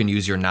 Or you can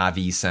use your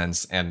Navi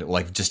sense and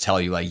like just tell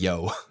you like,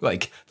 yo,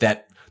 like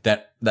that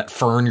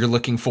fern you're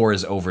looking for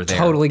is over there.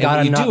 Totally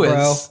got a nut,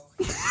 bro.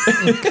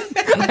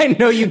 I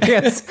know you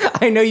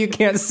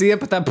can't see it,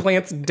 but that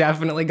plant's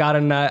definitely got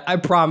a nut. I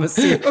promise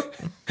you.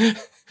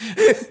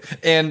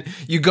 And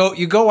you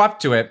go up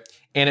to it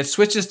and it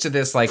switches to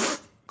this like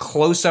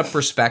close-up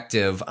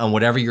perspective on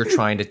whatever you're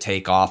trying to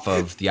take off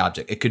of the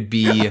object. It could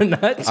be a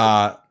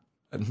nut.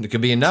 It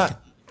could be a nut.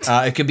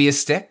 It could be a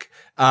stick.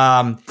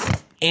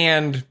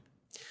 And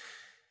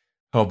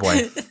oh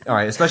boy. All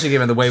right. Especially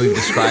given the way we've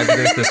described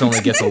this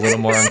only gets a little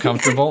more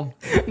uncomfortable.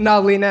 Now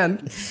lean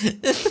in.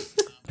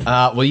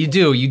 Well, you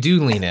do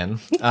lean in.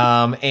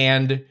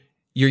 And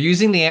you're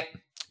using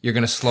you're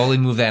going to slowly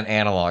move that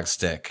analog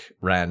stick,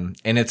 Ren,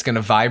 and it's going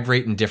to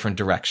vibrate in different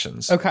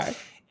directions. Okay.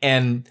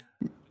 And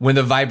when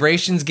the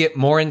vibrations get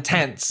more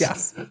intense,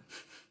 yes,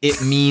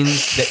 it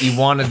means that you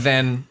want to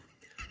then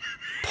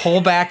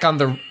pull back on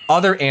the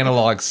other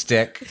analog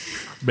stick.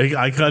 Make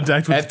eye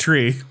contact with the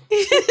tree.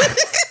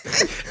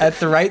 At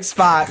the right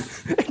spot.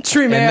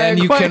 Tree, may I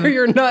acquire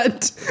your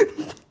nut?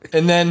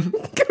 And then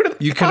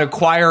you can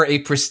acquire a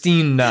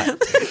pristine nut.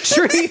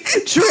 Tree,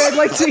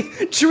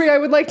 I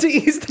would like to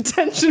ease the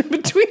tension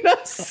between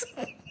us.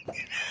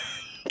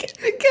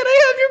 Can I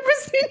have your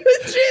pristine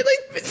nut, Tree?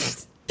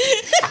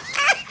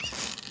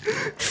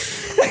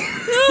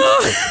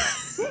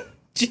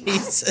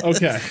 Jesus.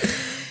 Okay.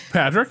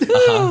 Patrick?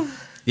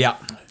 Yeah.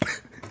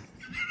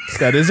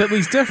 That is at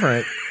least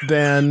different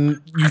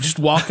than you just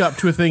walk up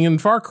to a thing in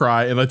Far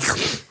Cry and like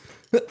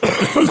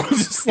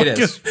just like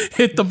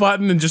hit the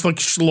button and just like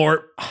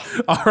slurp.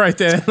 All right,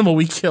 that animal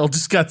we killed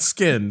just got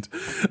skinned.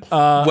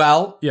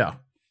 Well, yeah.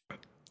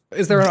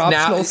 Is there an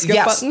optional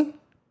skip button?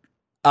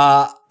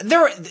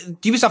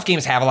 Ubisoft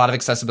games have a lot of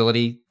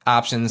accessibility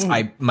options.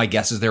 My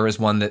guess is there is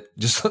one that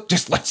just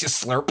lets you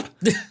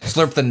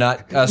slurp the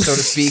nut, so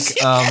to speak.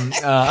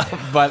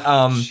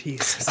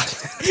 Jesus.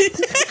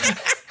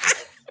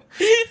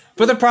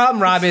 But the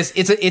problem, Rob, is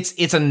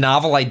it's a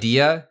novel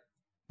idea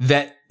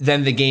that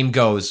then the game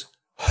goes,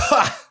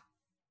 ha!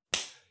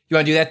 You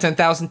want to do that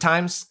 10,000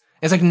 times?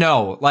 It's like,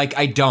 no, like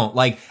I don't.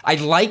 Like I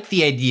like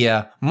the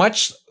idea,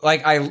 much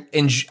like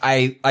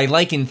I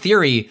like in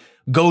theory,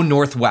 go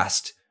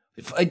northwest.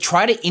 I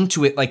try to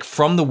intuit like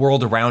from the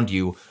world around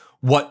you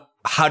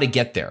how to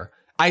get there.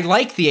 I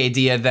like the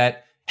idea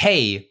that,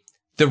 hey,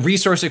 the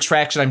resource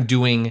extraction I'm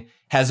doing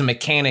has a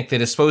mechanic that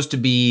is supposed to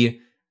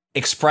be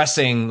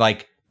expressing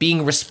like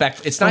being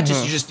respectful. It's not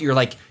you're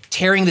like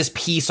tearing this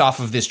piece off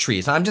of this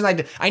tree. So I'm just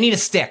like, I need a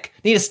stick.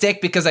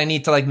 Because I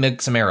need to like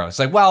make some arrows.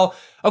 Like, well,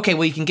 okay,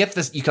 well you can get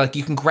this. You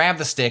can grab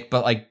the stick,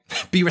 but like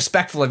be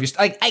respectful of your.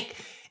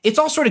 It's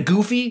all sort of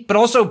goofy, but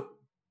also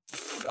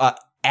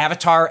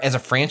Avatar as a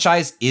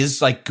franchise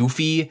is like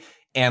goofy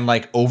and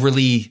like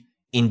overly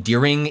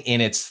endearing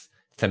in its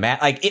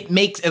thematic.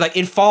 Like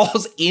it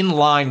falls in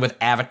line with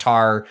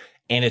Avatar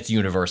and its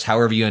universe,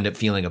 however you end up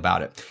feeling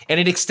about it, and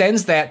it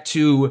extends that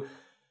to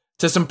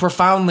some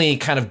profoundly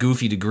kind of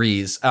goofy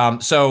degrees.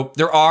 So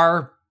there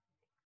are,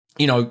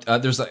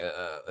 there's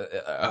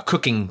a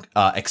cooking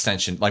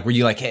extension, like where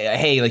you like,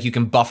 hey, like you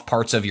can buff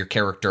parts of your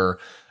character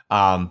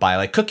by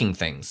like cooking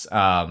things,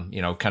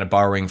 kind of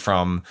borrowing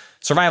from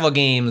survival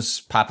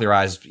games,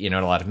 popularized, in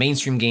a lot of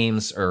mainstream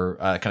games or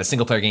kind of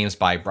single player games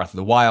by Breath of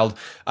the Wild.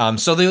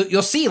 So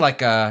you'll see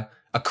like a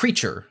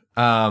creature.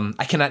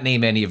 I cannot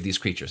name any of these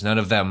creatures. None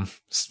of them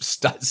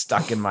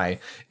stuck in my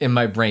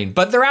brain,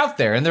 but they're out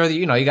there, and they're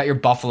you got your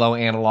buffalo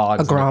analogs,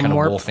 and kind of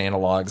wolf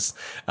analogs.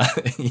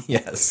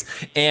 Yes,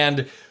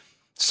 and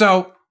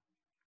so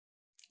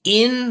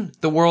in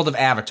the world of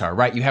Avatar,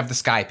 right? You have the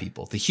Sky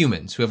People, the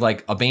humans, who have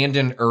like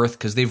abandoned Earth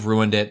because they've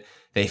ruined it.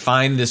 They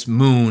find this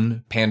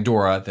moon,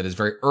 Pandora, that is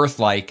very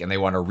Earth-like, and they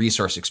want to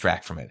resource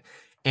extract from it.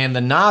 And the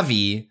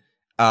Na'vi,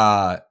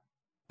 are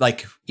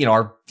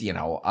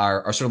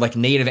sort of like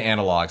native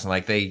analogs, and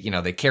like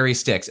they carry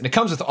sticks, and it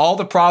comes with all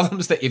the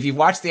problems that if you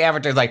watch the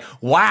Avatar, like,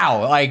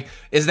 wow, like,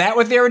 is that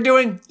what they were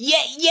doing?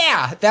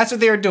 Yeah, that's what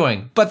they were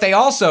doing. But they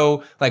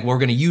also like, we're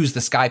going to use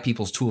the Sky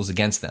People's tools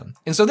against them.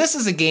 And so this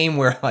is a game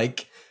where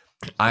like,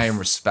 I am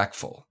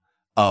respectful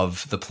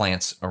of the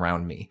plants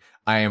around me.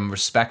 I am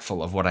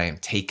respectful of what I am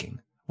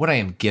taking, what I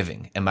am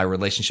giving, and my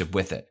relationship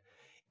with it.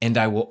 And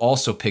I will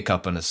also pick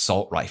up an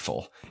assault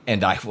rifle,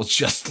 and I will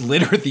just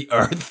litter the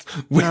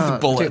earth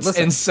with bullets.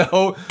 Dude, and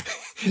so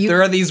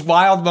there are these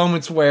wild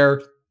moments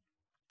where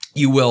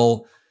you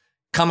will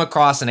come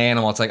across an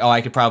animal. It's like, oh,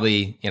 I could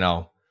probably,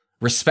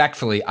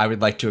 respectfully, I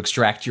would like to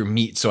extract your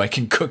meat so I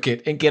can cook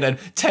it and get a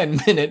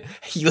 10-minute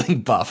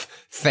healing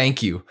buff.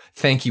 Thank you,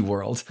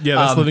 world. Yeah,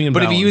 that's living in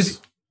balance.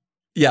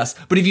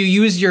 But if you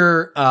use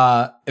your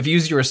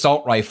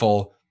assault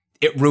rifle,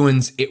 it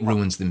ruins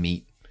the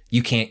meat.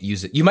 You can't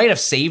use it. You might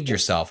have saved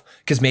yourself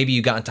because maybe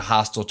you got into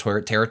hostile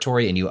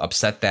territory and you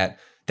upset that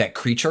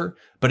creature.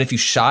 But if you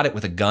shot it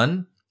with a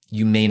gun,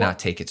 you may not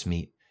take its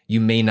meat. You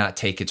may not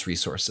take its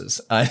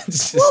resources.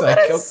 It's just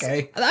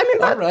okay. I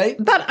mean, all right.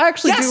 That I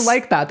actually do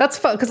like that. That's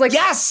fun because like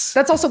that's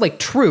also like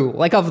true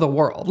like of the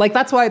world. Like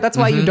that's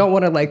why you don't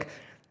want to like.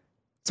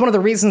 It's one of the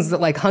reasons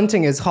that like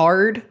hunting is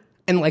hard.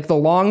 And like the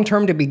long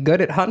term to be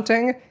good at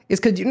hunting is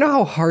because you know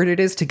how hard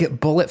it is to get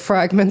bullet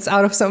fragments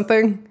out of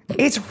something?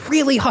 It's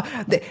really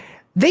hard.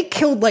 They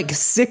killed like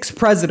 6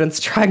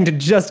 presidents trying to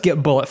just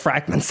get bullet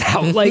fragments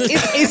out. Like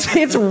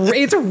it's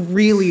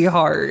really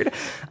hard.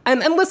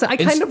 And listen, I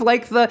kind of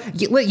like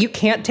you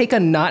can't take a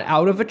nut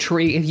out of a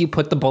tree if you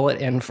put the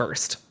bullet in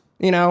first.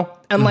 And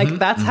like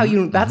that's how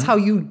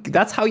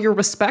you're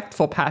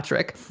respectful,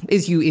 Patrick.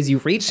 Is you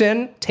reach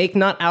in, take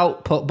nut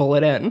out, put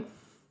bullet in.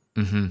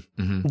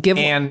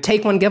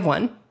 Take one, give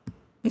one.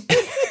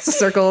 It's a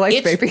circle of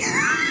life, baby.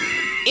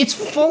 It's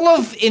full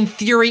of, in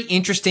theory,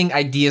 interesting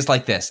ideas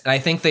like this. And I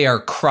think they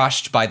are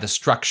crushed by the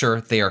structure.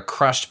 They are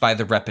crushed by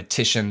the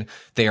repetition.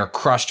 They are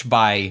crushed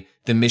by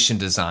the mission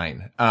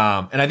design.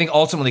 And I think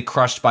ultimately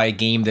crushed by a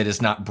game that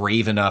is not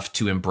brave enough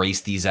to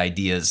embrace these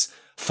ideas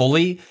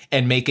fully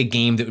and make a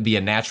game that would be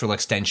a natural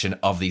extension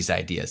of these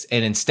ideas.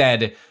 And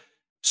instead, it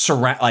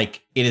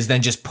is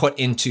then just put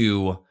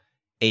into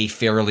a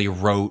fairly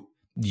rote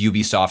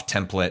Ubisoft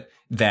template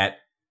that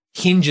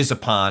hinges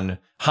upon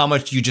how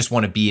much you just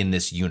want to be in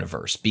this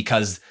universe,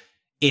 because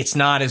it's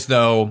not as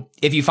though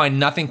if you find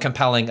nothing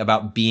compelling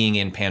about being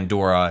in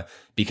Pandora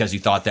because you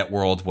thought that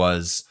world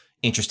was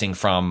interesting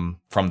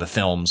from the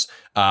films,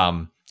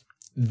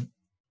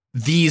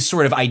 these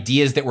sort of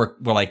ideas that we're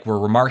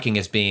remarking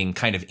as being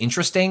kind of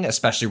interesting,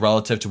 especially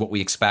relative to what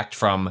we expect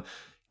from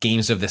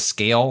games of this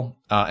scale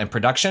and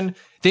production,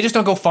 they just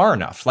don't go far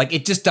enough. Like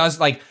it just does,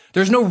 like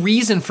there's no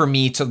reason for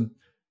me to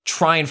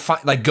try and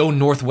go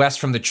northwest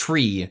from the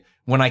tree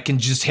when I can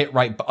just hit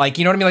right, like,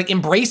 you know what I mean? Like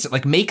embrace it,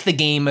 like make the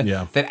game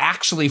that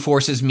actually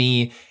forces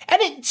me.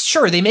 And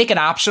sure, they make it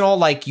optional.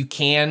 Like you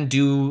can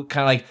do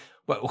kind of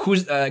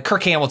like,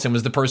 Kirk Hamilton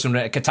was the person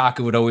at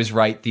Kotaku would always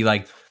write the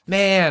like,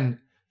 man,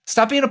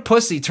 stop being a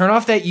pussy, turn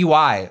off that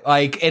UI.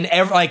 Like, and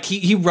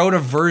he wrote a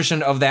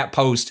version of that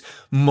post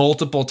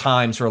multiple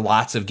times for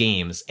lots of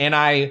games. And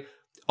I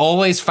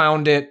always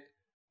found it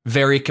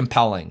very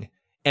compelling,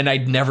 and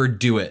I'd never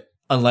do it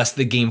unless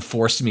the game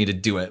forced me to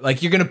do it.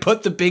 Like, you're going to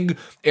put the big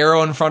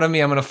arrow in front of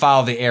me, I'm going to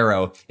follow the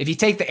arrow. If you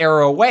take the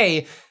arrow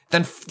away,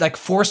 then like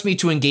force me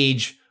to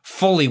engage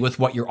fully with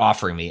what you're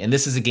offering me. And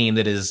this is a game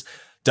that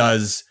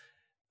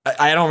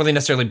I don't really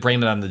necessarily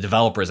blame it on the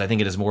developers. I think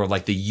it is more of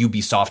like the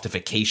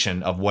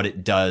Ubisoftification of what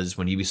it does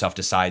when Ubisoft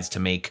decides to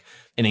make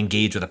and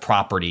engage with a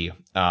property.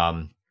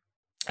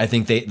 I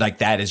think they like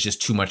that is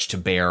just too much to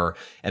bear.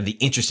 And the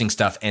interesting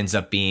stuff ends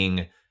up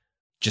being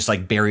just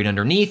like buried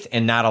underneath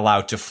and not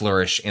allowed to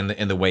flourish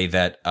in the way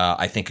that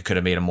I think it could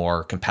have made a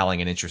more compelling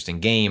and interesting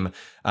game.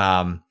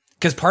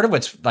 Because part of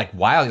what's like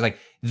wild is like,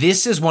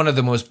 this is one of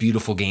the most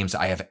beautiful games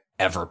I have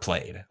ever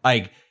played.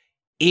 Like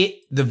the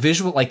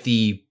visual, like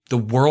the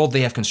world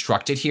they have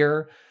constructed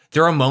here.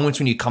 There are moments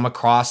when you come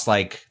across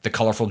like the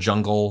colorful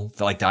jungle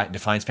that like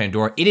defines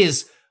Pandora. It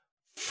is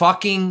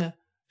fucking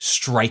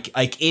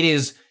like it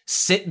is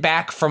sit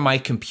back from my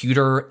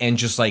computer and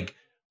just like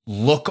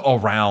look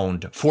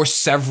around for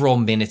several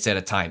minutes at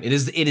a time. It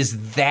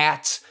is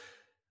that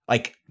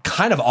like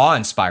kind of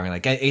awe-inspiring.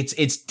 Like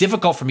it's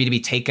difficult for me to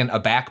be taken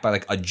aback by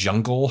like a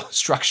jungle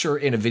structure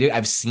in a video.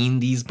 I've seen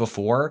these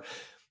before.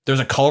 There's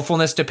a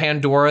colorfulness to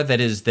Pandora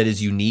that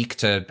is unique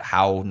to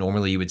how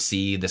normally you would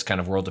see this kind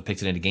of world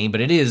depicted in a game,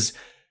 but it is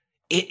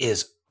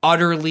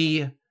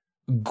utterly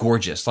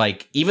gorgeous.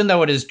 Like, even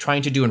though it is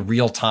trying to do in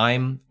real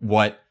time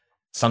what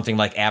something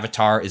like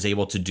Avatar is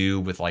able to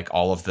do with like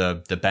all of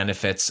the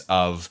benefits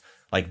of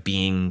like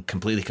being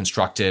completely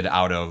constructed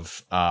out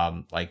of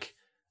like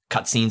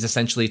cutscenes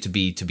essentially to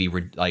be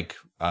sort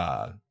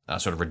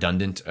of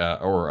redundant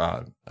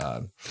or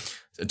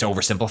to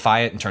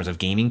oversimplify it in terms of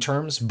gaming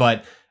terms,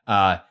 but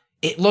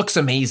it looks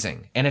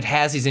amazing and it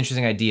has these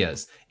interesting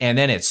ideas, and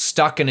then it's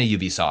stuck in a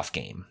Ubisoft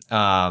game.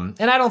 And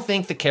I don't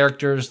think the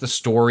characters, the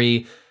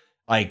story,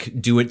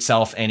 like do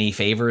itself any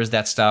favors.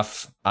 That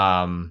stuff.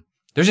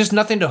 There's just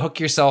nothing to hook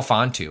yourself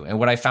onto. And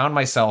what I found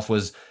myself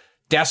was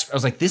desperate. I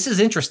was like, this is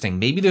interesting.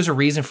 Maybe there's a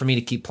reason for me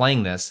to keep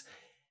playing this.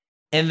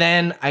 And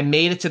then I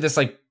made it to this,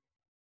 like,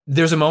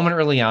 there's a moment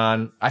early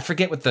on. I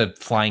forget what the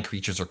flying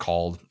creatures are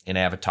called in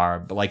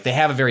Avatar, but like they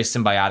have a very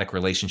symbiotic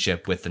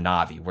relationship with the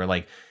Na'vi where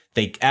like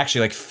they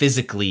actually like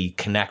physically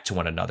connect to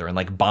one another and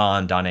like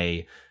bond on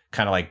a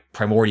kind of like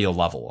primordial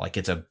level. Like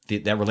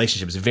that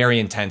relationship is very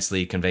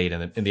intensely conveyed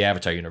in the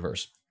Avatar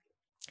universe.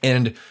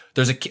 And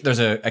there's a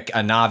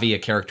Na'vi, a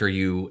character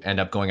you end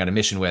up going on a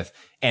mission with,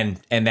 and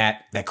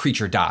that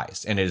creature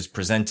dies, and it is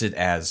presented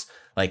as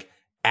like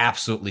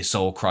absolutely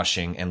soul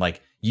crushing, and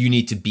like you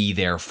need to be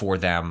there for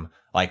them,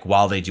 like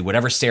while they do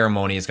whatever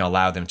ceremony is going to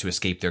allow them to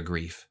escape their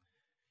grief.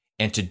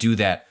 And to do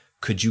that,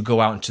 could you go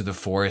out into the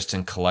forest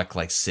and collect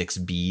like 6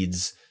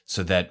 beads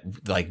so that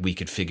like we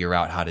could figure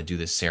out how to do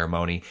this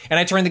ceremony? And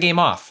I turned the game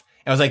off.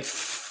 And I was like,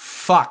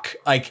 fuck,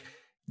 like,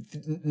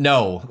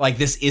 no, like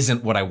this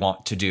isn't what I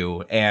want to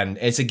do. And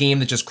it's a game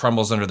that just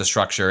crumbles under the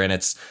structure, and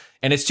it's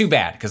too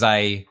bad, because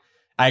I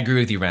agree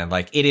with you, Ren.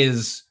 Like, it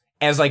is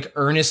as like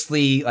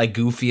earnestly like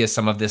goofy as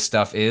some of this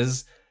stuff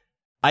is.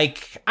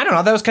 Like, I don't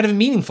know, that was kind of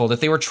meaningful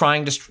that they were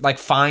trying to like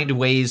find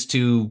ways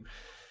to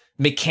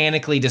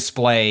mechanically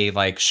display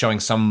like showing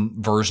some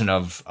version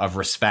of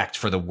respect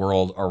for the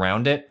world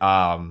around it.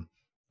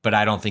 But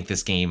I don't think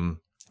this game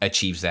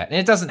achieves that. And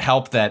it doesn't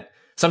help that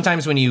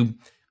sometimes when you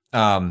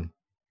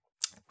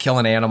kill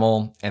an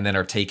animal and then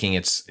are taking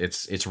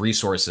its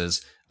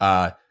resources,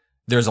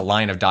 there's a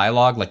line of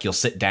dialogue, like you'll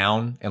sit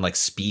down and like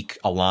speak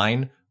a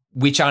line,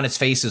 which on its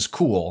face is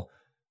cool.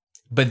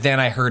 But then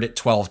I heard it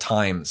 12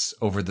 times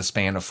over the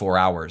span of 4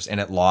 hours, and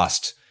it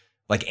lost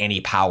like any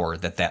power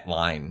that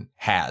line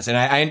has. And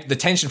I the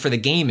tension for the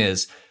game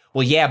is,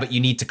 well, yeah, but you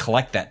need to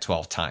collect that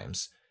 12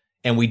 times.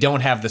 And we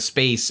don't have the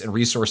space and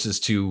resources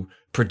to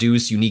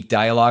produce unique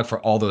dialogue for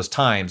all those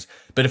times.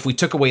 But if we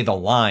took away the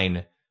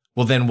line,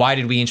 well, then why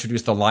did we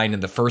introduce the line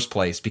in the first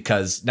place?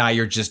 Because now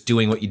you're just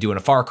doing what you do in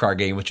a Far Cry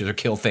game, which is to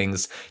kill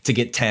things to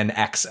get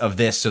 10x of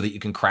this so that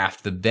you can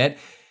craft the bit.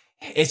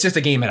 It's just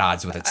a game at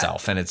odds with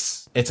itself, and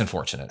it's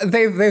unfortunate.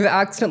 They've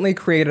accidentally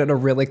created a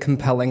really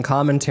compelling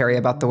commentary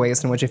about the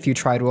ways in which if you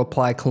try to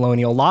apply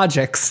colonial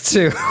logics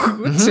to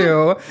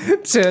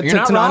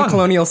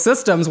non-colonial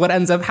systems, what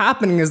ends up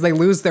happening is they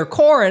lose their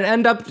core and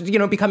end up,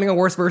 becoming a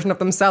worse version of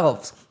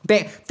themselves.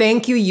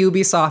 Thank you,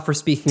 Ubisoft, for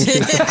speaking to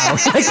the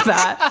house like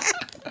that.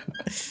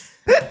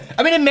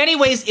 I mean, in many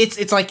ways,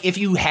 it's like if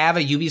you have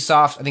a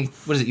Ubisoft, I think,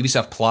 what is it,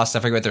 Ubisoft Plus? I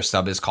forget what their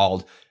sub is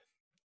called.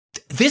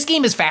 This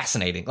game is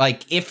fascinating.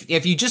 Like,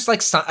 if you just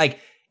like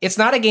it's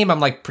not a game I'm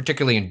like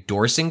particularly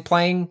endorsing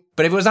playing,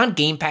 but if it was on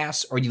Game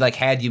Pass or you like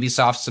had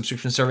Ubisoft's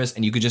subscription service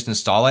and you could just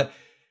install it,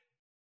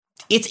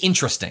 it's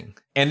interesting.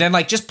 And then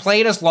like just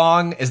play it as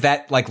long as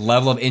that like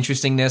level of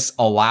interestingness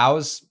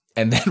allows,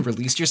 and then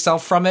release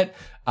yourself from it.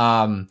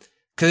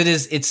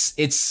 Because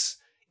its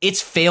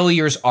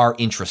failures are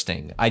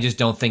interesting. I just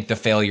don't think the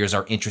failures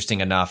are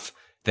interesting enough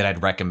that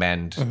I'd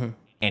recommend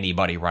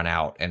anybody run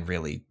out and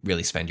really,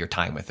 really spend your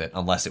time with it,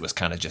 unless it was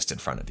kind of just in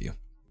front of you.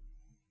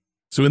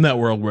 So in that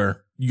world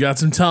where you got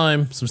some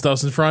time, some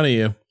stuff's in front of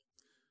you,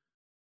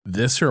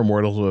 This or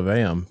Immortals of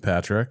Am,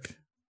 Patrick?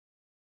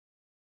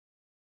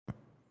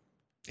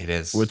 It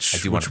is.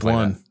 Which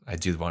one? I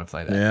do want to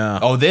play that. Yeah.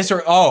 Oh, this or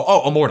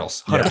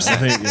Immortals. 100%.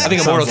 Yeah, I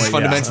think Immortals is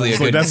fundamentally a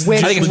good. I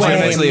think it's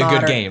fundamentally a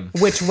good game.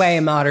 Which way,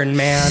 modern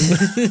man?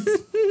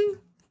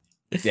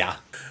 Yeah.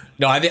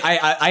 No,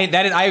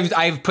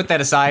 I've put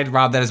that aside,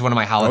 Rob. That is one of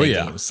my holiday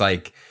games.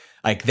 Like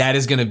that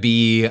is going to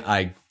be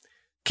like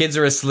kids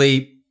are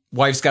asleep,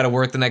 wife's got to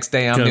work the next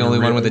day. I'm the only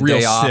one with a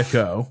day off.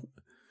 Sicko.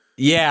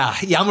 Yeah.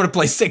 I'm going to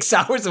play 6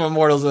 hours of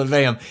Immortals of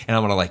Am, and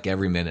I'm going to like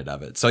every minute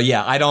of it. So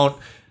yeah,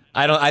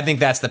 I think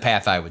that's the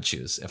path I would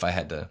choose if I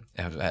had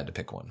to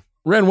pick one.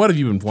 Ren, what have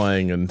you been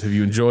playing, and have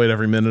you enjoyed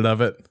every minute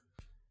of it?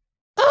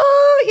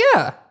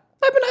 Yeah.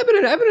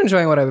 I've been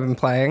enjoying what I've been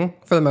playing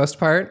for the most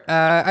part.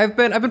 I've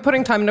been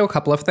putting time into a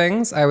couple of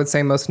things. I would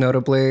say most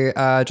notably,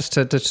 just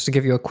to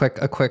give you a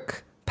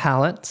quick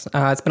palette.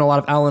 It's been a lot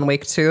of Alan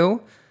Wake 2,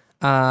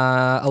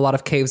 a lot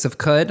of Caves of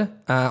Cud.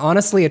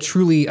 Honestly, a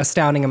truly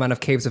astounding amount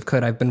of Caves of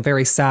Cud. I've been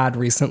very sad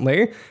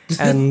recently,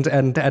 and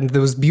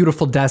those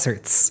beautiful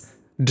deserts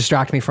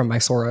distract me from my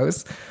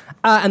sorrows.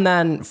 And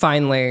then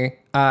finally,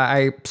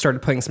 I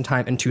started putting some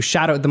time into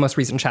the most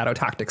recent Shadow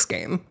Tactics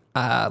game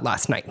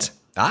last night.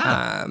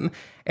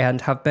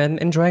 And have been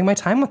enjoying my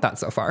time with that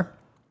so far.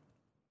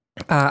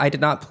 I did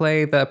not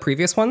play the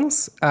previous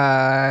ones,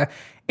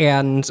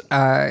 and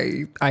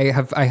I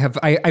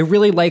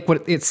really like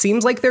what it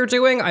seems like they're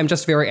doing. I'm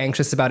just very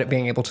anxious about it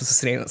being able to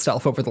sustain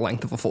itself over the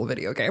length of a full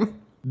video game.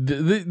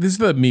 This is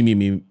the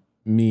me.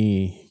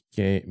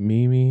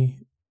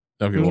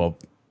 Okay, well,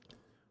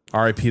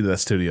 R.I.P. to that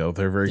studio.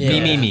 They're very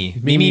good.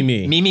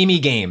 Me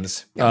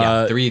games.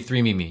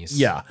 Three memes.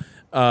 Yeah,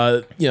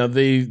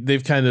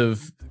 they've kind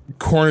of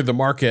cornered the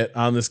market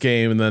on this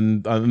game and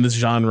then on this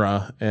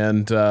genre,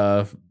 and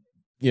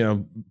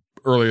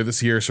earlier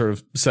this year sort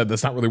of said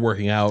that's not really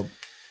working out,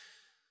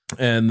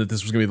 and that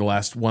this was gonna be the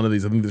last one of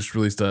these. I think they just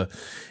released an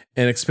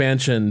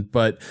expansion,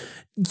 but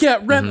yeah,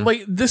 Ren,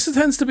 like this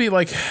tends to be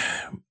like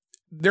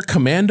their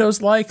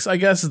Commandos likes, I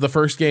guess, is the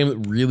first game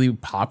that really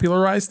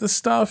popularized this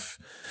stuff.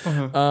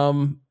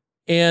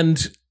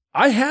 And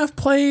I have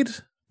played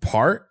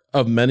part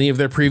of many of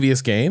their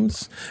previous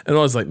games, and I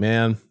was like,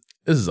 man,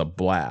 this is a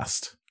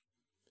blast.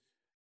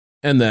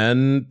 And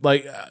then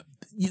like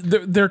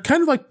they're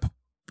kind of like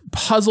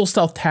puzzle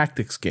stealth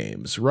tactics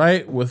games,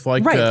 right? With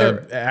like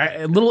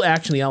a little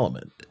actiony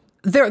element.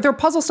 They're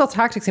puzzle stealth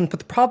tactics games, but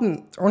the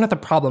problem, or not the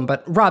problem,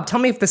 but Rob, tell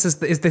me if this is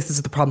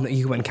the problem that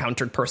you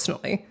encountered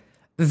personally.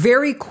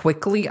 Very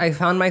quickly, I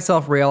found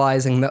myself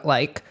realizing that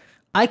like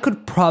I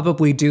could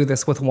probably do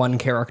this with one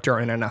character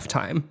in enough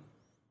time.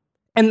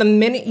 And the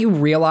minute you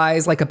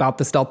realize like about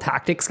the stealth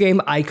tactics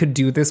game, I could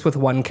do this with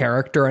one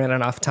character in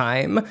enough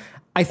time,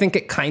 I think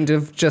it kind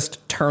of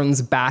just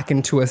turns back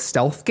into a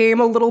stealth game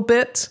a little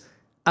bit,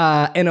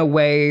 in a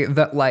way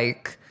that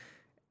like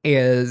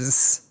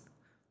is,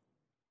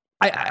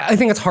 I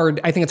think it's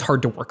hard. I think it's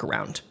hard to work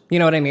around. You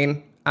know what I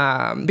mean?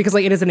 Because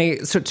like it is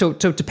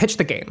to pitch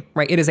the game,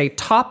 right? It is a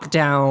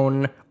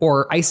top-down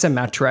or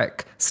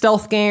isometric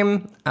stealth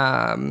game,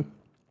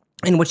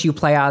 in which you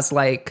play as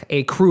like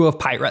a crew of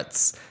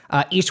pirates,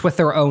 each with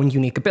their own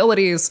unique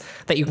abilities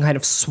that you can kind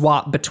of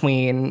swap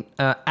between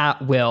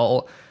at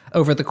will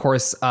over the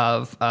course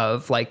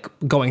of like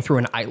going through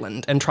an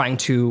island and trying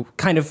to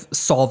kind of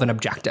solve an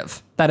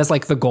objective. That is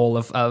like the goal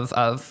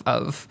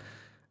of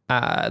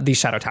these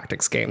Shadow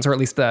Tactics games, or at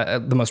least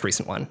the most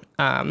recent one.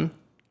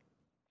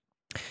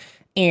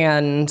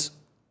 And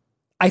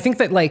I think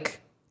that like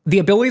the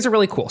abilities are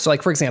really cool. So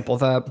like, for example,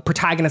 the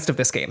protagonist of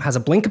this game has a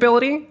blink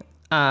ability,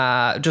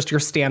 just your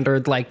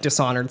standard like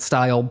Dishonored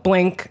style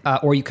blink,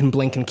 or you can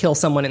blink and kill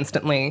someone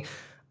instantly.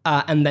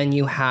 And then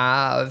you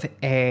have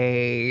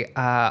the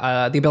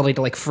ability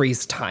to like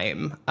freeze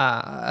time,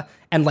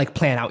 and like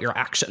plan out your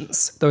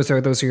actions. Those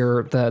are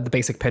the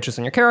basic pitches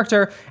in your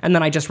character. And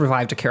then I just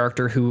revived a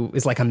character who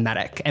is like a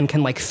medic and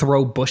can like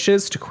throw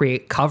bushes to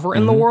create cover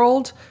in the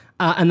world.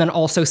 And then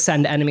also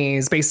send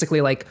enemies,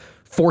 basically like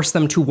force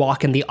them to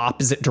walk in the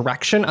opposite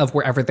direction of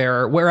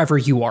wherever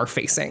you are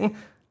facing.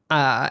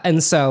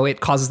 And so it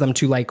causes them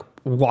to like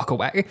walk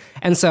away.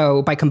 And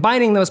so by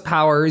combining those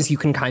powers, you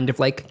can kind of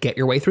like get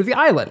your way through the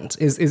island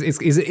is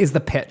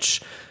the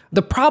pitch.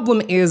 The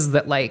problem is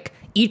that like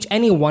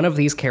any one of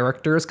these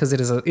characters, because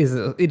it is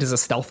a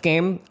stealth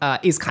game,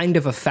 is kind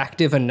of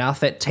effective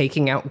enough at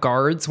taking out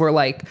guards where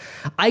like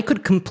I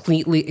could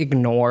completely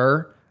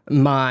ignore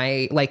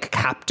my like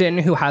captain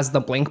who has the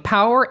blink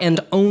power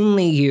and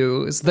only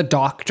use the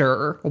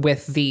doctor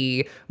with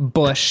the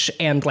bush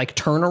and like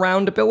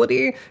turnaround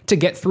ability to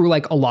get through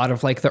like a lot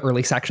of like the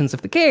early sections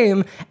of the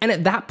game. And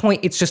at that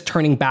point, it's just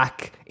turning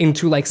back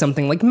into like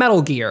something like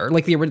Metal Gear,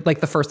 like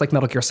the first like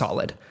Metal Gear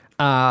Solid,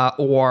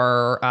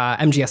 or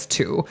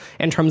MGS2,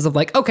 in terms of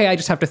like, okay, I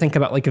just have to think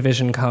about like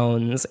vision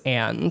cones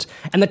and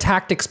the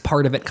tactics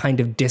part of it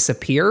kind of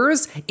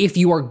disappears if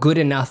you are good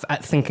enough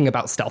at thinking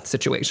about stealth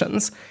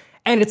situations.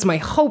 And it's my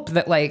hope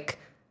that like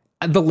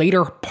the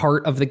later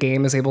part of the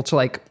game is able to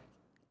like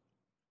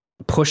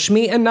push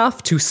me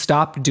enough to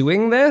stop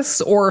doing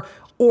this, or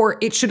or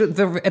it should,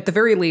 at the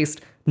very least,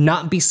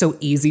 not be so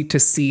easy to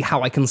see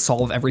how I can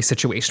solve every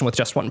situation with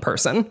just one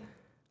person.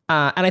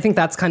 And I think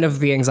that's kind of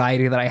the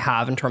anxiety that I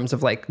have in terms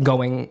of like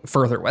going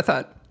further with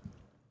it.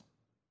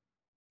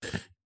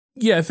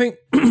 Yeah, I think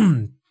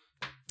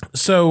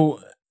so.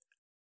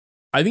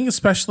 I think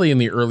especially in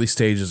the early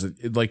stages,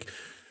 like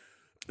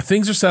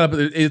things are set up,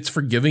 it's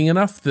forgiving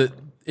enough that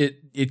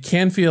it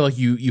can feel like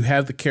you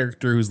have the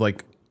character who's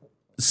like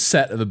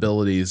set of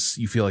abilities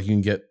you feel like you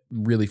can get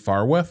really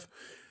far with.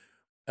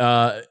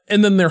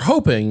 And then they're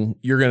hoping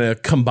you're going to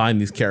combine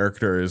these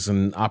characters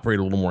and operate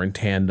a little more in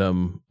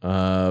tandem,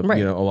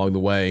 along the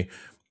way.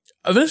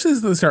 Eventually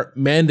they start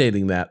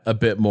mandating that a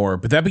bit more,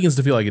 but that begins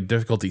to feel like a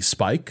difficulty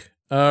spike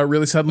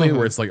really suddenly,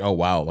 where it's like, oh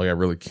wow, like I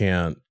really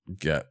can't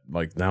get,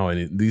 like now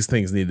these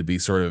things need to be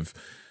sort of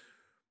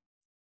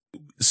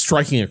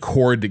striking a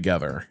chord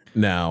together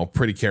now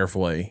pretty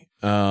carefully.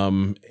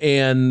 And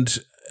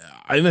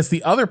I think that's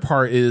the other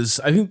part is,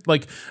 I think,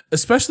 like,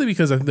 especially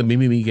because I think the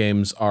Mimimi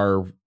games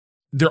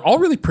they're all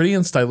really pretty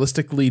and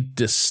stylistically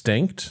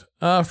distinct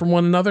from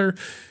one another.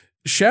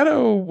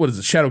 Shadow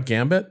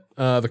Gambit,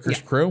 the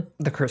Cursed Crew?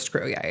 The Cursed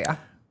Crew, yeah.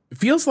 It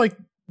feels like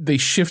they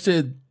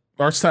shifted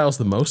art styles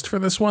the most for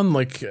this one.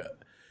 Like,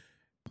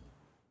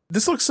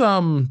 this looks, I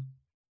don't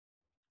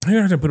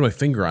have to put my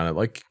finger on it.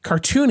 Like,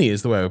 cartoony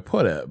is the way I would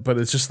put it, but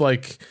it's just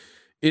like,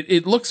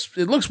 it looks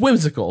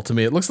whimsical to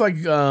me. It looks like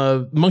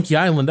Monkey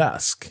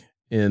Island-esque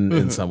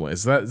in some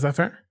ways. Is that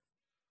fair?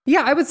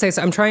 Yeah, I would say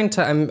so. I'm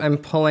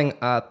pulling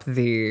up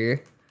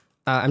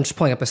I'm just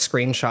pulling up a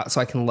screenshot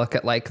so I can look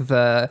at like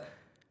I'm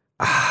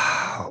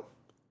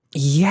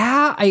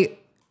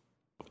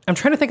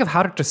trying to think of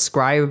how to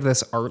describe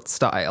this art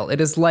style.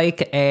 It is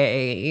like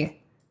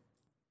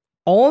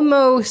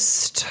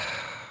almost,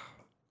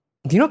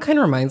 do you know what kind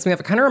of reminds me of?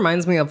 It kind of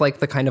reminds me of like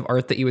the kind of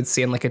art that you would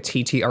see in like a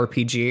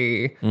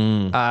TTRPG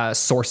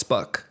source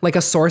book, like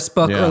a source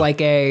book or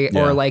like a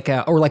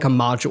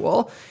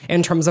module,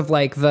 in terms of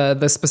like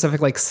the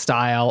specific like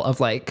style of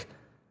like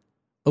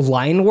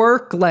line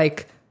work.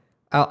 Like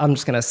I'm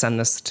just gonna send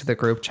this to the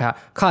group chat.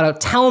 Kato,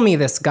 tell me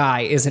this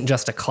guy isn't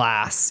just a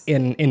class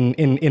in a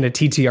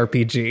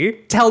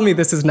TTRPG. Tell me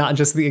this is not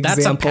just the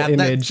example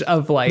image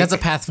of like, that's a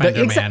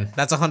Pathfinder man.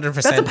 That's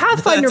 100%. That's a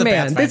Pathfinder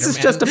man. This is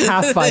just a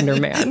Pathfinder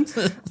man.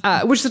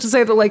 Which is to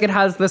say that like it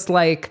has this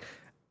like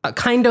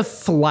kind of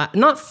flat,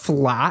 not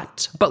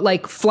flat, but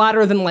like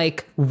flatter than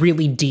like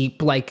really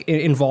deep, like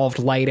involved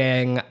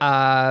lighting.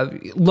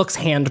 Looks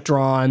hand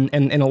drawn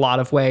in a lot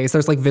of ways.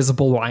 There's like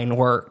visible line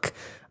work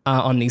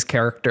on these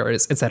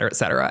characters, et cetera, et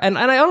cetera. And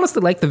I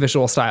honestly like the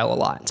visual style a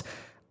lot.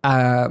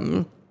 I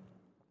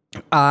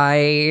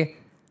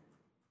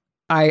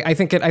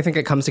think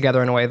it comes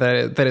together in a way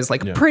that is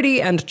like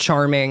pretty and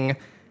charming.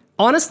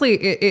 Honestly,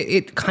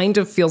 it kind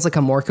of feels like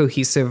a more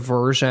cohesive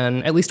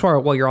version, at least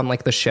while you're on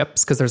like the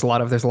ships, because there's a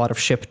lot of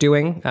ship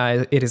doing.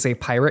 It is a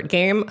pirate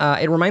game.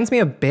 It reminds me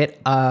a bit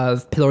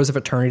of Pillars of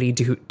Eternity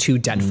to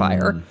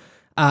Deadfire,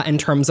 in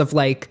terms of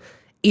like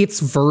its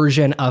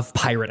version of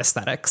pirate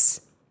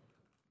aesthetics.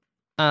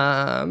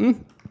 Love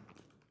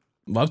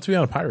to be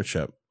on a pirate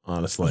ship,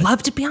 honestly.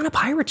 Love to be on a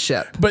pirate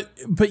ship. But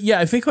yeah,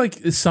 I think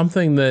like it's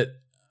something that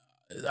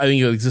I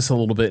think it exists a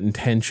little bit in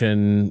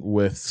tension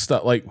with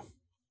stuff. Like,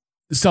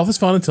 stealth is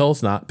fun until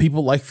it's not.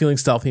 People like feeling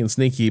stealthy and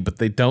sneaky, but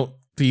they don't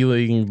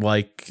feeling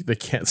like they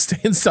can't stay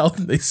in stealth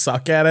and they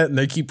suck at it and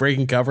they keep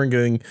breaking cover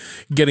and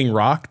getting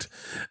rocked.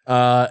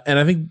 And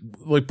I think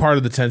like part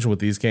of the tension with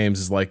these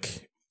games is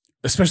like,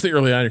 especially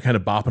early on, you're kind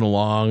of bopping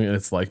along and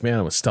it's like, man,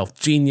 I'm a stealth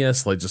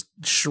genius, like just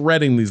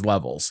shredding these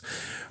levels.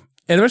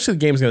 And eventually the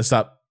game's going to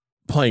stop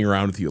playing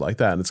around with you like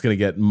that, and it's going to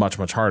get much,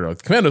 much harder. Like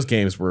the Commandos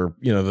games were,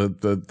 you know,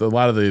 the a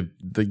lot of the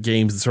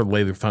games that sort of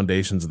lay the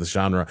foundations of the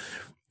genre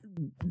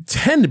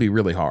tend to be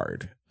really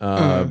hard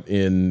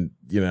in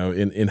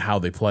how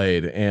they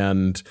played.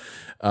 And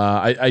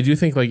I do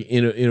think like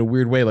in a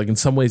weird way, like in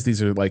some ways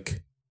these are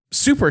like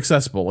super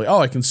accessible. Like, oh,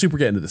 I can super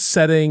get into the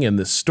setting and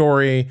this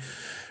story.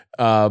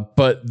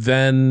 But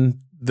then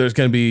there's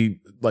going to be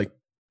like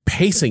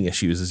pacing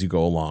issues as you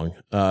go along,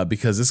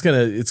 because it's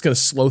gonna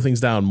slow things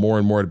down more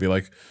and more to be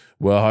like,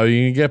 well, how are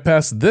you gonna get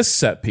past this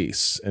set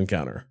piece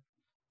encounter?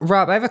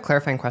 Rob, I have a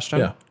clarifying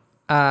question.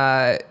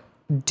 Yeah.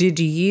 Did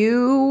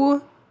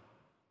you,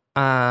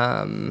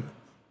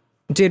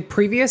 did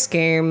previous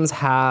games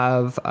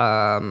have,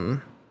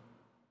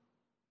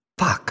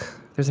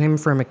 there's a name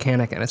for a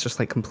mechanic and it's just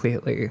like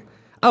completely,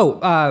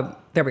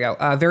 there we go.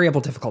 Variable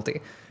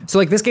difficulty. So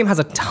like this game has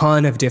a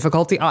ton of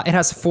difficulty. It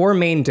has 4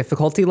 main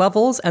difficulty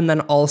levels and then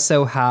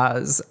also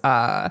has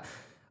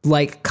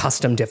like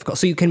custom difficulty.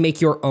 So you can make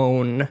your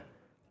own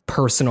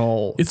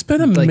personal. It's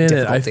been a minute.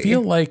 Difficulty. I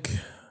feel like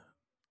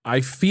I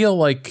feel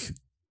like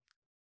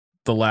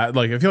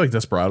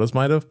Desperados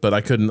might have, but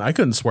I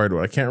couldn't swear to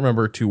it. I can't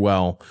remember too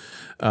well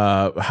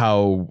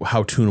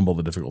how tunable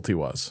the difficulty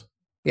was.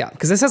 Yeah,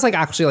 because this is like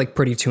actually like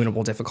pretty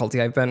tunable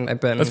difficulty. I've been.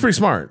 That's pretty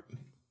smart.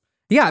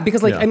 Yeah,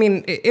 because like, I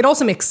mean, it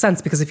also makes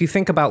sense because if you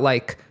think about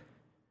like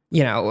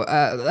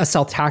a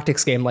stealth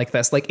tactics game like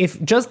this, like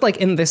if just like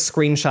in this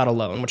screenshot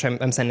alone, which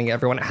I'm sending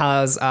everyone, it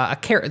has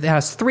it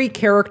has 3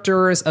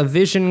 characters, a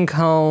vision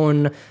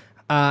cone,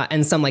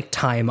 and some like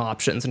time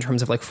options in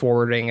terms of like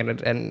forwarding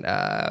and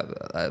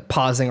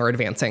pausing or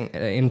advancing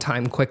in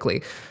time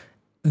quickly.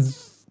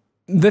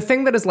 The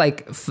thing that is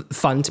like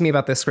fun to me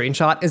about this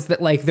screenshot is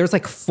that like there's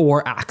like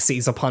 4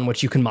 axes upon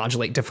which you can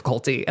modulate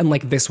difficulty, and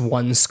like this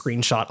one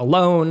screenshot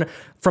alone,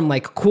 from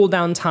like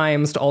cooldown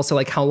times to also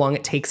like how long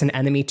it takes an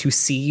enemy to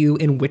see you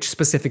in which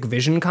specific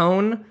vision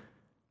cone,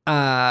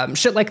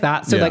 shit like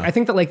that. So like I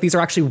think that like these are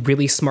actually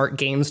really smart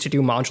games to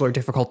do modular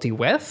difficulty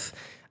with,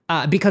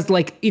 because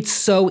like it's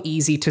so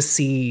easy to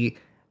see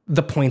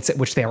the points at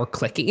which they are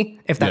clicky,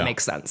 if that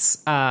makes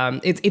sense.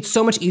 It's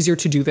so much easier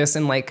to do this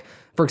in like,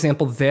 for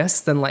example, this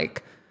than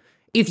like,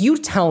 if you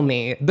tell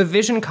me the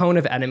vision cone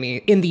of enemy,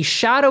 in the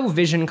shadow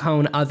vision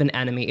cone of an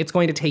enemy, it's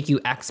going to take you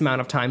X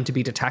amount of time to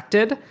be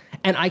detected,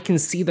 and I can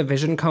see the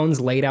vision cones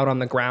laid out on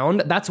the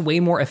ground, that's way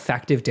more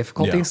effective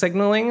difficulty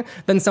signaling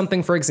than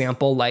something, for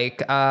example, like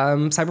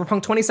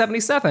Cyberpunk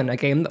 2077, a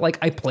game that like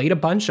I played a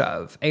bunch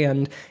of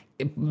and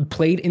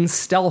played in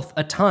stealth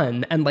a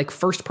ton, and like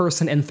first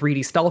person and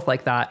 3D stealth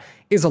like that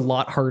is a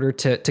lot harder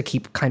to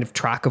keep kind of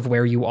track of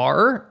where you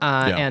are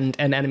and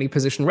enemy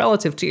position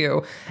relative to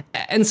you.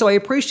 And so I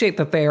appreciate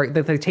that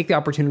they take the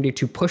opportunity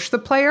to push the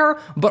player,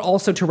 but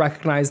also to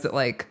recognize that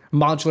like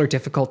modular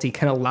difficulty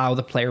can allow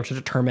the player to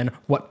determine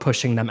what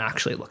pushing them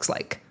actually looks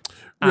like.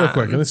 Real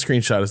quick, in the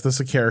screenshot, is this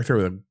a character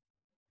with a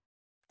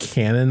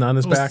cannon on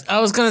his back? I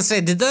was gonna say,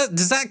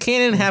 does that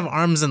cannon have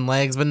arms and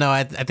legs? But no,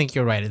 I think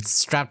you're right. It's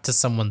strapped to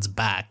someone's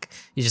back.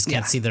 You just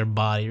can't see their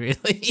body,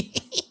 really.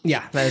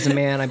 Yeah, that is a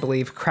man, I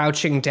believe,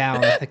 crouching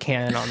down with a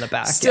cannon on the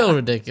back. Still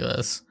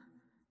ridiculous,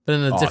 but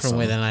in a different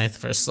way than I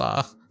first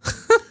saw.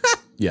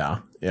 Yeah,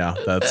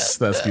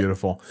 that's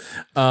beautiful.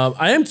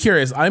 I am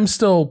curious. I'm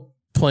still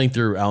playing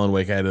through Alan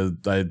Wake. I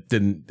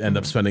didn't end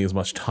up spending as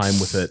much time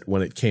with it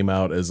when it came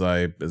out as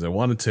I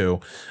wanted to.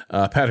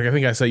 Patrick, I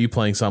think I saw you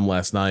playing some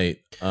last night.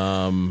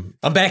 I'm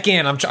back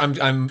in. I'm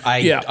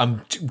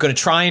gonna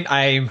try and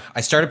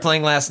I started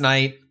playing last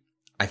night.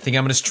 I think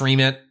I'm gonna stream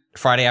it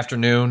Friday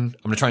afternoon.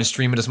 I'm gonna try and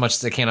stream it as much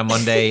as I can on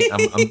Monday.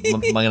 I'm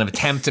gonna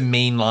attempt to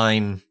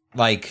mainline,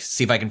 like,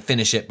 see if I can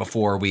finish it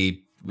before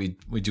we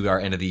do our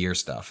end of the year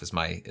stuff is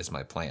my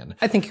plan.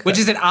 I think, which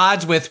is at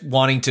odds with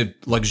wanting to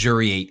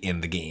luxuriate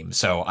in the game.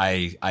 So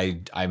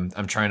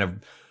I'm trying to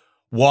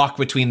walk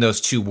between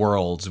those two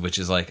worlds, which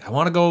is like, I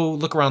want to go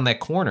look around that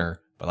corner,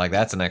 but like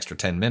that's an extra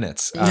 10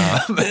 minutes.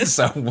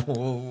 So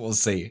we'll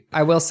see.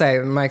 I will say,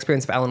 in my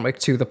experience of Alan Wake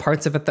 2, the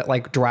parts of it that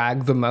like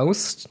drag the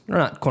most, or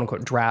not quote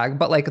unquote drag,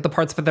 but like the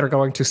parts of it that are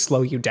going to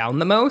slow you down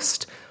the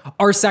most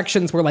are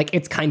sections where like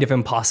it's kind of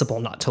impossible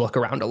not to look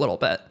around a little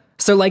bit.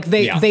 So like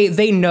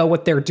they know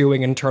what they're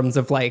doing in terms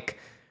of like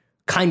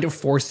kind of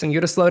forcing you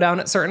to slow down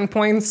at certain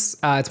points.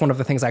 It's one of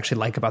the things I actually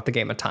like about the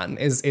game a ton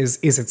is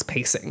its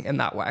pacing in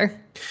that way.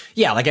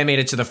 Yeah, like I made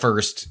it to the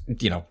first,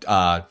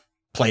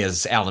 play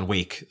as Alan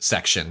Wake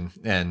section,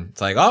 and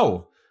it's like,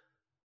 oh,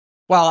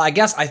 well, I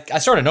guess I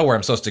sort of know where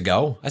I'm supposed to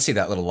go. I see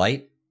that little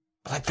light.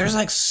 But like, there's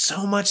like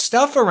so much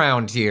stuff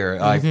around here.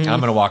 Like,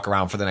 I'm gonna walk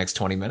around for the next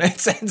 20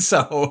 minutes, and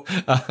so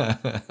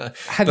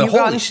have you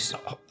gotten?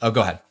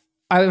 Go ahead.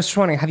 I was just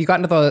wondering, have you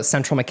gotten to the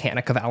central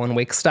mechanic of Alan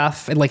Wake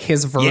stuff and like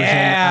his version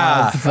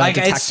of the like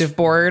detective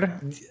board?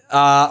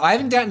 I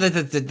haven't done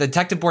the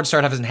detective board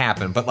startup hasn't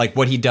happened, but like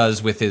what he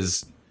does with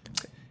his,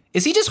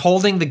 is he just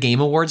holding the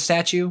Game Award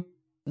statue?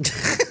 I'm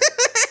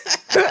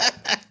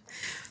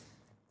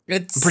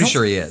pretty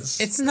sure he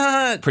is. It's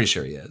not. Pretty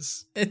sure he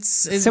is. It's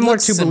similar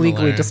to but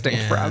legally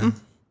distinct from.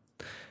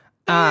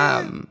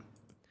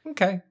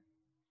 Okay.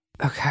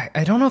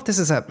 I don't know if this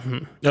is a.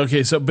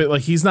 Okay, so but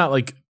like he's not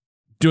like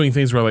doing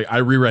things where like I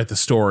rewrite the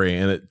story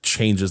and it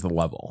changes the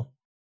level.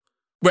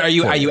 Wait, are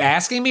you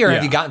asking me, or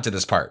have you gotten to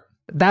this part?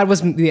 That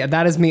is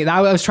me.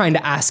 I was trying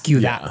to ask you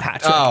that,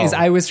 Patrick.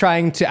 I was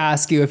trying to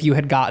ask you if you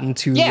had gotten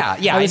to.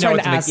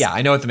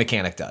 I know what the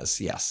mechanic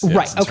does. Yes.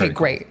 Right. Okay.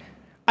 Great. Cool.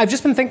 I've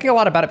just been thinking a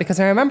lot about it because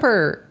I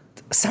remember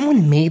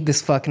someone made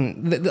this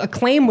a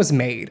claim was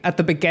made at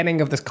the beginning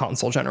of this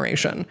console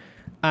generation,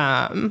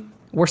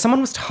 where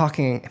someone was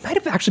talking. It might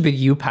have actually been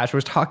you, Patrick,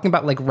 was talking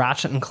about like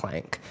Ratchet and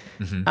Clank.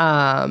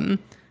 Mm-hmm.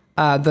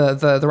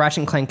 The Ratchet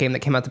and Clank game that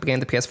came out at the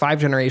beginning of the PS5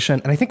 generation.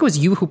 And I think it was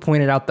you who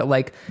pointed out that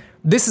like,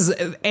 this is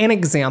an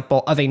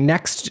example of a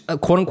next,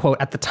 quote unquote,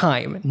 at the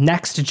time,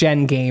 next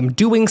gen game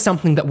doing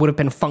something that would have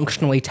been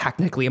functionally,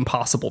 technically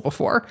impossible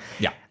before.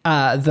 Yeah.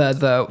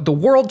 The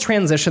world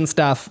transition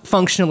stuff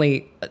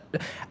functionally,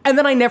 and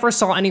then I never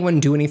saw anyone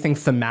do anything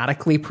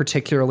thematically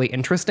particularly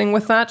interesting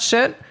with that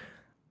shit.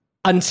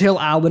 Until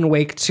Alan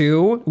Wake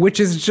 2, which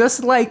is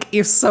just like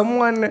if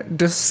someone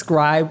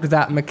described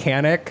that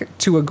mechanic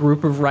to a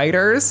group of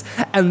writers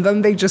and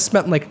then they just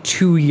spent like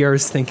 2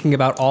 years thinking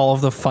about all of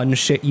the fun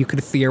shit you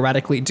could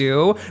theoretically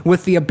do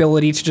with the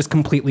ability to just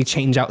completely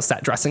change out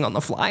set dressing on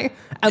the fly.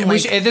 And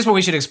at this point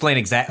we should explain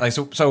exactly. Like,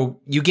 so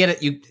you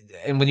get it.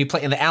 And when you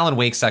play in the Alan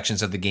Wake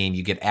sections of the game,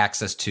 you get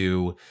access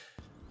to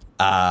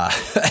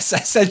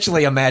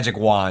essentially a magic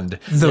wand.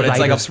 The but it's like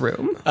lighthouse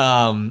room.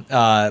 No,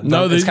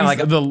 it's kind of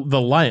like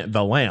the lamp. The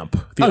the lamp.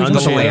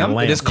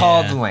 It is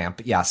called the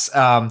lamp. Yes.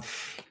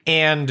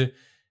 And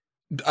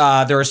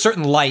there are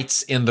certain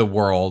lights in the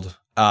world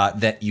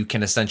that you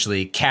can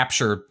essentially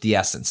capture the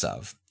essence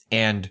of,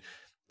 and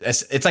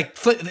it's like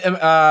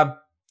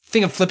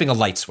think of flipping a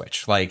light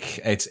switch. Like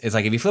it's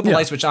like if you flip a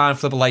light switch on,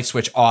 flip a light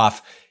switch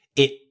off,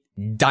 it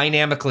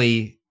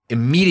dynamically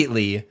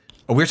immediately.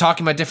 We're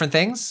talking about different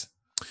things.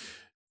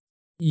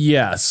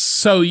 Yes.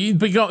 So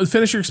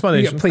finish your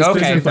explanation. Please,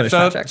 okay. finish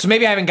So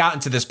maybe I haven't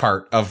gotten to this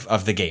part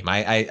of the game.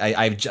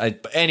 I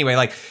anyway,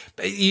 like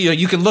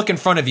you can look in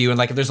front of you, and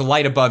like if there's a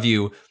light above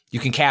you, you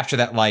can capture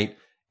that light,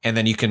 and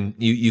then you can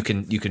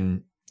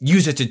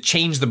use it to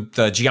change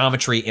the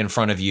geometry in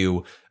front of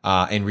you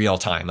in real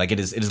time. Like it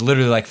is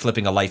literally like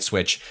flipping a light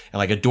switch, and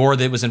like a door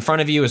that was in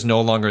front of you is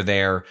no longer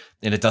there,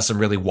 and it does some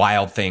really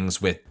wild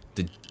things with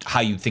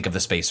how you think of the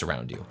space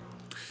around you.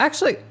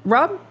 Actually,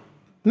 Rob,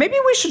 maybe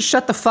we should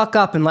shut the fuck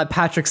up and let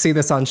Patrick see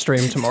this on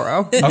stream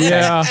tomorrow.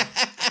 Yeah.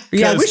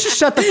 Yeah, we should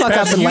shut the fuck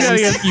up and you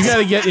let you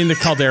gotta get into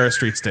Caldera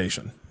Street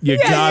Station. You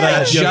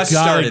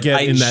gotta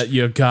get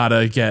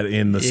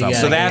in the subway.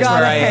 So that's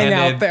where I hang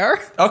ended. out there.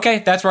 Okay,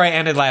 that's where I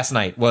ended last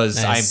night.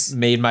 Nice. I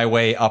made my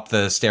way up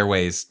the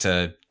stairways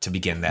to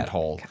begin that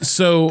whole.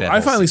 So I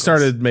finally sequence.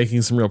 started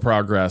making some real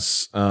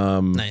progress.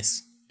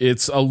 Nice.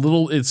 It's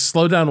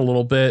slowed down a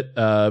little bit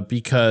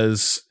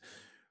because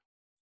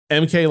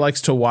MK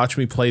likes to watch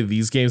me play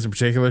these games in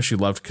particular. She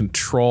loved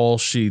Control.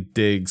 She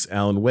digs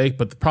Alan Wake.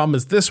 But the problem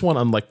is this one,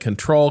 unlike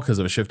Control, because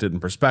of a shift in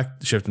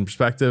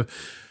perspective,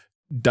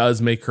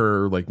 does make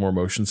her like more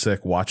motion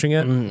sick watching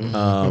it.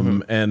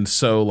 And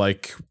so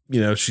like,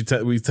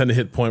 we tend to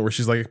hit a point where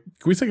she's like,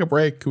 can we take a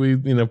break?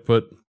 Can we,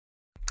 put...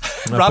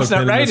 Rob's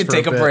not ready to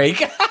take a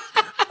break.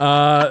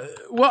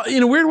 Well,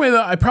 in a weird way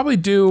though, I probably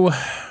do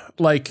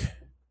like...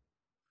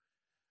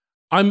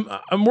 I'm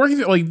working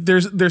through, like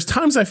there's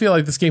times I feel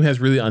like this game has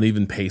really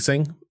uneven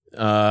pacing,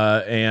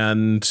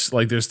 and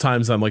like there's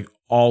times I'm like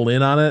all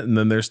in on it, and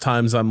then there's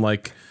times I'm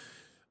like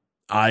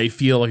I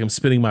feel like I'm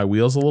spinning my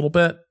wheels a little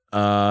bit,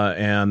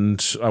 and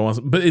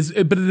but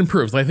it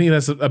improves. Like, I think it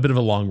has a bit of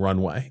a long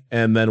runway,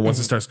 and then once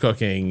it starts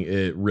cooking,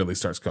 it really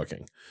starts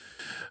cooking.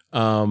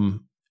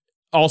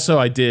 Also,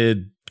 I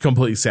did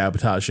completely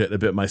sabotage it a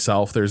bit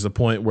myself. There's a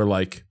point where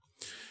like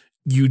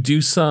you do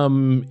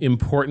some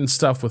important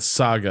stuff with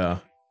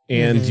Saga.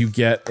 And you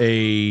get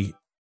like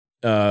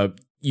a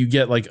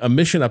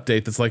mission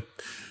update that's like,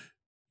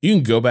 you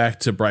can go back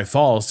to Bright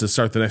Falls to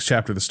start the next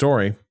chapter of the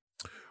story.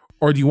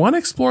 Or do you want to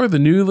explore the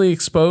newly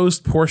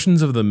exposed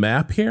portions of the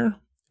map here?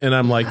 And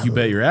I'm like, you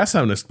bet your ass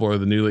I'm going to explore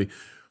the newly.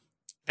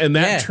 And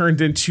that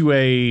turned into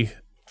a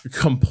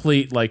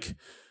complete, like,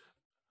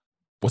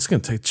 what's it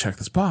going to take to check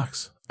this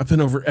box? I've been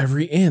over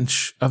every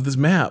inch of this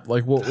map.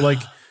 Like, well,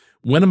 like...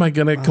 When am I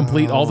going to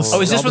complete all the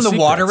is this when the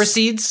water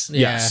recedes?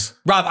 Yes.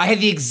 Rob, I had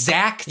the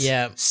exact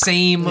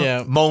same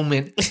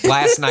moment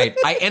last night.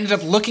 I ended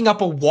up looking up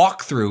a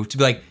walkthrough to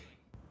be like,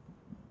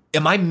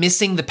 am I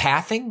missing the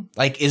pathing?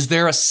 Like, is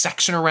there a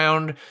section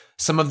around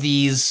some of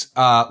these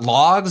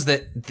logs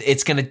that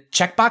it's going to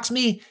checkbox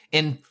me?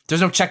 And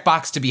there's no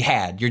checkbox to be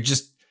had. You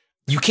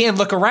can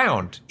look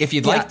around if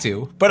you'd like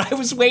to, but I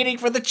was waiting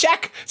for the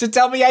check to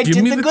tell me I did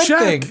the good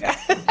thing.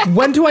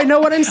 When do I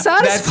know what I'm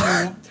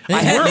satisfied?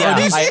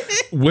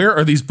 Where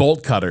are these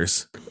bolt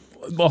cutters?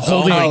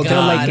 Holding my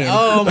God.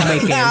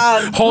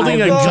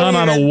 Holding a gun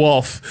on a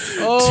wolf.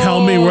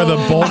 Tell me where the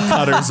bolt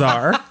cutters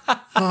are.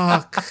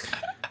 Fuck.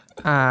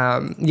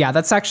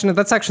 That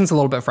section's a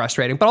little bit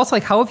frustrating, but also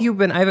like, how have you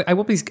been? I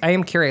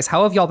am curious.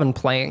 How have y'all been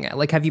playing it?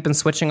 Like, have you been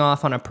switching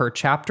off on a per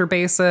chapter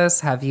basis?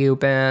 Have you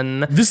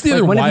been? This is the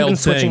other wild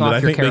thing that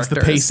I think characters?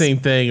 makes the pacing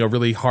thing a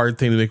really hard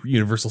thing to make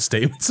universal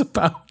statements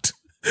about.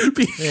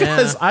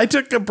 Because I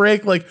took a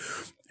break, like.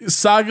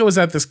 Saga was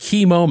at this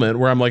key moment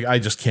where I'm like, I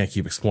just can't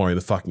keep exploring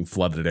the fucking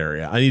flooded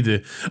area. I need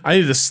to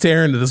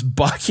stare into this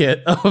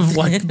bucket of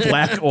like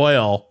black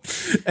oil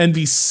and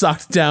be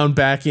sucked down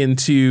back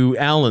into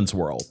Alan's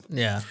world.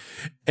 Yeah.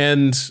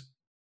 And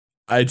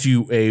I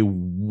do a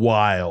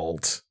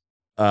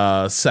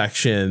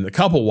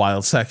couple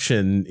wild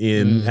section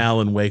in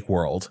Alan Wake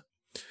world.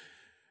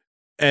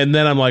 And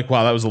then I'm like,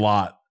 wow, that was a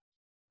lot.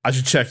 I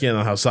should check in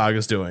on how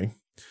Saga's doing.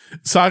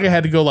 Saga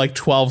had to go like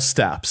 12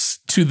 steps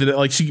to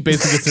she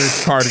basically gets in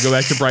her car to go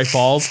back to Bright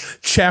Falls.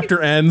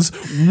 Chapter ends,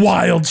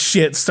 wild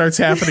shit starts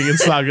happening in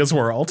Saga's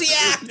world.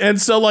 Yeah.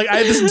 And so like I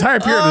had this entire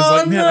period was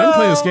like, man, I've been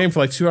playing this game for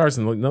like 2 hours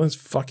and like nothing's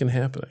fucking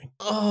happening.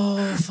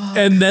 Oh, fuck.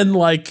 And then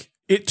like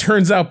it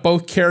turns out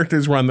both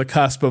characters were on the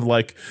cusp of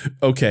like,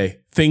 okay,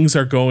 things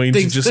are going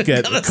to just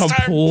get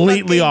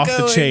completely off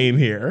the chain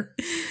here.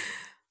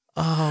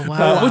 Oh,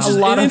 wow. Which is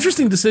an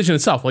interesting decision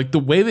itself. Like the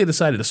way they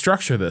decided to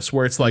structure this,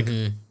 where it's like,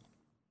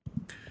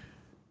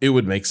 it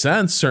would make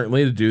sense,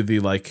 certainly, to do the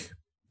like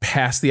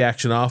pass the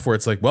action off where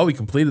it's like, well, we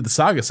completed the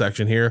Saga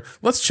section here.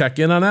 Let's check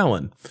in on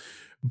Alan.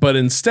 But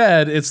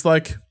instead, it's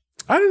like,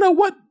 I don't know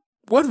what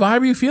what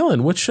vibe are you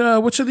feeling? Which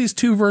of these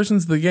two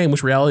versions of the game,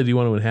 which reality do you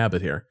want to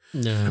inhabit here?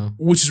 No.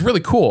 Which is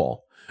really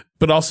cool,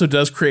 but also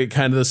does create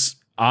kind of this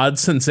odd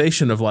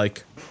sensation of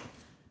like,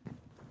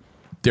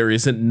 there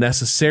isn't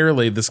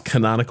necessarily this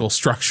canonical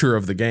structure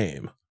of the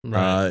game,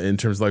 in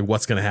terms of like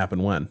what's going to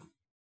happen when.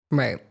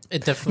 Right.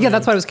 It definitely. Yeah,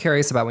 that's what I was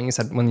curious about when you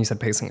said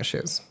pacing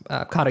issues.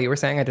 Kato, you were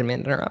saying, I didn't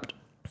mean to interrupt.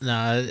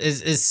 No,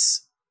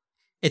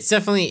 it's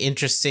definitely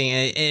interesting.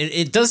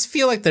 It does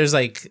feel like there's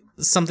like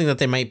something that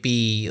they might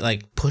be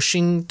like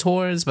pushing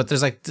towards, but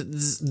there's like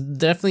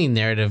definitely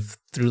narrative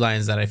through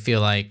lines that I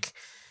feel like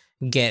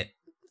get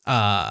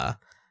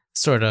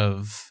sort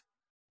of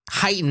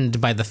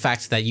heightened by the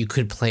fact that you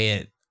could play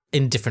it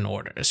in different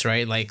orders,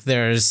 right? Like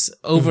there's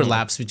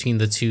overlaps between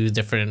the two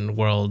different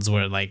worlds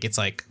where like it's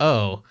like,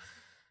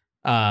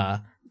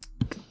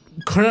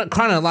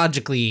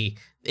 chronologically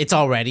it's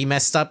already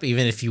messed up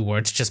even if you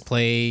were to just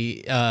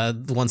play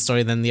one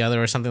story than the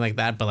other or something like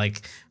that, but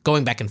like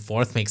going back and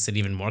forth makes it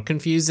even more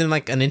confused in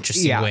like an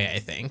interesting way, I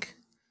think.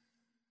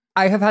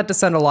 I have had to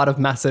send a lot of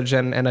message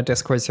in a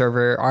Discord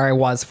server, or I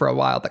was for a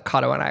while, that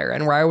Kato and I are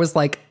in, where I was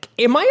like,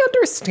 am I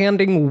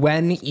understanding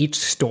when each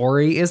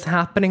story is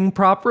happening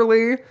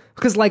properly?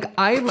 Because like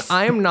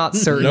I'm not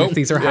certain if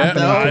these are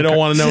happening. No, I don't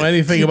want to know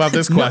anything about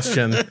this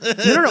question. No.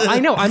 I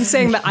know. I'm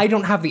saying that I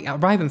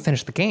haven't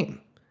finished the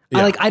game.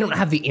 Yeah. I don't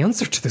have the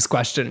answer to this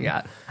question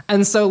yet.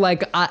 And so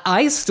like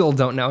I still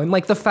don't know. And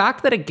like the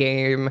fact that a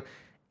game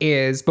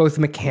is both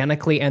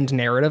mechanically and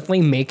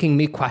narratively making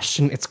me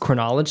question its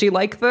chronology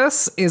like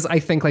this is, I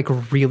think, like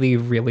really,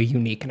 really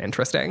unique and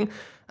interesting.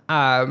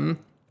 Alan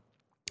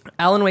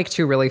Wake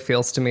 2 really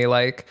feels to me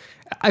like,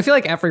 I feel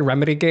like every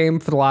Remedy game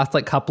for the last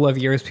like couple of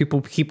years,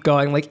 people keep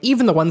going, like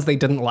even the ones they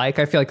didn't like.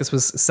 I feel like this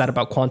was said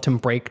about Quantum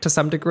Break to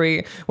some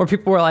degree, where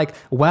people were like,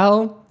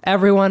 well,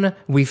 everyone,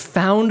 we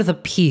found the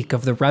peak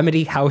of the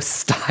Remedy house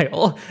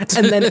style.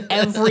 And then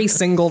every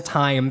single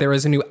time there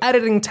is a new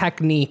editing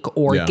technique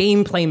or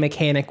gameplay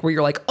mechanic where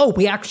you're like, oh,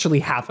 we actually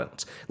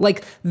haven't.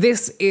 Like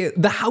this is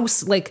the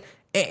house, like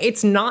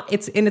it's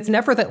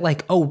never that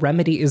like, oh,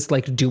 Remedy is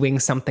like doing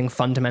something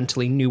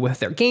fundamentally new with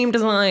their game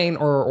design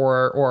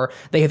or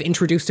they have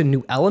introduced a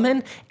new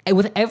element. And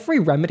with every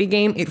Remedy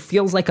game, it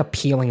feels like a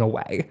peeling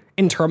away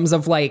in terms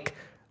of like,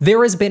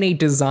 there has been a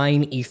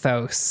design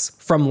ethos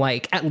from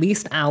like at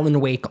least Alan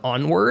Wake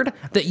onward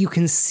that you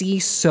can see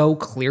so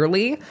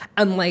clearly,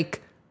 and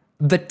like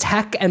the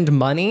tech and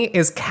money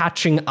is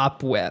catching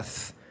up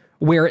with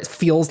where it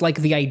feels like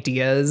the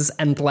ideas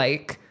and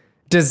like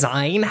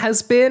design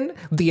has been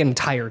the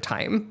entire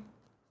time,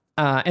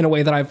 in a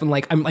way that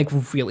I'm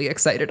like really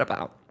excited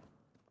about.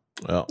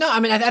 Well, No, I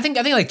mean, I think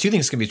like two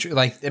things can be true.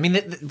 Like, I mean,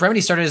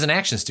 Remedy started as an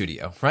action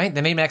studio, right?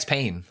 They made Max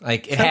Payne.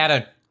 Like, it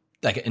had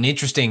an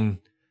interesting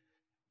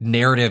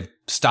narrative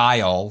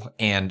style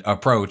and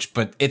approach,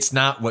 but it's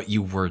not what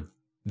you were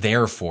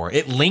there for.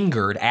 It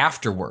lingered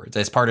afterwards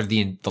as part of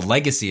the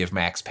legacy of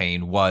Max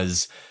Payne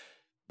was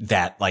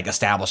that like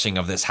establishing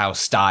of this house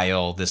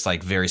style, this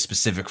like very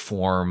specific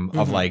form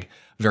of like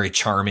very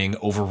charming,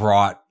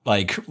 overwrought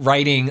like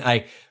writing.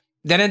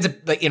 That ends up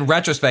like in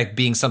retrospect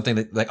being something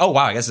that like, oh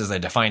wow, I guess this is a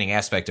defining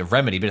aspect of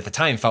Remedy. But at the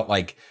time felt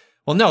like,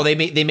 well, no, they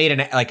made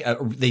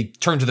they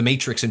turned to the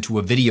Matrix into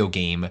a video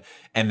game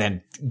and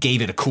then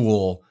gave it a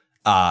cool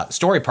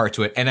story part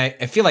to it. And I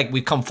feel like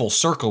we've come full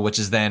circle, which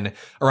is then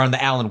around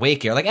the Alan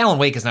Wake era. Like Alan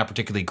Wake is not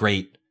particularly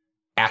great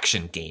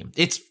action game.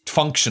 It's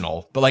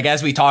functional, but like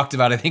as we talked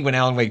about, I think when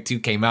Alan Wake 2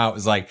 came out, it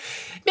was like,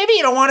 maybe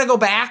you don't want to go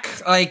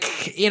back.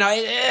 Like, you know,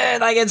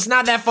 like it's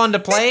not that fun to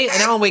play.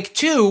 And Alan Wake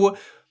 2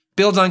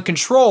 builds on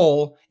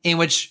Control, in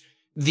which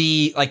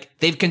they've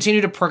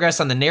continued to progress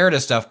on the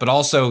narrative stuff, but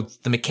also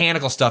the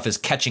mechanical stuff is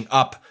catching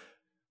up,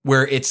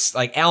 where it's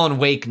like Alan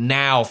Wake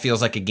now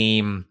feels like a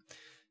game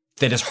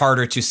that is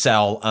harder to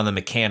sell on the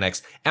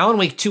mechanics. Alan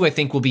Wake 2, I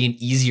think, will be an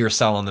easier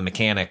sell on the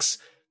mechanics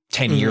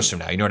 10 years from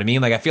now. You know what I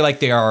mean? Like, I feel like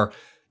they are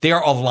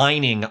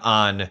aligning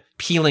on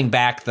peeling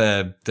back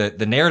the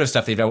narrative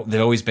stuff they've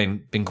always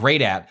been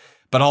great at,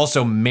 but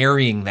also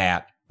marrying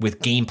that with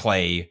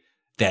gameplay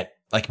that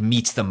like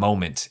meets the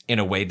moment in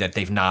a way that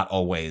they've not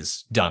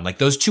always done. Like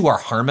those two are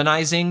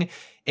harmonizing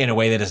in a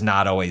way that has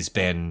not always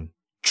been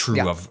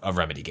true of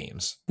Remedy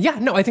games. Yeah,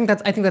 no, I think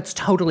that's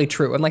totally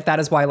true. And like that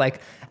is why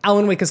like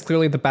Alan Wake is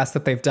clearly the best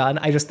that they've done.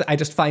 I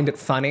just find it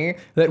funny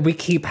that we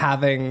keep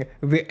having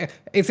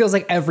it feels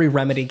like every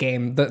Remedy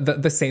game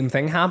the same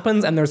thing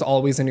happens, and there's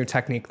always a new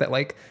technique that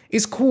like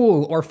is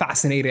cool or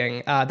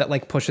fascinating that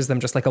like pushes them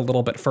just like a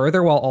little bit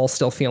further while all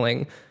still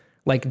feeling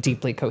like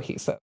deeply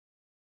cohesive.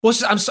 Well,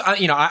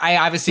 I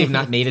obviously have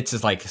not made it to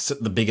like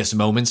the biggest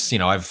moments. You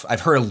know,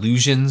 I've heard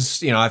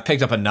allusions. You know, I've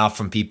picked up enough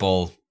from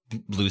people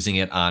losing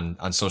it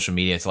on social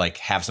media to like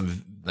have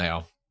some, you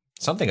know,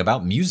 something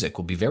about music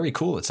will be very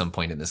cool at some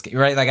point in this game,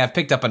 right? Like I've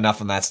picked up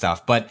enough on that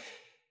stuff, but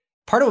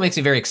part of what makes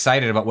me very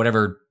excited about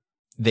whatever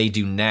they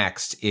do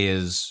next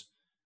is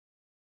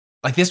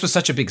like this was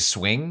such a big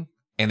swing,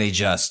 and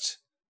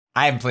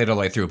I haven't played it all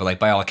the way through, but like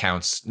by all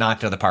accounts,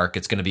 knocked out of the park.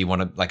 It's going to be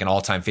one of like an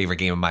all-time favorite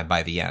game of mine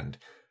by the end.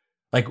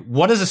 Like,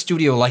 what does a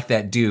studio like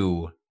that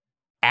do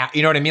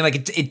You know what I mean?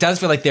 Like it does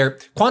feel like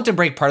Quantum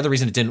Break, part of the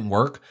reason it didn't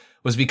work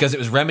was because it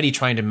was Remedy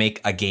trying to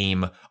make a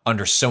game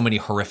under so many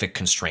horrific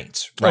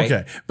constraints, right?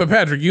 Okay. But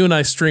Patrick, you and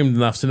I streamed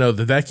enough to know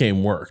that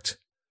game worked.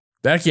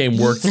 That game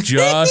worked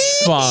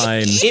just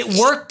fine. It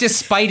worked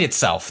despite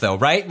itself, though,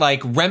 right?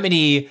 Like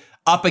Remedy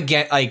up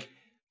against like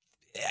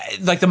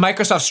the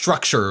Microsoft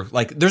structure.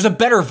 Like there's a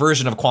better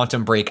version of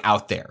Quantum Break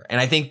out there,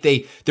 and I think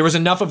there was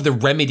enough of the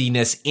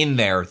Remedy-ness in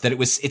there that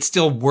it's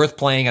still worth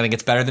playing. I think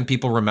it's better than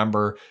people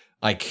remember.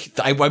 Like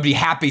I would be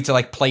happy to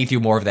like play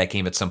through more of that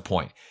game at some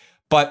point.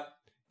 But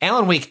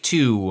Alan Wake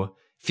 2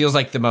 feels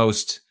like the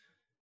most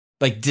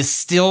like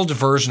distilled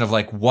version of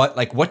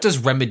what does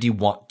Remedy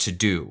want to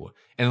do?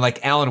 And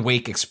like Alan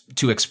Wake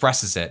 2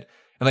 expresses it.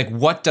 And like,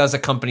 what does a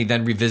company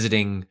then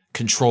revisiting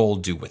Control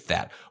do with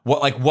that?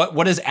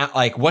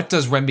 What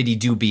does Remedy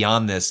do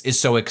beyond this is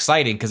so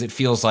exciting because it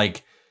feels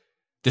like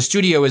the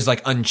studio is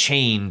like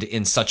unchained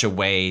in such a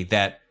way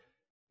that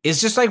is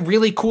just like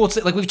really cool.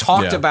 Like we've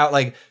talked about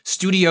like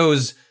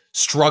studios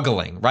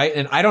struggling, right?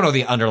 And I don't know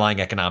the underlying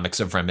economics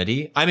of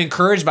Remedy. I'm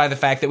encouraged by the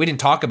fact that we didn't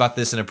talk about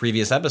this in a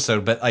previous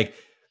episode, but like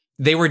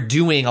they were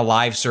doing a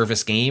live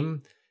service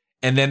game.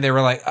 And then they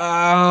were like,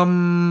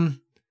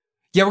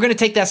 yeah, we're going to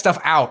take that stuff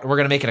out. We're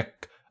going to make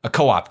it a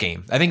co-op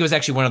game. I think it was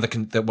actually one of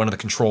the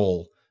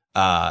Control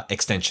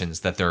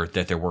extensions that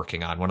they're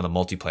working on, one of the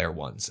multiplayer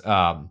ones.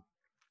 And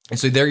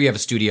so there you have a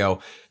studio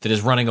that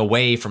is running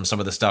away from some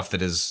of the stuff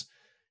that is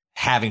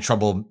having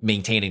trouble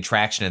maintaining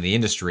traction in the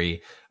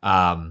industry.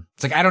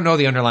 It's like I don't know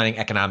the underlying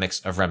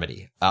economics of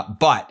Remedy,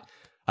 but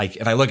like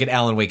if I look at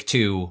Alan Wake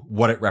 2,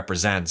 what it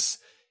represents.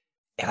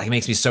 It like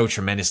makes me so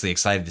tremendously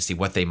excited to see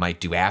what they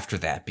might do after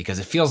that because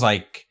it feels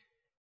like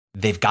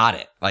they've got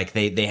it. Like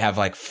they have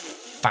like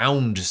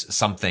found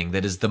something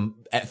that is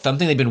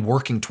something they've been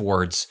working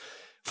towards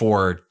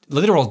for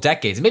literal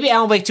decades. Maybe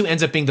Alan Wake 2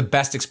 ends up being the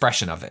best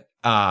expression of it.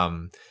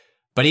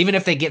 But even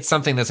if they get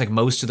something that's like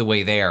most of the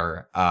way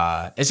there,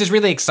 it's just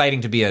really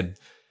exciting to be a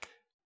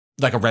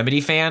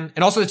Remedy fan.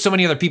 And also that so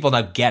many other people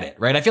now get it,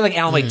 right? I feel like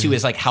Alan Wake 2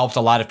 has like helped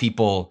a lot of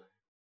people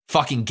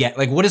fucking get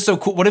like what is so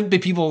cool. What have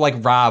people like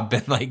Rob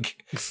been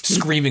like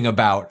screaming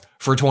about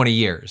for 20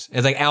 years?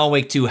 It's like Alan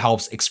Wake 2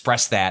 helps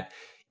express that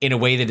in a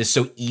way that is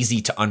so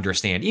easy to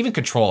understand. Even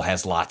Control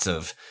has lots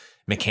of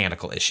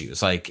mechanical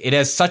issues. Like it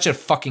has such a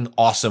fucking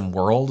awesome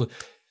world.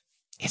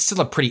 It's still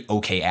a pretty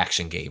okay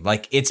action game.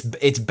 Like it's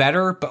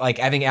better, but like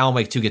I think Alan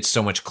Wake 2 gets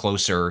so much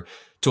closer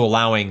to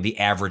allowing the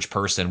average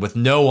person with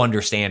no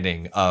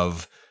understanding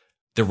of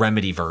the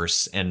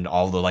Remedy-verse and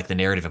all the like the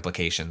narrative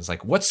implications.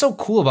 Like what's so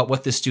cool about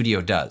what this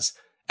studio does?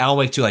 Alan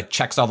Wake 2 like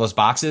checks all those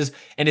boxes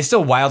and is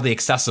still wildly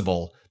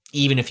accessible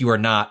even if you are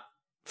not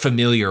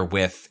familiar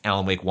with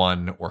Alan Wake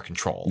 1 or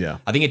Control. Yeah.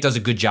 I think it does a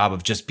good job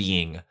of just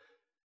being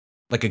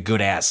like a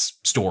good ass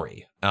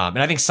story. And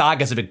I think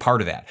Saga is a big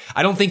part of that.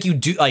 I don't think you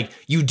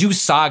do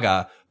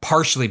Saga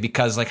partially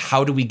because like,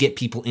 how do we get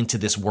people into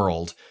this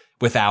world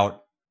without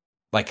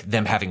like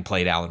them having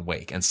played Alan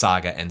Wake, and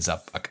Saga ends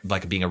up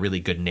like being a really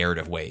good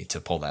narrative way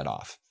to pull that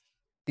off.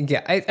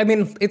 Yeah, I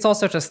mean, it's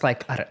also just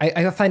like,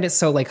 I find it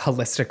so like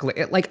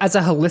holistically, like as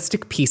a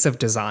holistic piece of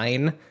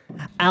design,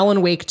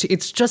 Alan Wake,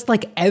 it's just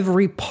like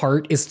every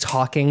part is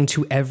talking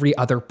to every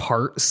other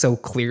part so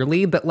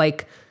clearly that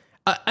like,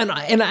 and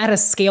at a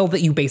scale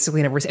that you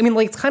basically never see. I mean,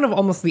 like it's kind of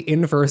almost the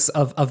inverse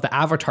of the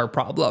Avatar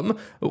problem,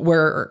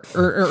 where,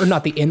 or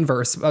not the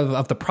inverse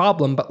of the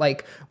problem, but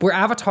like where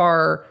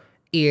Avatar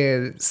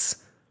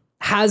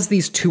has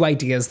these two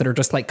ideas that are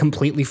just like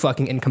completely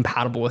fucking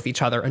incompatible with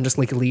each other and just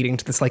like leading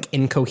to this like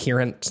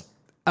incoherent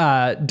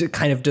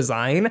kind of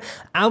design.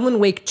 Alan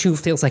Wake 2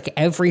 feels like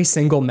every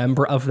single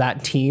member of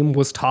that team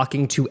was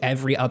talking to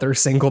every other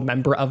single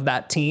member of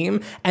that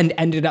team and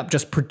ended up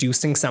just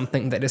producing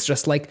something that is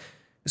just like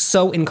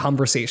so in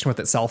conversation with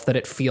itself that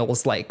it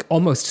feels like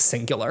almost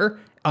singular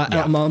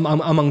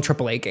among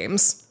AAA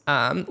games.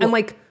 And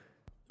like,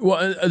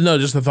 well, no,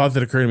 just the thought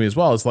that occurred to me as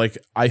well is like,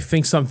 I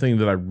think something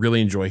that I really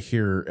enjoy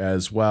here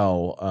as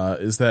well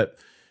is that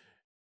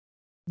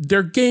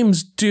their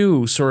games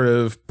do sort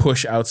of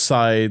push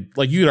outside.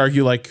 Like you could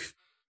argue like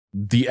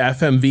the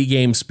FMV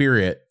game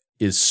spirit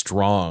is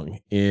strong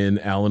in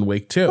Alan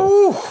Wake 2.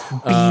 Ooh,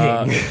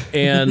 beating.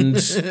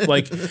 And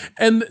like,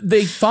 and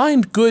they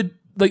find good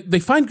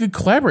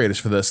collaborators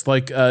for this.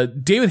 Like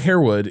David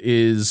Harewood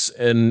is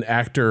an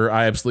actor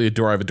I absolutely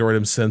adore. I've adored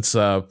him since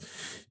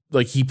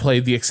like he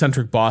played the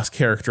eccentric boss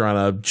character on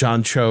a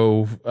John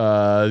Cho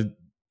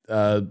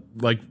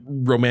like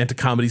romantic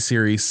comedy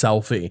series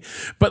Selfie.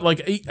 But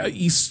like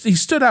he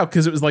stood out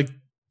because it was like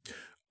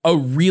a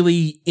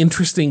really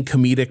interesting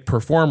comedic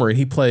performer, and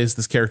he plays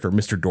this character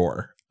Mr.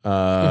 Door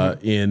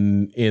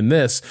in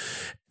this.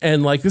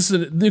 And like this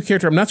is a new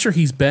character. I'm not sure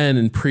he's been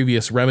in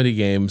previous Remedy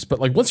games, but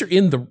like once you're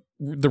in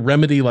the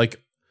Remedy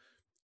like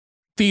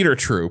theater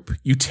troupe,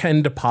 you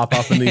tend to pop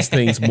up in these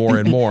things more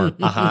and more.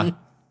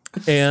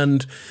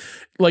 And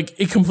like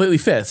it completely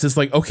fits. It's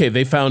like, okay,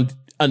 they found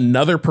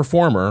another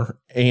performer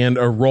and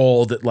a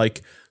role that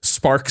like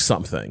sparks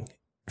something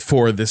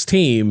for this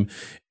team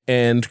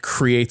and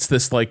creates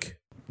this like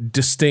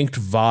distinct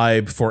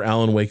vibe for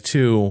Alan Wake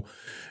 2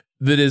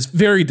 that is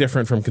very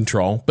different from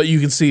Control, but you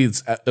can see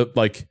it's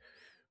like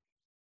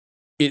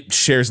it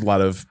shares a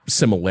lot of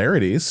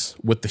similarities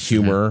with the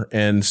humor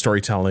and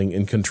storytelling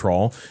in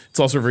Control. It's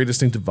also a very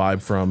distinctive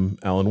vibe from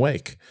Alan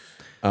Wake.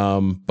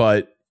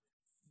 But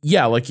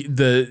yeah, like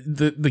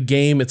the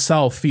game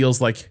itself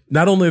feels like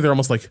not only are there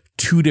almost like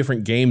two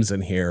different games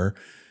in here,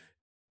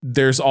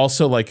 there's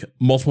also like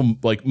multiple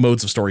like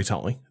modes of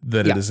storytelling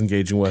that it is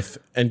engaging with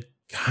and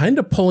kind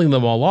of pulling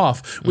them all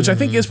off, which I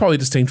think is probably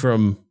distinct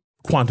from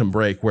Quantum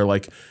Break, where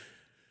like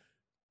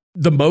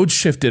the mode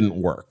shift didn't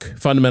work.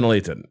 Fundamentally,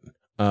 it didn't.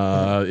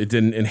 It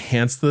didn't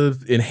enhance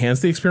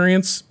the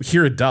experience.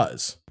 Here it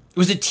does. It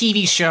was a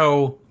TV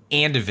show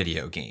and a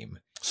video game.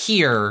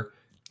 Here,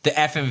 the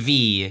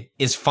FMV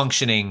is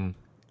functioning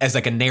as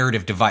like a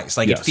narrative device.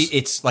 Like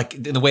it's like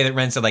in the way that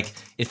Ren said, like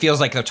it feels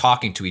like they're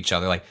talking to each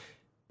other. Like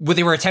what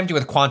they were attempting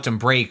with Quantum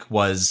Break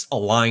was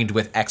aligned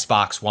with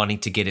Xbox wanting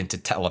to get into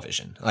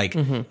television. Like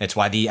that's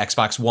why the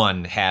Xbox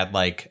One had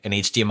like an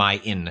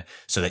HDMI in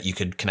so that you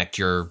could connect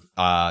your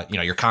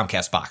your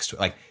Comcast box to it.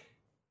 Like,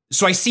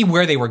 so I see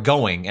where they were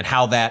going and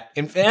how that,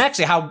 and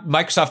actually how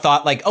Microsoft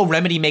thought like, oh,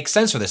 Remedy makes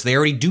sense for this. They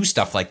already do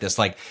stuff like this.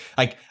 Like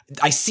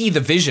I see the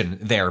vision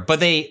there, but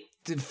they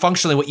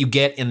functionally what you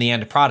get in the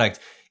end product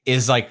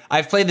is like,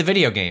 I've played the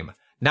video game.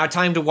 Now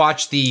time to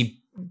watch the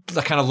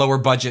kind of lower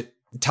budget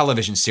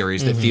television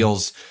series that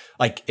feels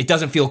like it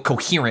doesn't feel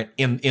coherent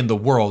in the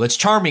world. It's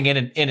charming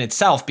in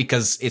itself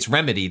because it's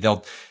Remedy.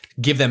 They'll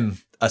give them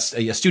a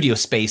studio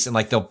space and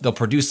like they'll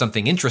produce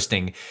something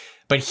interesting.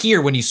 But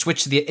here, when you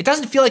switch to it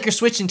doesn't feel like you're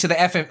switching to the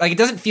FM. Like it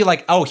doesn't feel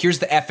like, oh, here's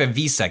the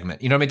FMV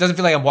segment. You know what I mean? It doesn't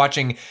feel like I'm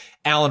watching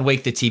Alan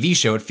Wake, the TV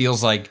show. It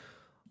feels like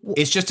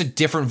it's just a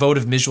different vote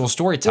of visual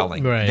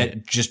storytelling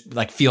that just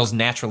like feels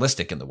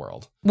naturalistic in the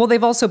world. Well,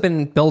 they've also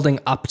been building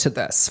up to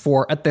this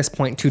for, at this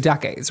point, 2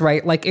 decades,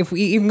 right? Like if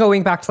we even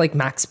going back to like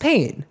Max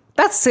Payne,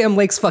 that's Sam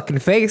Lake's fucking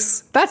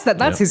face.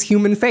 That's his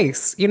human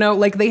face. You know,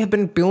 like they have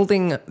been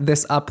building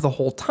this up the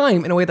whole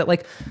time in a way that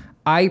like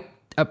I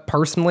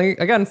personally,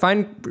 again,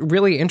 find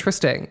really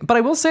interesting. But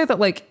I will say that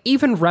like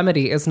even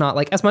Remedy is not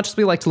like, as much as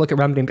we like to look at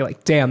Remedy and be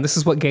like, damn, this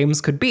is what games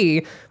could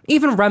be,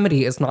 even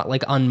Remedy is not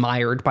like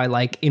unmired by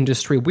like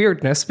industry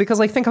weirdness, because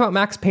like think about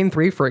Max Payne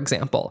 3, for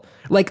example.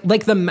 Like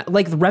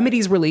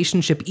Remedy's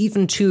relationship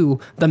even to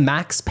the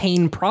Max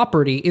Payne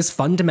property is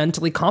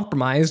fundamentally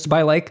compromised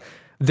by like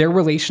their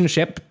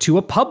relationship to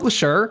a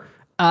publisher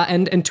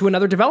and to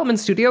another development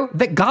studio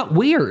that got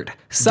weird.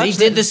 They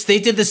did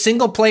the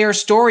single player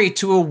story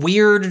to a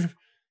weird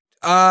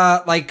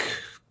like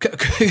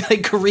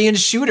Korean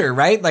shooter,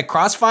 right? Like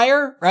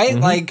Crossfire, right?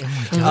 Like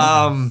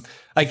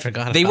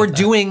they were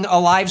doing a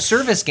live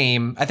service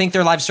game. I think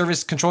their live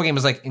service control game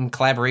was like in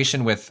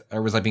collaboration with,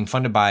 or was like being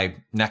funded by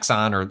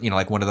Nexon or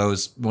like one of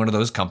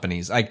those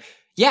companies. Like,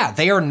 yeah,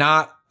 they are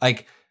not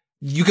like,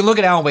 you can look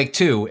at Alan Wake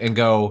 2 and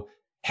go,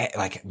 hey,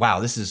 like, wow,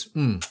 this is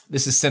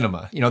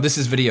cinema. This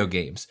is video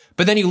games.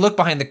 But then you look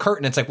behind the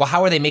curtain, it's like, well,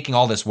 how are they making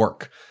all this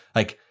work?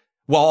 Like,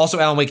 well, also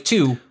Alan Wake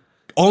 2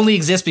 only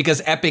exists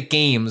because Epic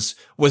Games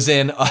was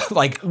in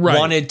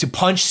wanted to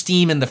punch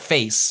Steam in the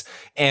face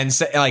and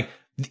say like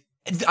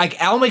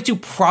Alan Wake 2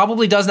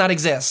 probably does not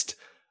exist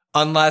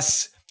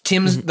unless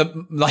the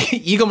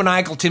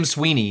egomaniacal Tim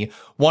Sweeney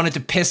wanted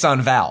to piss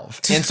on Valve.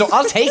 And so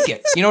I'll take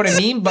it. You know what I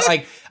mean? But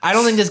like, I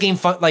don't think this game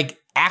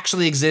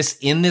actually exists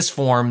in this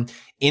form,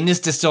 in this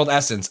distilled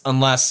essence,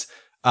 unless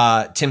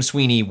Tim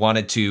Sweeney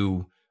wanted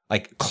to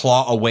like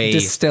claw away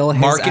distill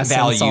his market essence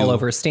value all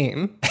over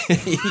Steam.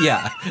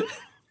 Yeah.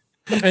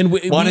 And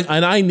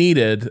and I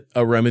needed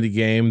a Remedy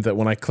game that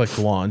when I clicked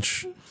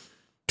launch,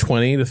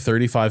 20 to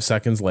 35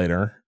 seconds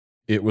later,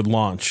 it would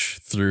launch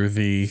through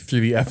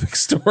the Epic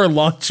Store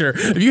launcher.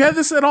 Have you had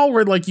this at all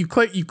where like you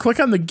click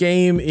on the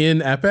game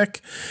in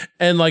Epic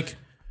and like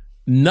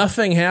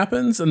nothing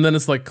happens and then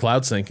it's like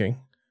cloud syncing?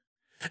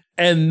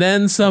 And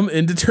then some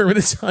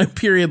indeterminate time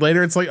period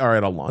later, it's like, all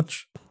right, I'll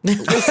launch.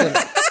 Listen,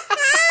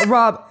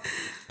 Rob,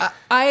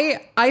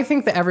 I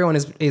think that everyone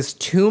is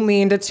too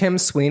mean to Tim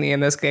Sweeney in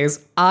this case.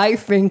 I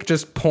think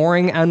just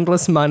pouring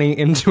endless money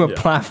into a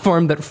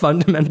platform that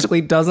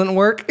fundamentally doesn't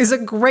work is a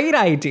great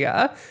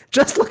idea.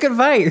 Just look at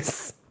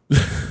Vice.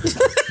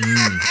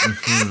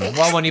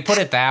 Well, when you put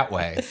it that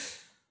way.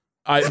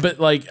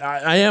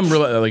 I am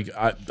really like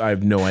I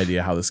have no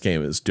idea how this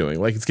game is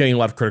doing. Like it's getting a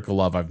lot of critical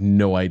love. I have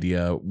no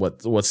idea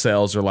what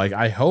sales are like.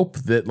 I hope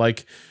that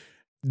like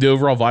the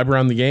overall vibe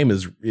around the game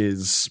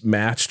is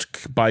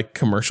matched by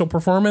commercial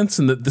performance,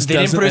 and that they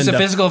didn't produce a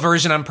physical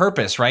version on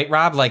purpose, right,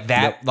 Rob? Like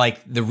that,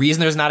 like the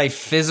reason there's not a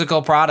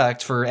physical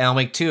product for Alan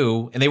Wake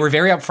 2, and they were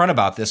very upfront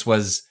about this,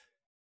 was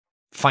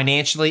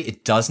financially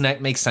it does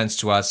not make sense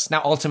to us.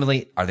 Now,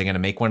 ultimately, are they going to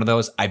make one of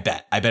those? I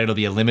bet it'll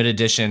be a limited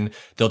edition.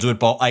 They'll do it.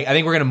 I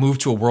think we're going to move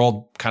to a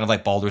world kind of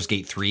like Baldur's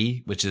Gate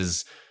 3, which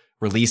is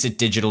release it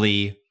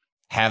digitally,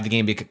 have the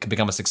game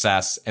become a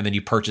success, and then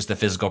you purchase the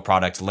physical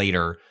product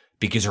later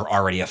because you're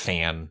already a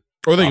fan.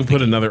 Or they can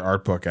put another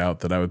art book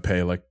out that I would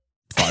pay like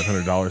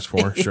 $500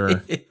 for.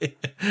 Sure.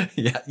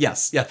 Yeah.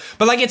 Yes. Yeah.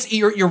 But like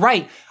you're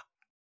right.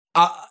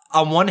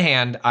 on one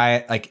hand,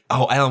 I like,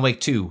 Alan Wake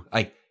 2,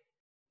 like,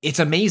 it's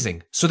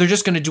amazing. So they're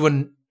just going to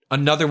do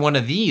another one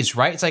of these,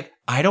 right? It's like,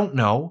 I don't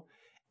know.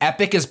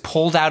 Epic is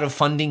pulled out of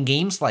funding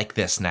games like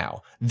this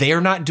now.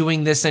 They're not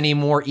doing this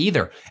anymore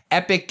either.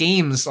 Epic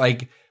Games,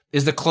 like,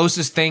 is the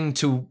closest thing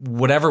to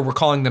whatever we're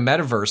calling the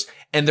metaverse,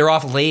 and they're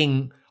off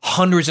laying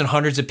hundreds and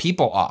hundreds of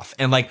people off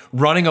and like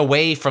running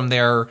away from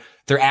their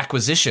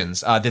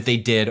acquisitions that they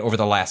did over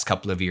the last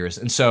couple of years.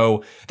 And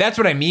so that's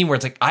what I mean, where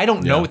it's like, I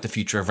don't know what the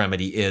future of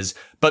Remedy is,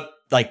 but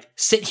like,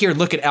 sit here,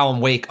 look at Alan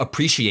Wake,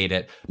 appreciate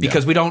it,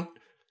 because we don't,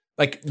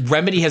 like,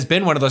 Remedy has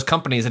been one of those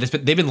companies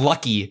that they've been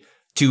lucky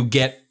to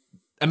get.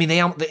 I mean,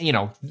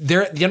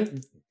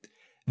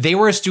 they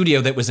were a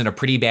studio that was in a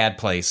pretty bad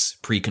place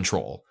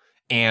pre-Control,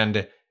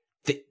 and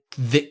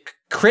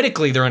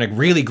critically, they're in a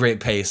really great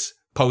place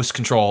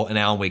post-Control and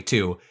Alan Wake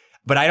 2.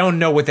 But I don't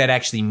know what that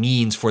actually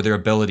means for their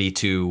ability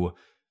to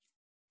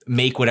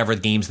make whatever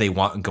games they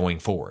want going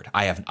forward.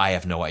 I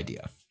have no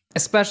idea.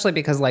 Especially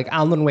because, like,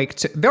 Alan Wake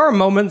 2, there are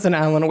moments in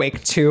Alan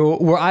Wake 2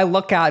 where I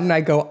look at and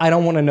I go, I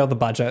don't want to know the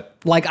budget.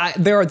 Like,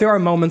 there are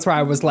moments where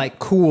I was like,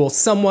 cool,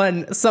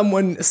 someone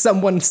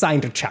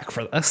signed a check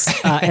for this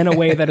in a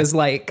way that is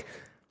like,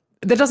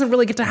 that doesn't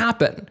really get to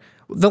happen.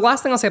 The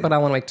last thing I'll say about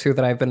Alan Wake 2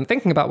 that I've been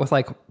thinking about with,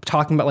 like,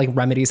 talking about, like,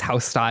 Remedy's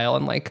house style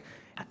and, like,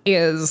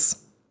 is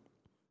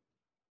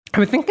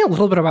I've been thinking a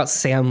little bit about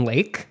Sam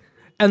Lake.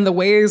 And the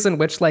ways in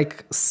which,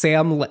 like,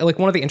 like,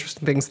 one of the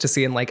interesting things to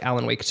see in, like,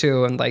 Alan Wake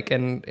 2 and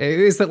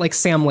is that, like,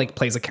 Sam Lake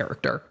plays a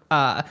character,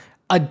 a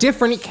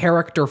different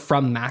character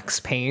from Max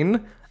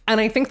Payne.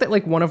 And I think that,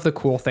 like, one of the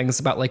cool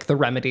things about, like, the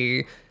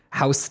Remedy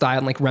house style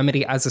and, like,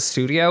 Remedy as a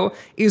studio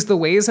is the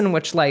ways in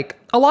which, like,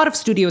 a lot of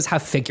studios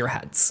have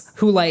figureheads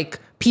who, like,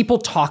 people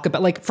talk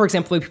about, like, for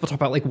example, people talk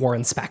about, like,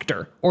 Warren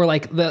Spector or,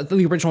 like,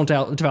 the original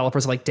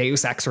developers of, like,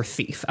 Deus Ex or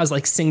Thief as,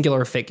 like,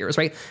 singular figures,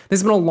 right?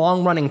 There's been a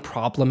long-running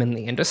problem in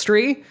the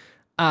industry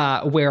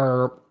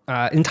where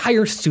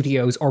entire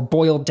studios are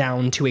boiled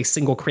down to a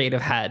single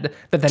creative head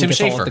that then Tim gets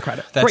Schafer. all of the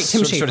credit. That right,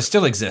 Tim Schafer. sort of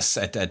still exists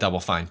at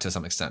Double Fine to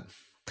some extent.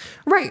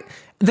 Right.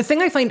 The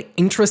thing I find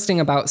interesting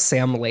about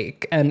Sam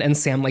Lake and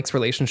Sam Lake's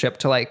relationship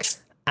to, like,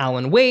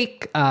 Alan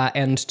Wake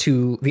and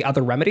to the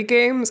other Remedy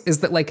games is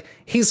that, like,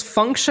 his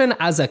function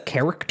as a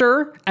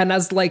character and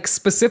as, like,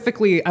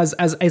 specifically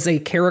as a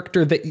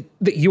character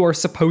that you are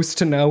supposed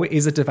to know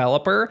is a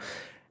developer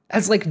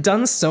has, like,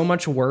 done so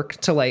much work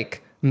to,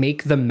 like,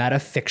 make the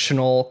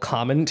metafictional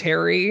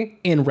commentary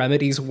in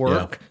Remedy's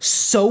work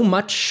so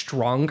much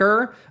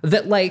stronger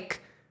that, like,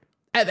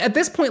 at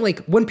this point, like,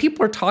 when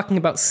people are talking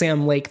about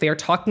Sam Lake, they are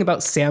talking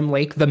about Sam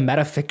Lake, the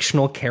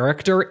metafictional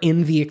character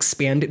in the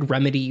expanded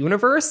Remedy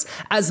universe,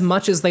 as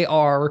much as they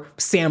are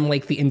Sam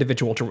Lake, the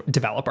individual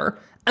developer.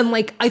 And,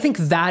 like, I think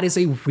that is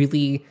a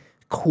really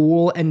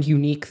cool and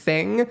unique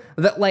thing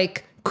that,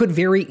 like, could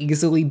very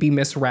easily be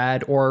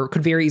misread or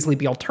could very easily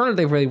be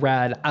alternatively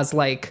read as,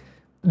 like,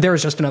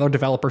 there's just another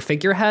developer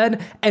figurehead.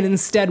 And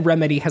instead,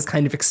 Remedy has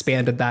kind of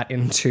expanded that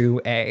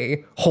into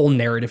a whole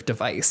narrative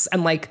device.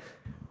 And, like,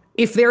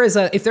 if there is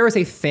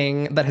a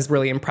thing that has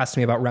really impressed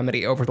me about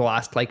Remedy over the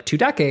last, like, 2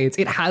 decades,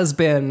 it has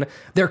been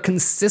their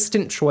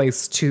consistent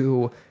choice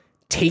to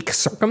take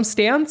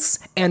circumstance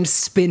and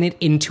spin it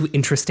into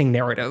interesting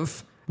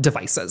narrative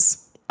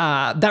devices.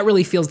 That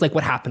really feels like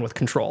what happened with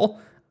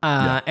Control.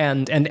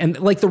 And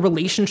like the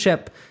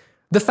relationship,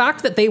 the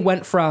fact that they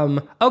went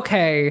from,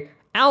 okay,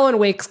 Alan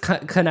Wake's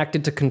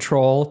connected to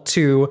Control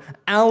to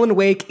Alan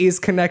Wake is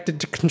connected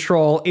to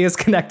Control, is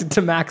connected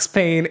to Max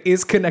Payne,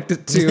 is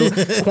connected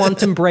to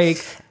Quantum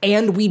Break,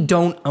 and we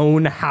don't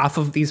own half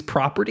of these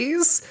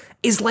properties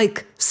is,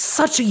 like,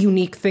 such a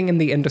unique thing in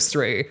the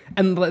industry,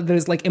 and that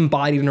is, like,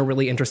 embodied in a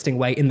really interesting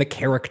way in the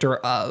character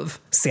of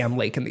Sam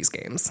Lake in these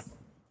games.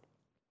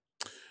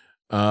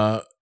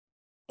 Well,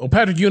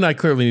 Patrick, you and I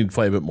clearly need to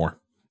play a bit more.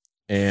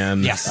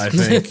 And yes. I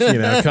think,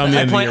 come the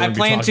end of the year, I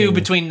plan to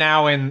between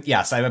now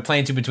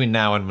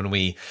and when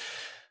we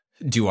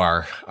do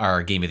our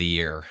game of the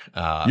year.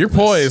 You're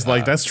poised.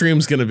 Like, that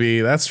stream's gonna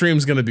be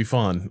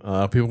fun.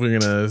 People are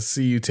gonna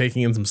see you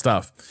taking in some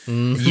stuff.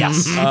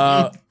 Yes.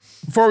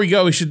 Before we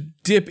go, we should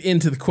dip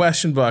into the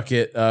question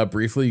bucket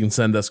briefly. You can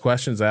send us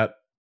questions at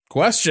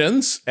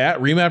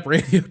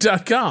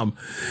remapradio.com.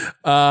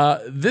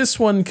 This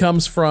one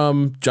comes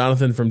from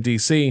Jonathan from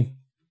DC.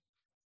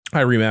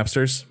 Hi,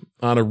 Remapsters.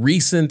 On a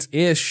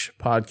recent-ish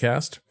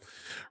podcast,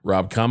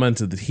 Rob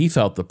commented that he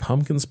felt the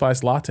pumpkin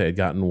spice latte had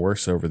gotten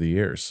worse over the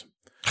years.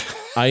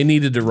 I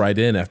needed to write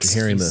in after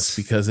hearing this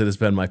because it has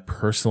been my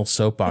personal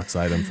soapbox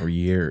item for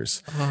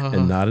years,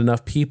 and not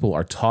enough people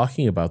are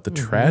talking about the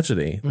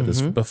tragedy that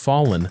has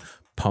befallen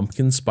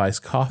pumpkin spice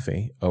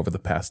coffee over the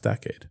past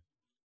decade.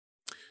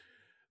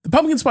 The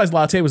pumpkin spice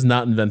latte was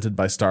not invented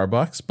by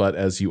Starbucks, but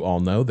as you all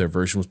know, their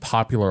version was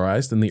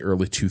popularized in the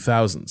early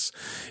 2000s.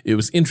 It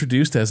was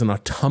introduced as an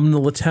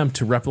autumnal attempt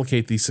to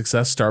replicate the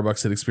success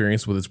Starbucks had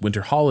experienced with its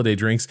winter holiday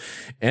drinks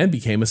and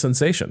became a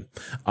sensation.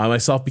 I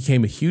myself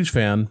became a huge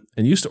fan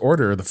and used to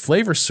order the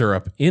flavor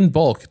syrup in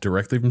bulk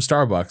directly from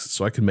Starbucks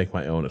so I could make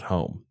my own at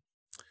home.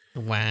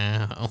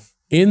 Wow.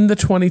 In the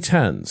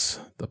 2010s,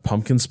 the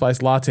pumpkin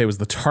spice latte was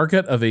the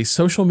target of a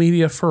social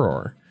media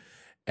furor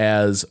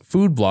as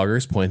food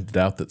bloggers pointed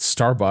out that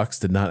Starbucks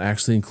did not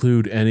actually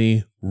include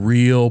any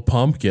real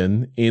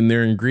pumpkin in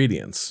their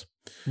ingredients.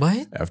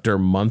 What? After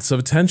months of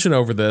attention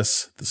over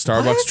this, the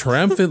Starbucks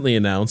triumphantly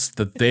announced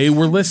that they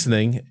were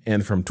listening,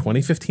 and from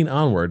 2015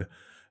 onward,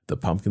 the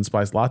pumpkin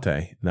spice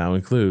latte now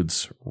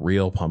includes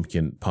real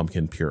pumpkin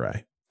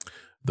puree.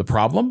 The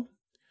problem?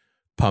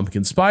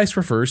 Pumpkin spice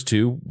refers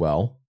to,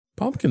 well,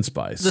 pumpkin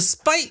spice. The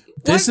spice.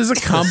 This is a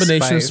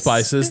combination of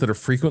Spice. spices that are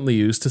frequently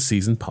used to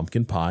season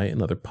pumpkin pie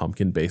and other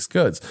pumpkin-based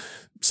goods.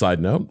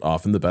 Side note,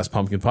 often the best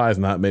pumpkin pie is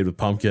not made with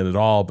pumpkin at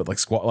all, but like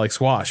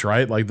squash,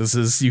 right? Like this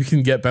is, you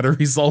can get better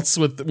results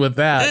with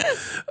that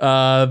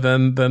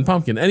than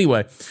pumpkin.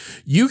 Anyway,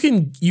 you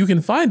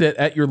can find it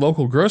at your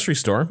local grocery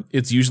store.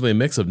 It's usually a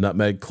mix of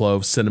nutmeg,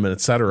 cloves, cinnamon,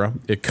 etc.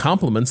 It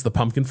complements the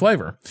pumpkin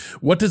flavor.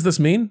 What does this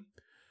mean?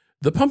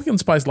 The pumpkin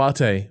spice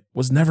latte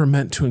was never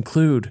meant to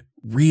include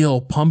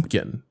real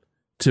pumpkin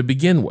to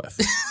begin with.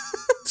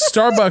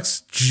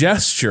 Starbucks'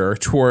 gesture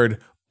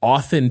toward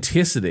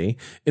authenticity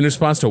in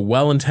response to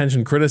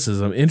well-intentioned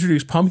criticism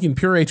introduced pumpkin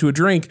puree to a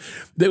drink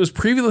that was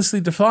previously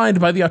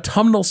defined by the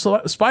autumnal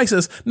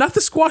spices, not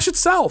the squash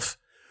itself.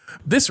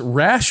 This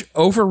rash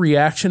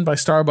overreaction by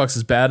Starbucks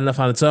is bad enough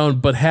on its own,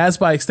 but has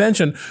by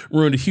extension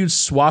ruined a huge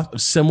swath of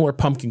similar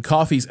pumpkin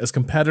coffees as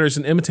competitors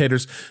and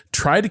imitators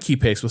try to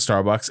keep pace with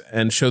Starbucks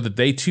and show that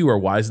they too are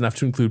wise enough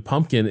to include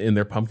pumpkin in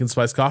their pumpkin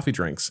spice coffee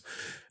drinks.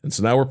 And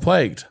so now we're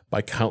plagued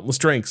by countless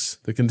drinks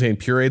that contain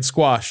pureed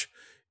squash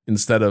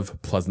instead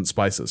of pleasant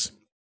spices.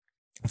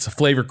 It's a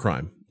flavor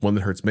crime, one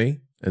that hurts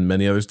me and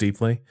many others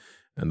deeply,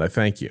 and I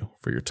thank you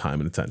for your time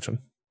and attention.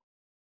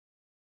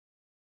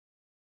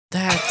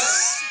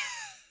 That's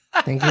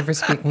Thank you for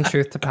speaking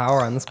truth to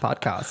power on this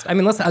podcast. I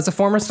mean, listen, as a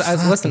former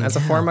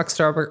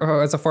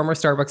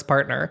Starbucks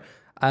partner,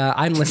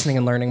 I'm listening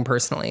and learning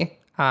personally.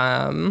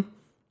 And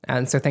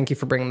so thank you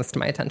for bringing this to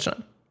my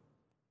attention.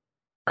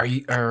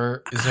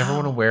 Is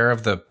everyone aware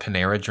of the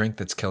Panera drink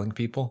that's killing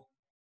people?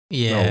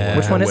 yeah.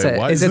 Which one is wait, it?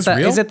 what? Is Is it this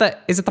real?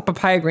 is it the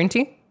papaya green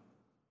tea?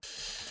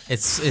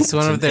 It's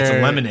one of It's their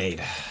a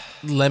lemonade.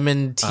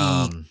 lemon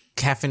tea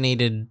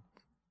caffeinated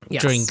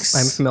Yes, drinks.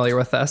 I'm familiar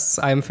with this.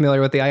 I'm familiar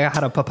with I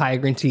had a papaya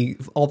green tea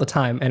all the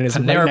time, and it is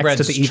right Panera next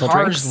Bread's to the evil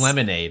charged drinks.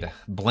 lemonade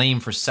blame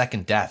for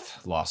second death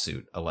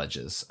lawsuit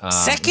alleges. I'm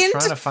Second?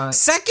 trying to find-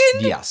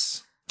 Second?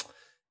 Yes.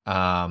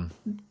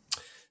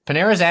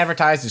 Panera's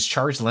advertised its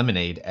charged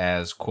lemonade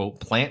as, quote,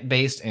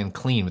 plant-based and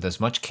clean with as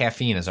much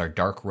caffeine as our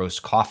dark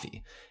roast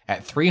coffee.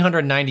 At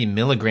 390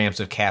 milligrams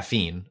of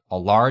caffeine, a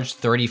large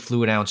 30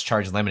 fluid ounce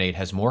charged lemonade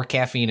has more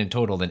caffeine in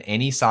total than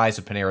any size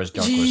of Panera's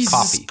dark roast Jesus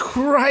coffee.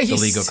 Christ. The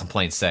legal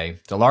complaints say.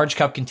 The large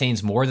cup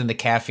contains more than the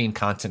caffeine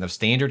content of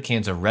standard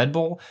cans of Red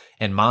Bull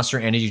and Monster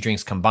energy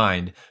drinks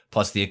combined,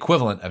 plus the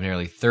equivalent of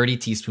nearly 30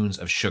 teaspoons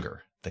of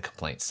sugar, the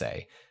complaints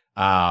say.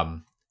 I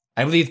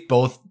believe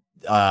both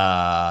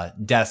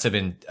deaths have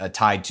been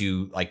tied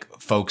to like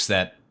folks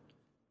that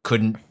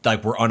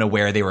were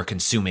unaware they were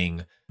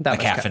consuming That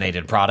a much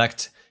caffeinated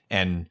product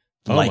and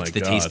Oh my liked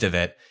the God. taste of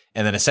it.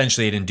 And then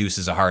essentially it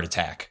induces a heart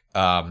attack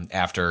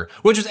after,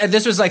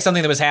 this was like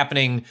something that was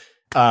happening,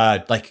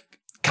 high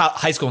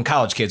school and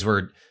college kids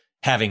were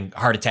having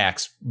heart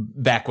attacks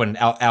back when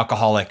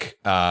alcoholic,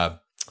 what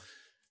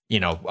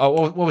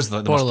was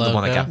the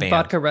one that got banned?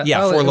 Vodka Red-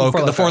 yeah, oh, Four Loko,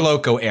 Four the Loko. Four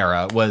Loko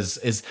era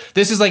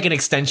this is like an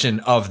extension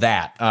of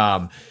that.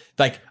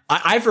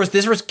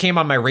 This first came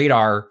on my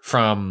radar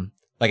from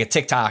like a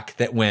TikTok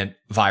that went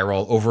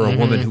viral over a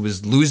woman who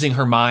was losing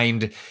her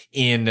mind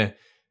in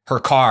her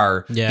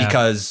car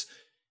because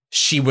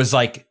she was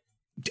like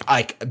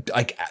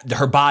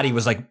her body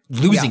was like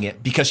losing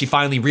it because she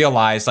finally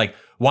realized like,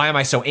 why am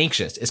I so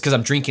anxious? It's because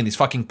I'm drinking these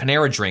fucking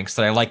Panera drinks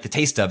that I like the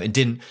taste of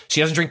she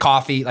doesn't drink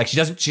coffee. Like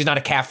she's not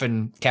a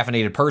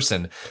caffeinated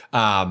person.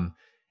 And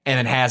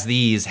then has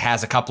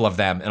a couple of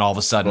them and all of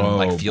a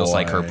sudden feels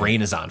like her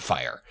brain is on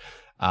fire.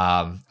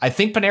 I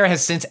think Panera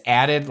has since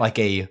added like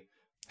a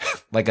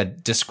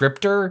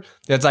descriptor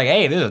that's like,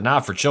 hey, this is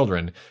not for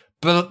children,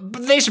 but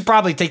they should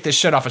probably take this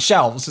shit off of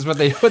shelves is what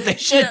they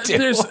should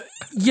do.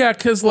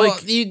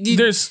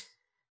 Because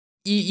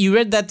You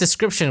read that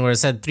description where it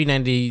said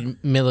 390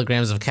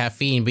 milligrams of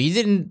caffeine, but you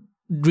didn't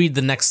read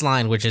the next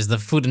line, which is the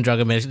Food and Drug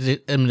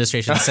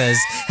Administration says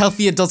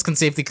healthy adults can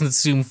safely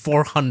consume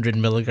 400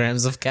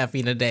 milligrams of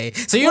caffeine a day.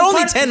 So you're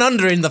only 10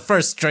 under in the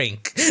first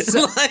drink.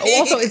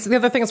 Also, it's the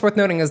other thing that's worth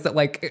noting is that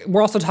like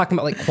we're also talking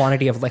about like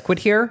quantity of liquid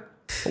here,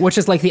 which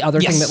is like the other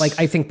thing that like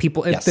I think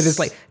people that is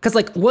like because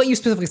like what you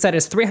specifically said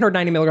is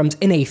 390 milligrams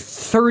in a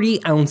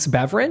 30-ounce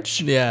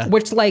beverage,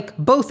 which like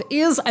both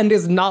is and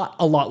is not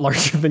a lot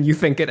larger than you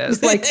think it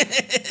is. Like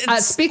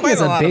speaking quite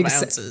as a a lot big, of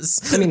ounces.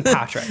 I mean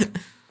Patrick,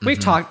 we've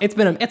talked. It's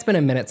been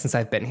a minute since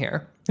I've been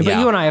here, but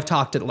you and I have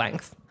talked at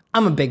length.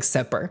 I'm a big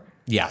sipper.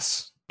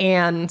 Yes.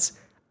 And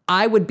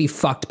I would be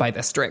fucked by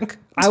this drink.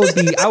 I would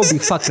be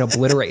fucking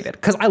obliterated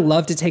because I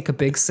love to take a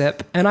big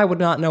sip and I would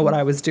not know what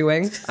I was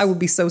doing. I would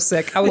be so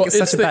sick. I would get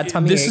such a bad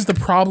tummy This ache. is the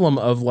problem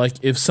of like,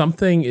 if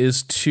something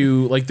is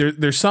too like,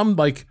 there's some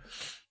like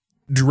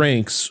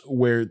drinks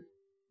where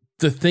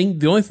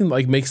the only thing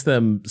like makes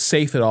them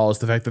safe at all is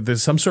the fact that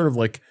there's some sort of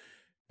like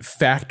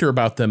factor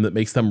about them that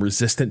makes them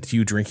resistant to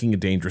you drinking a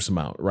dangerous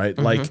amount, right?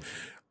 Like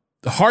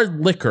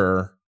hard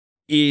liquor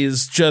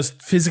is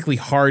just physically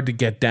hard to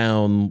get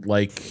down,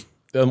 like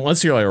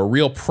unless you're like a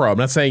real pro. I'm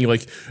not saying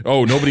like,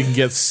 oh, nobody can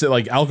get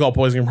like alcohol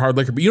poisoning from hard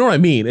liquor, but you know what I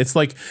mean? It's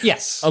like,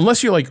 yes,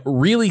 unless you're like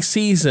really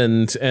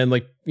seasoned and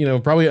like, you know,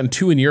 probably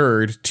too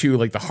inured to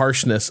like the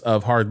harshness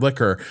of hard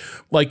liquor,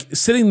 like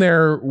sitting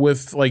there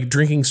with like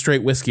drinking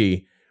straight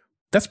whiskey,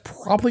 that's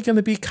probably going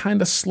to be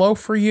kind of slow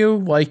for you.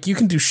 Like you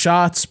can do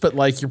shots, but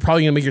like you're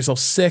probably going to make yourself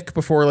sick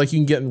before like you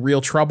can get in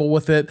real trouble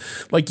with it.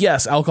 Like,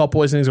 yes, alcohol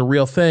poisoning is a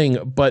real thing,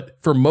 but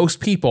for most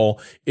people,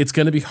 it's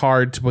going to be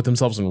hard to put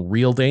themselves in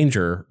real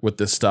danger with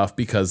this stuff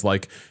because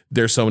like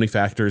there's so many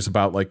factors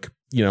about like,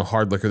 you know,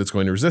 hard liquor that's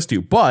going to resist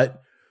you.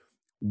 But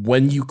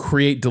when you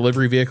create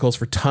delivery vehicles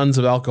for tons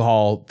of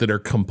alcohol that are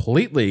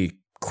completely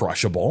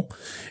crushable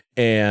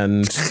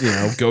and, you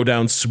know, go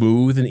down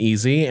smooth and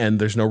easy, and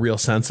there's no real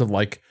sense of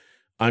like,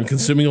 I'm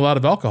consuming a lot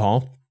of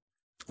alcohol,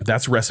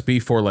 that's a recipe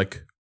for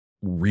like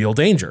real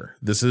danger.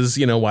 This is,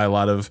 you know, why a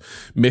lot of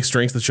mixed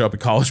drinks that show up at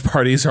college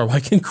parties are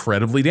like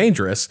incredibly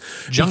dangerous.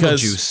 Jungle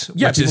juice.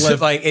 Yeah, which is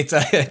like, it's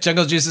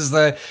jungle juice is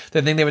the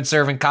thing they would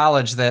serve in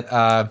college that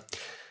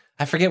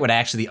I forget what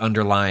actually the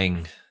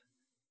underlying,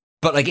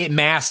 but like it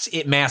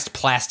masked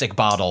plastic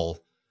bottle.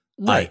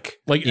 Like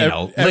you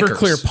know,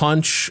 Everclear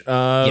Punch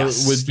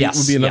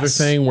would be another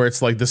thing where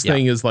it's like this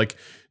thing is like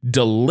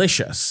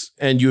delicious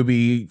and you would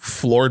be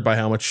floored by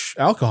how much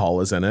alcohol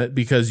is in it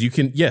because you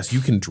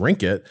can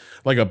drink it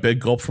like a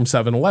big gulp from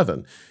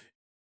 7-Eleven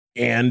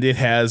and it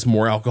has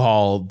more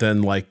alcohol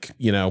than like,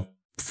 you know,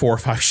 4 or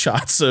 5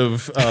 shots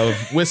of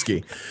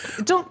whiskey.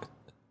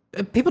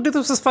 People do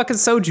this with fucking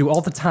soju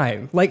all the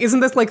time. Like,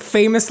 isn't this like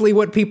famously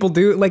what people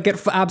do? Like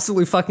get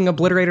absolutely fucking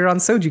obliterated on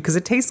soju because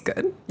it tastes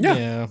good.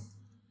 Yeah.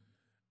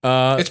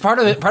 It's part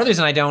of the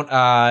reason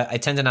I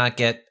tend to not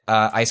get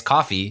iced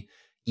coffee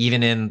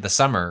even in the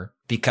summer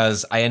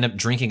because I end up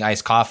drinking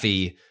iced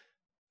coffee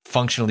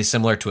functionally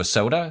similar to a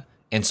soda.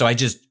 And so I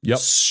just,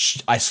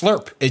 I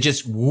slurp. It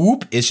just,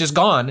 it's just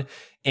gone.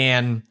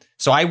 And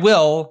so I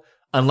will,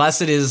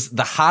 unless it is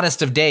the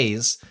hottest of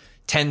days,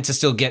 tend to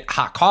still get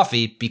hot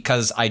coffee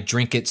because I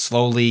drink it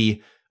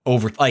slowly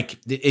over, like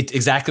it's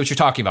exactly what you're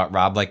talking about,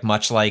 Rob, like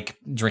much like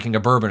drinking a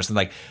bourbon or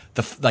something,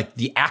 like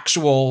the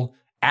actual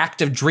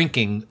act of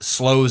drinking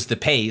slows the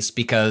pace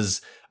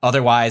because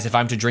otherwise, if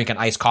I'm to drink an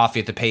iced coffee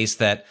at the pace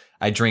that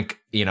I drink,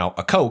 you know,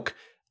 a Coke,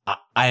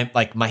 I'm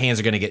like my hands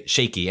are going to get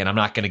shaky and I'm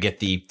not going to get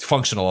the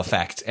functional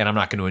effect and I'm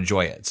not going to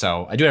enjoy it.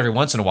 So I do it every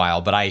once in a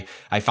while, but I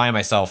find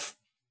myself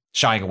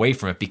shying away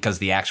from it because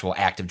the actual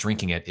act of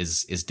drinking it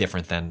is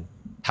different than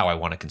how I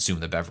want to consume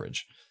the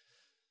beverage.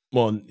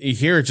 Well,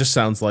 here it just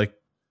sounds like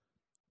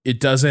it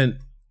doesn't,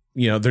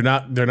 you know, they're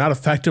not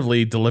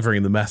effectively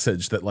delivering the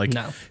message that like,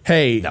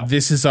 hey,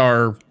 this is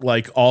our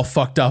like all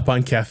fucked up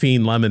on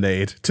caffeine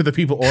lemonade to the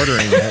people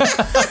ordering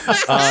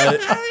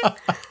it.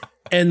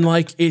 And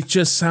like, it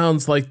just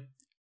sounds like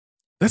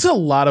that's a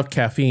lot of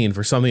caffeine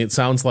for something. It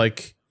sounds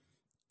like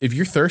if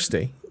you're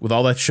thirsty with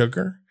all that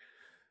sugar,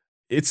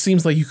 it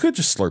seems like you could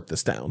just slurp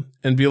this down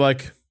and be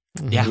like,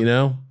 you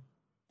know,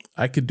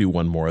 I could do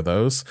one more of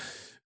those.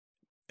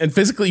 And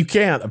physically you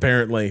can't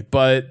apparently,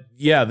 but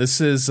yeah,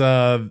 this is,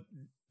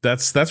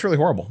 that's really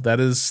horrible. That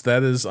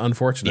is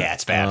unfortunate. Yeah,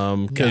 it's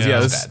bad. Because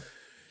this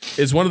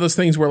is one of those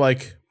things where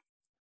like,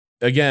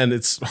 again,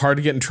 it's hard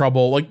to get in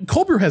trouble. Like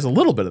cold brew has a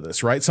little bit of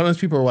this, right? Sometimes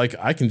people are like,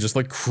 I can just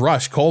like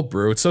crush cold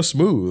brew. It's so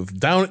smooth.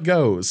 Down it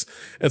goes.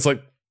 It's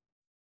like,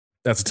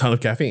 that's a ton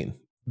of caffeine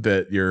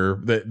that you're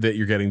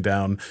getting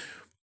down.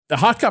 A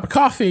hot cup of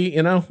coffee,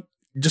 you know,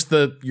 you're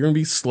going to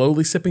be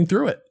slowly sipping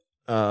through it.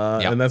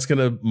 And that's going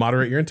to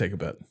moderate your intake a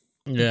bit.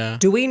 Yeah.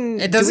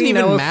 It doesn't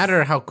even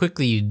matter how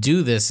quickly you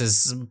do this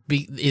is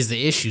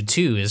the issue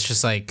too. It's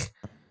just like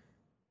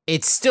you're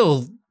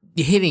still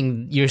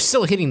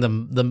hitting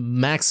the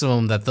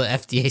maximum that the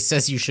FDA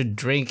says you should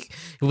drink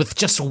with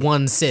just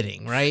one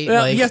sitting, right?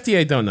 Well, like, the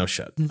FDA don't know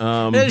shit.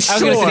 I was going to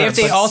say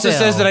the FDA also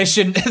says that I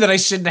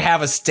shouldn't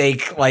have a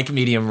steak like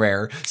medium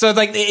rare. So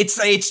it's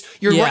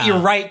like you're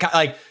right.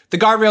 Like the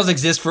guardrails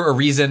exist for a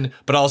reason,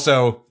 but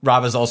also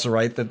Rob is also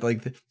right that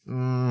like the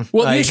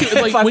issue,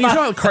 like when you talk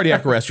about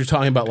cardiac arrest, you're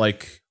talking about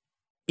like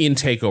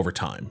intake over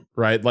time,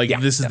 right? Like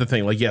this is the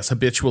thing. Like yes,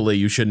 habitually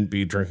you shouldn't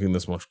be drinking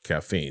this much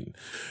caffeine.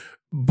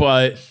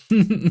 But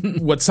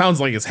what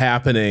sounds like is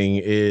happening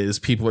is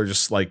people are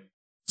just like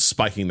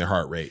spiking their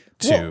heart rate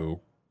to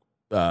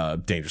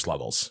dangerous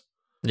levels.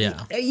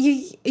 Yeah.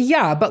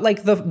 Yeah, but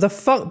like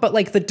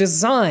the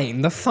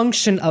design, the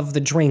function of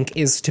the drink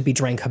is to be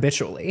drank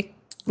habitually.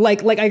 I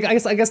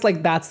guess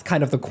like that's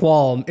kind of the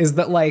qualm is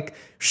that like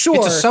sure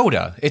it's a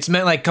soda. It's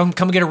meant like come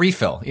get a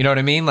refill. You know what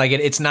I mean? Like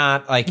it's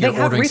not like you're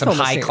ordering some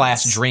high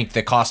class drink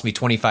that cost me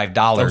 $25.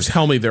 Don't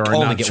tell me there are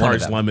not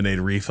charged lemonade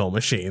refill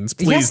machines.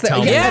 Please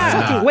tell me.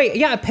 Wait,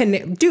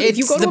 dude, if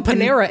you go to a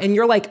Panera and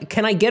you're like,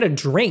 can I get a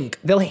drink?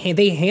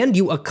 They hand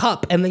you a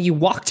cup and then you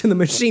walk to the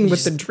machine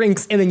with the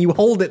drinks and then you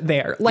hold it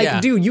there.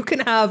 Like, dude, you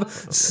can have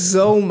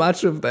so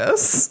much of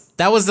this.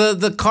 That was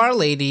the car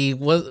lady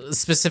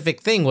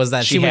specific thing was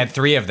that she had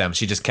 3 of them.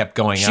 She just kept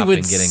going up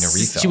and getting a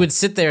refill. She would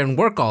sit there and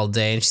work all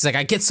day, and she's like,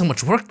 I get so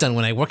much work done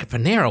when I work at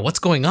Panera. What's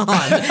going on?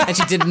 And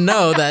she didn't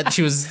know that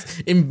she was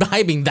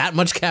imbibing that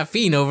much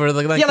caffeine over at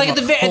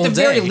the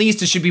very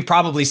least, it should be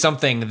probably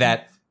something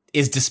that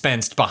is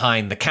dispensed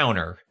behind the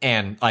counter,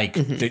 and like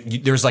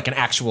there's like an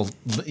actual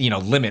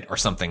limit or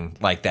something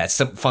like that,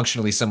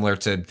 functionally similar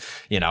to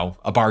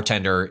a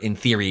bartender in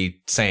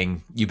theory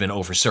saying you've been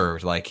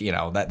overserved, like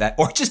that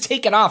or just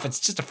take it off.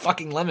 It's just a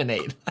fucking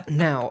lemonade.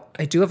 Now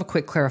I do have a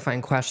quick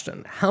clarifying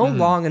question. How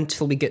long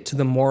until we get to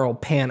the moral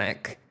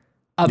panic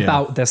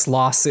about this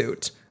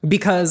lawsuit?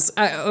 Because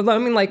I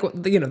mean, like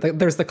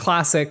there's the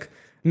classic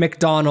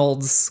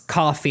McDonald's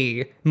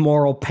coffee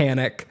moral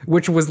panic,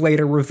 which was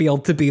later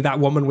revealed to be that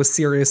woman was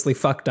seriously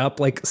fucked up,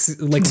 like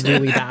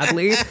really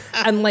badly.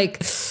 And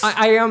like,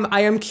 I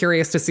am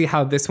curious to see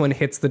how this one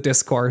hits the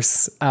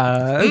discourse.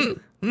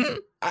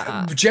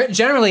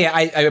 Generally,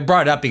 I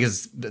brought it up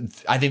because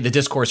I think the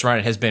discourse around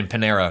it has been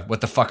Panera,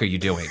 what the fuck are you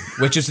doing?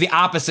 Which is the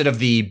opposite of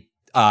the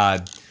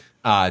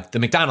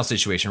McDonald's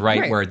situation,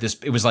 right? Where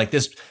it was like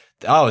this.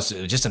 Oh, it's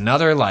just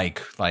another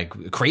like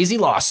crazy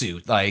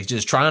lawsuit, like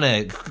just trying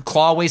to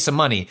claw away some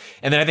money.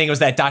 And then I think it was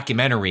that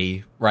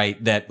documentary,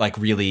 right, that like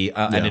really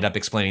ended up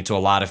explaining to a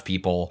lot of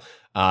people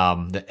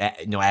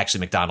that actually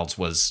McDonald's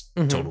was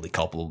totally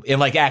culpable, and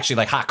like actually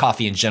like hot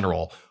coffee in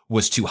general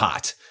was too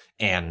hot.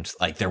 And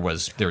like there were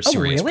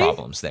serious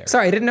problems there.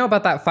 Sorry, I didn't know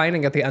about that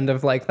finding at the end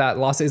of like that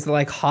lawsuit. Is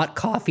like hot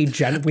coffee?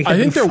 I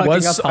think there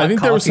was something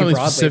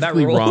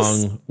specifically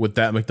wrong with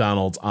that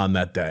McDonald's on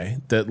that day.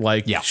 That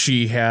like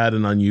she had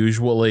an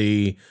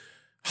unusually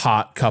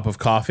hot cup of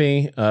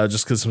coffee,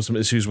 just because of some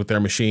issues with their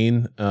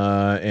machine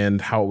and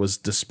how it was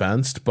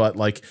dispensed. But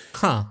like,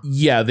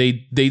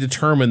 they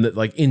determined that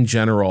like in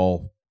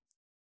general,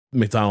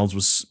 McDonald's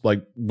was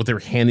like what they were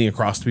handing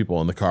across to people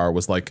in the car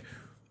was like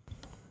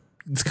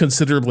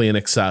considerably in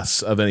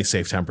excess of any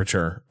safe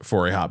temperature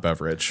for a hot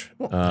beverage,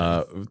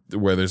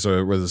 where there's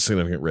a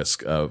significant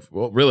risk of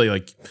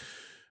like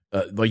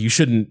you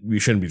shouldn't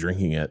be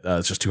drinking it.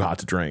 It's just too hot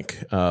to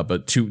drink,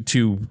 but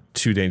too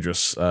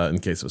dangerous in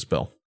case of a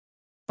spill.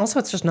 Also,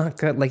 it's just not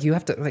good. Like you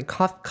have to like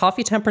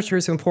coffee temperature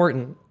is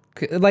important.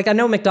 Like I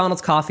know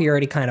McDonald's coffee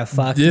already kind of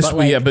fucked.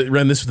 But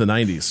Ren, this was the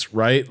 90s,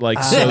 right? Like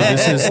so,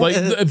 this is like,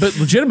 but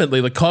legitimately,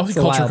 like coffee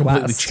culture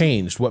completely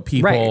changed what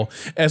people,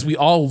 as we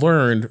all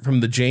learned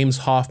from the James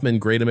Hoffman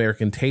Great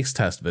American Taste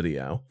Test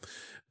video,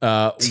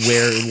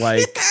 where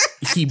like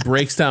he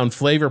breaks down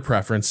flavor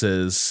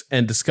preferences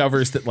and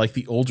discovers that like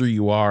the older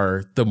you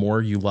are, the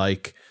more you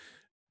like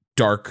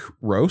dark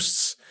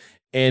roasts,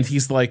 and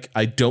he's like,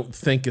 I don't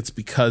think it's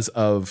because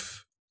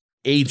of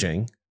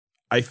aging.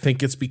 I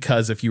think it's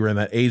because if you were in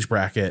that age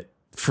bracket,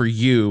 for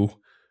you,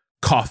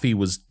 coffee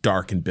was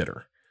dark and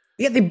bitter.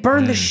 Yeah, they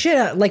burn the shit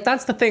out. Like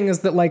that's the thing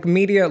is that like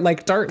media,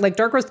 like dark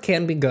roast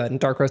can be good, and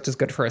dark roast is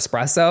good for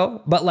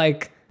espresso, but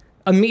like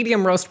a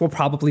medium roast will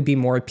probably be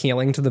more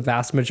appealing to the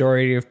vast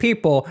majority of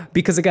people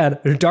because again,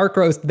 dark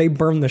roast, they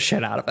burn the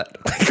shit out of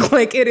it.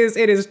 Like it is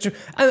true.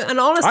 And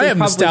honestly, I have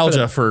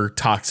nostalgia for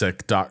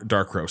toxic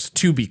dark roast,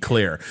 to be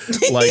clear.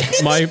 Like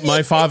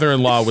my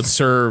father-in-law would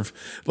serve,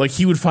 like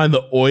he would find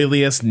the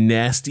oiliest,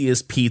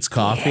 nastiest Pete's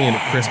coffee, and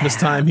at Christmas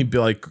time he'd be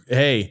like,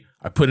 hey,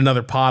 I put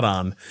another pot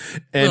on,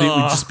 and it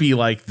would just be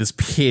like this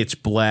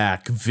pitch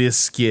black,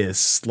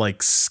 viscous,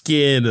 like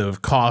skin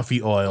of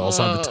coffee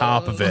oils on the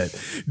top of it.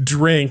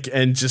 Drink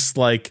and just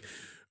like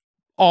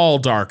all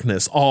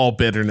darkness, all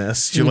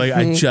bitterness. You're like,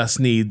 I just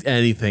need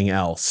anything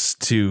else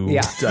to.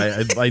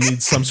 I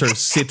need some sort of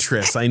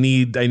citrus. I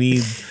need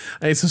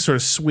some sort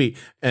of sweet,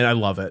 and I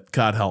love it.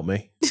 God help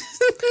me.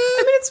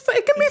 I mean,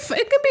 it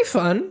can be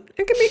fun.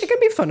 It can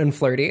be fun and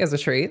flirty as a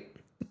treat.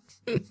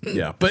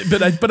 Yeah,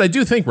 but I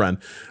do think, Ren,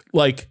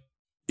 like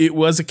it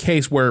was a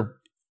case where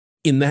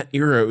in that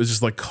era it was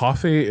just like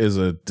coffee is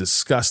a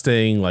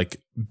disgusting,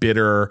 like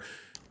bitter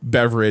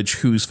beverage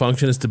whose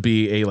function is to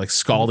be a like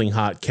scalding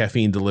hot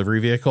caffeine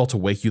delivery vehicle to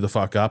wake you the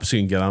fuck up so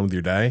you can get on with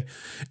your day.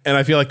 And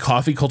I feel like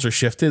coffee culture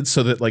shifted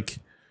so that like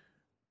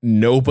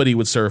nobody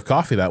would serve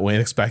coffee that way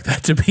and expect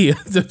that to be a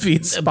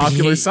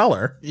popular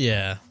seller.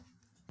 Yeah.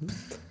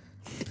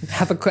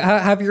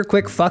 Have your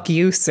quick fuck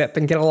you sip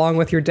and get along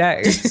with your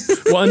day.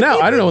 Well, now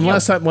I don't know.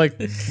 Unless I'm like,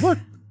 look,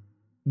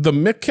 the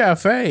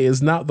McCafe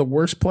is not the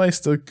worst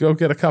place to go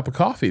get a cup of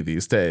coffee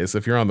these days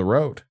if you're on the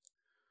road.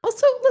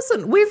 Also,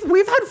 listen,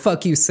 we've had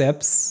fuck you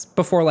sips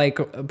before, like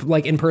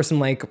in person,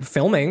 like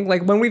filming.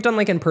 Like when we've done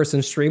like in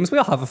person streams, we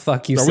all have a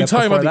fuck you. Are sip we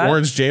talking about that. the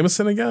Orange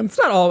Jameson again? It's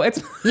not all.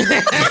 It's.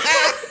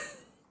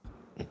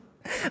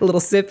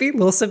 little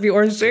sippy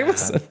orange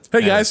Jameson.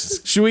 Hey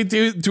guys, should we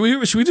do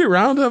a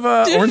round of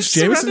orange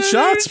Jameson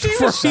shots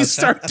before we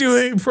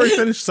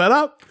finish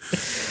setup?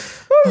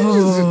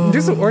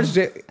 Do some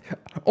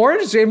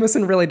Orange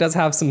Jameson really does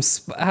have some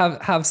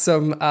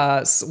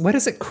what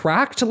is it?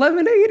 Cracked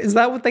lemonade? Is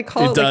that what they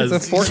call it? It does.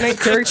 Like it's a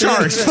Fortnite character.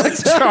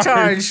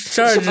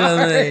 Charge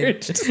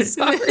lemonade.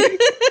 Sorry.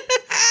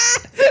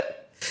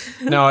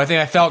 No, I think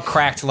I felt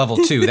cracked level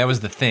 2. That was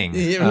the thing,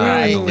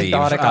 I believe.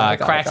 Got it.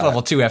 Cracked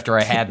level 2 after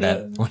I had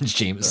that orange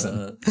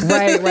Jameson.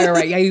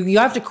 Right. Yeah, you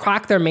have to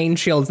crack their main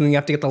shields, and then you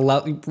have to get the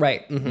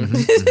right.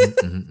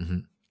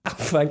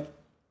 Like.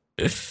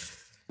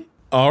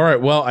 All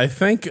right. Well, I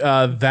think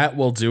that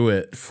will do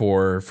it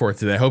for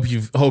today. Hope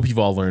you've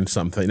all learned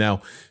something.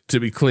 Now, to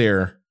be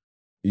clear,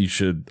 you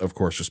should, of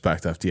course,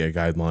 respect FDA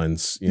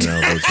guidelines. You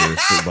know, those are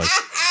like,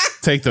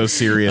 take those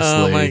seriously.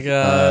 Oh my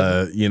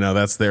God. You know,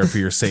 that's there for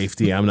your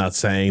safety. I'm not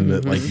saying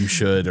that like you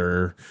should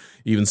or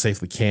even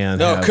safely can.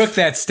 No, cook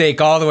that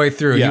steak all the way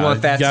through. Yeah, you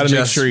want that you gotta to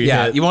make just, sure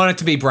you want it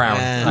to be brown.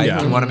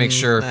 You want to make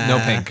sure no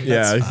pink.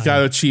 Yeah, you got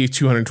to achieve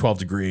 212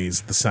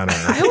 degrees at the center.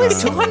 I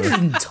was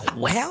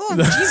 212?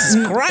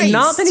 Jesus Christ.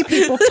 Not many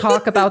people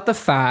talk about the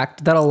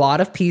fact that a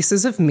lot of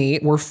pieces of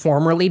meat were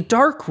formerly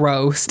dark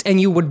roast,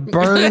 and you would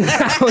burn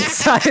the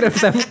outside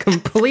of them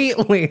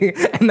completely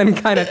and then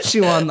kind of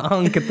chew on the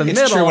hunk at the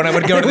middle. It's true. When I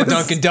would go to the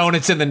Dunkin'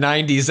 Donuts in the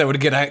 90s, I would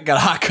get a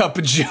hot cup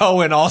of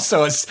Joe and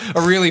also a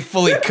really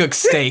fully cooked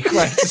steak.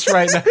 Right, just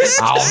right now.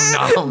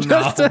 Oh,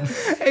 no.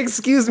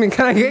 Excuse me,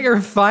 can I get your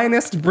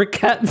finest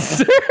briquette,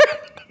 sir?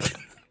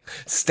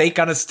 Steak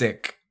on a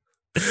stick.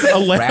 A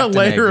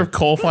layer of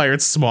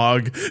coal-fired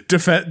smog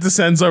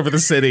descends over the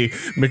city.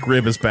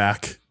 McRib is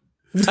back.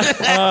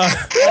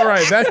 All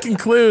right, that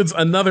concludes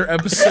another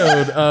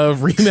episode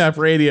of Remap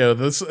Radio.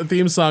 This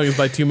theme song is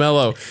by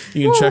Tumelo.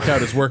 You can check out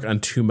his work on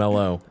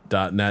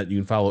tumelo.net. You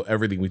can follow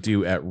everything we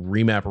do at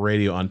Remap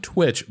Radio on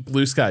Twitch,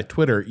 Blue Sky,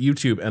 Twitter,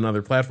 YouTube, and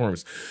other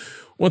platforms.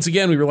 Once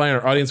again, we rely on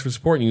our audience for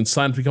support, and you can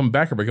sign up to become a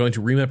backer by going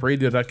to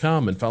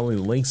remapradio.com and following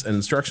the links and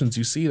instructions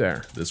you see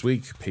there. This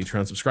week,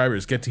 Patreon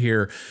subscribers get to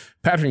hear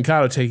Patrick and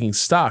Kato taking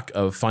stock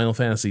of Final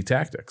Fantasy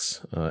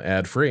Tactics,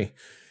 ad-free.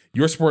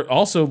 Your support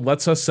also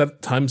lets us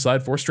set time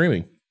aside for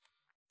streaming.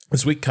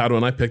 This week, Kato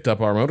and I picked up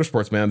our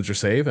Motorsports Manager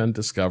save and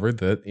discovered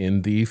that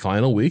in the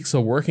final weeks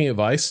of working at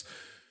Vice,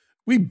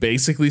 we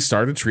basically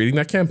started treating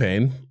that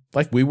campaign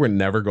like we were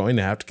never going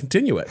to have to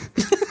continue it.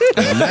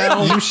 And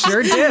now, you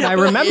sure did. I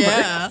remember.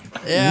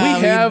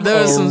 Yeah.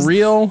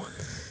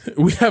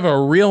 We have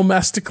a real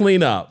mess to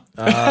clean up.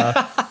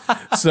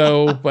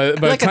 So by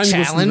the time you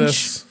listen to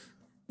this,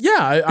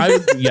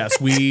 yes,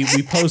 we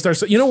posed our.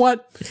 You know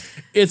what?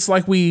 It's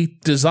like we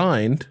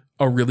designed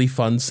a really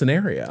fun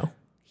scenario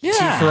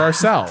for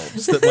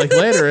ourselves. That like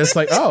later, it's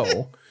like,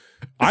 oh,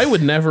 I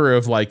would never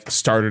have like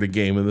started a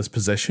game in this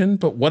position,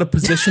 but what a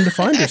position to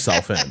find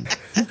yourself in.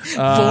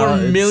 4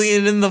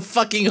 million in the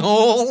fucking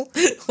hole.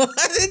 What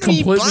did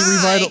completely we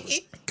buy?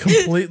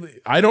 Completely.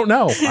 I don't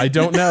know. Like,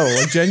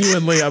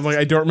 genuinely, I'm like,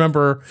 I don't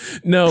remember.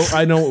 No,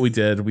 I know what we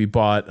did. We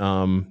bought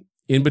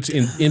in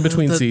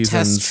between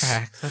seasons.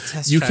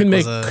 You can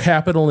make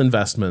capital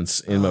investments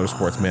in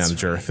Motorsports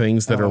Manager. Right.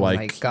 Things that are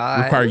like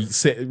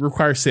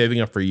require saving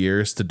up for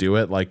years to do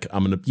it. Like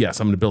I'm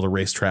gonna build a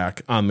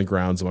racetrack on the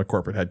grounds of my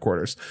corporate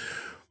headquarters.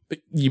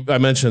 I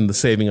mentioned the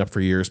saving up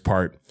for years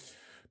part.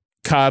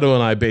 Kato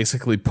and I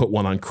basically put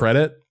one on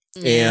credit,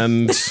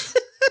 and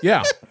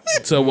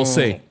so we'll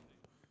see.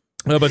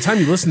 By the time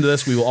you listen to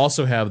this, we will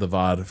also have the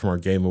VOD from our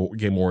Game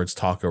Awards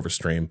talkover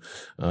stream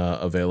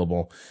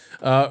available.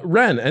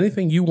 Ren,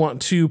 anything you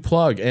want to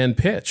plug and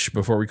pitch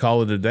before we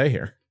call it a day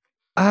here?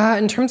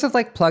 In terms of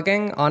like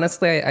plugging,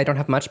 honestly, I don't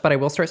have much, but I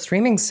will start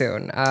streaming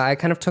soon. I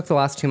kind of took the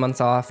last 2 months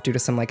off due to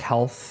some like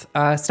health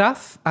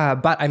stuff,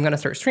 but I'm going to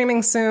start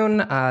streaming soon.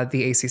 The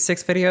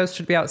AC6 videos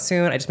should be out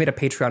soon. I just made a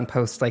Patreon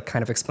post like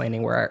kind of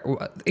explaining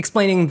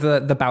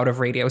the bout of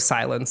radio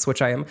silence,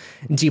 which I am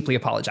deeply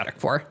apologetic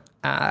for.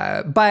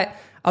 But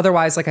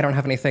otherwise, like I don't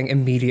have anything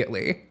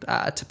immediately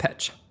to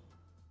pitch.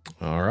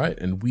 All right,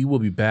 and we will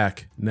be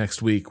back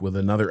next week with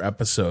another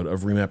episode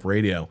of Remap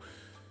Radio.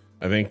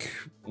 I think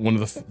one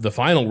of the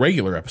final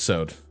regular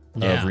episode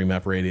of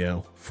Remap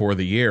Radio for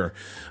the year.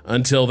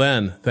 Until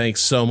then, thanks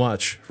so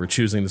much for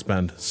choosing to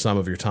spend some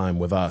of your time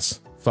with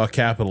us. Fuck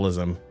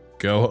capitalism.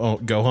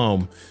 Go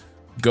home.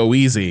 Go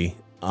easy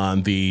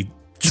on the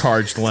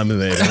charged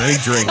lemonade or any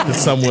drink that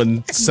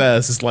someone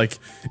says is like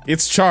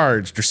it's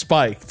charged or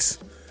spiked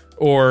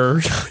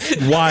or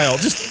wild.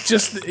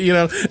 Just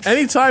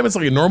anytime it's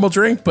like a normal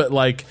drink, but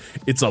like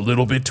it's a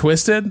little bit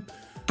twisted.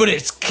 But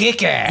it's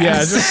kick-ass. Yeah,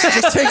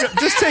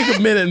 just take a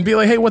minute and be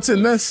like, hey, what's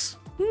in this?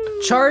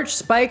 Charged,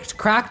 spiked,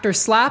 cracked, or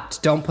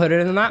slapped. Don't put it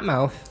in that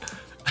mouth.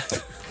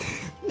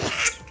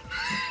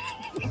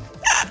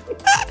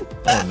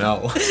 Oh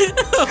no.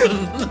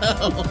 Oh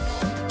no.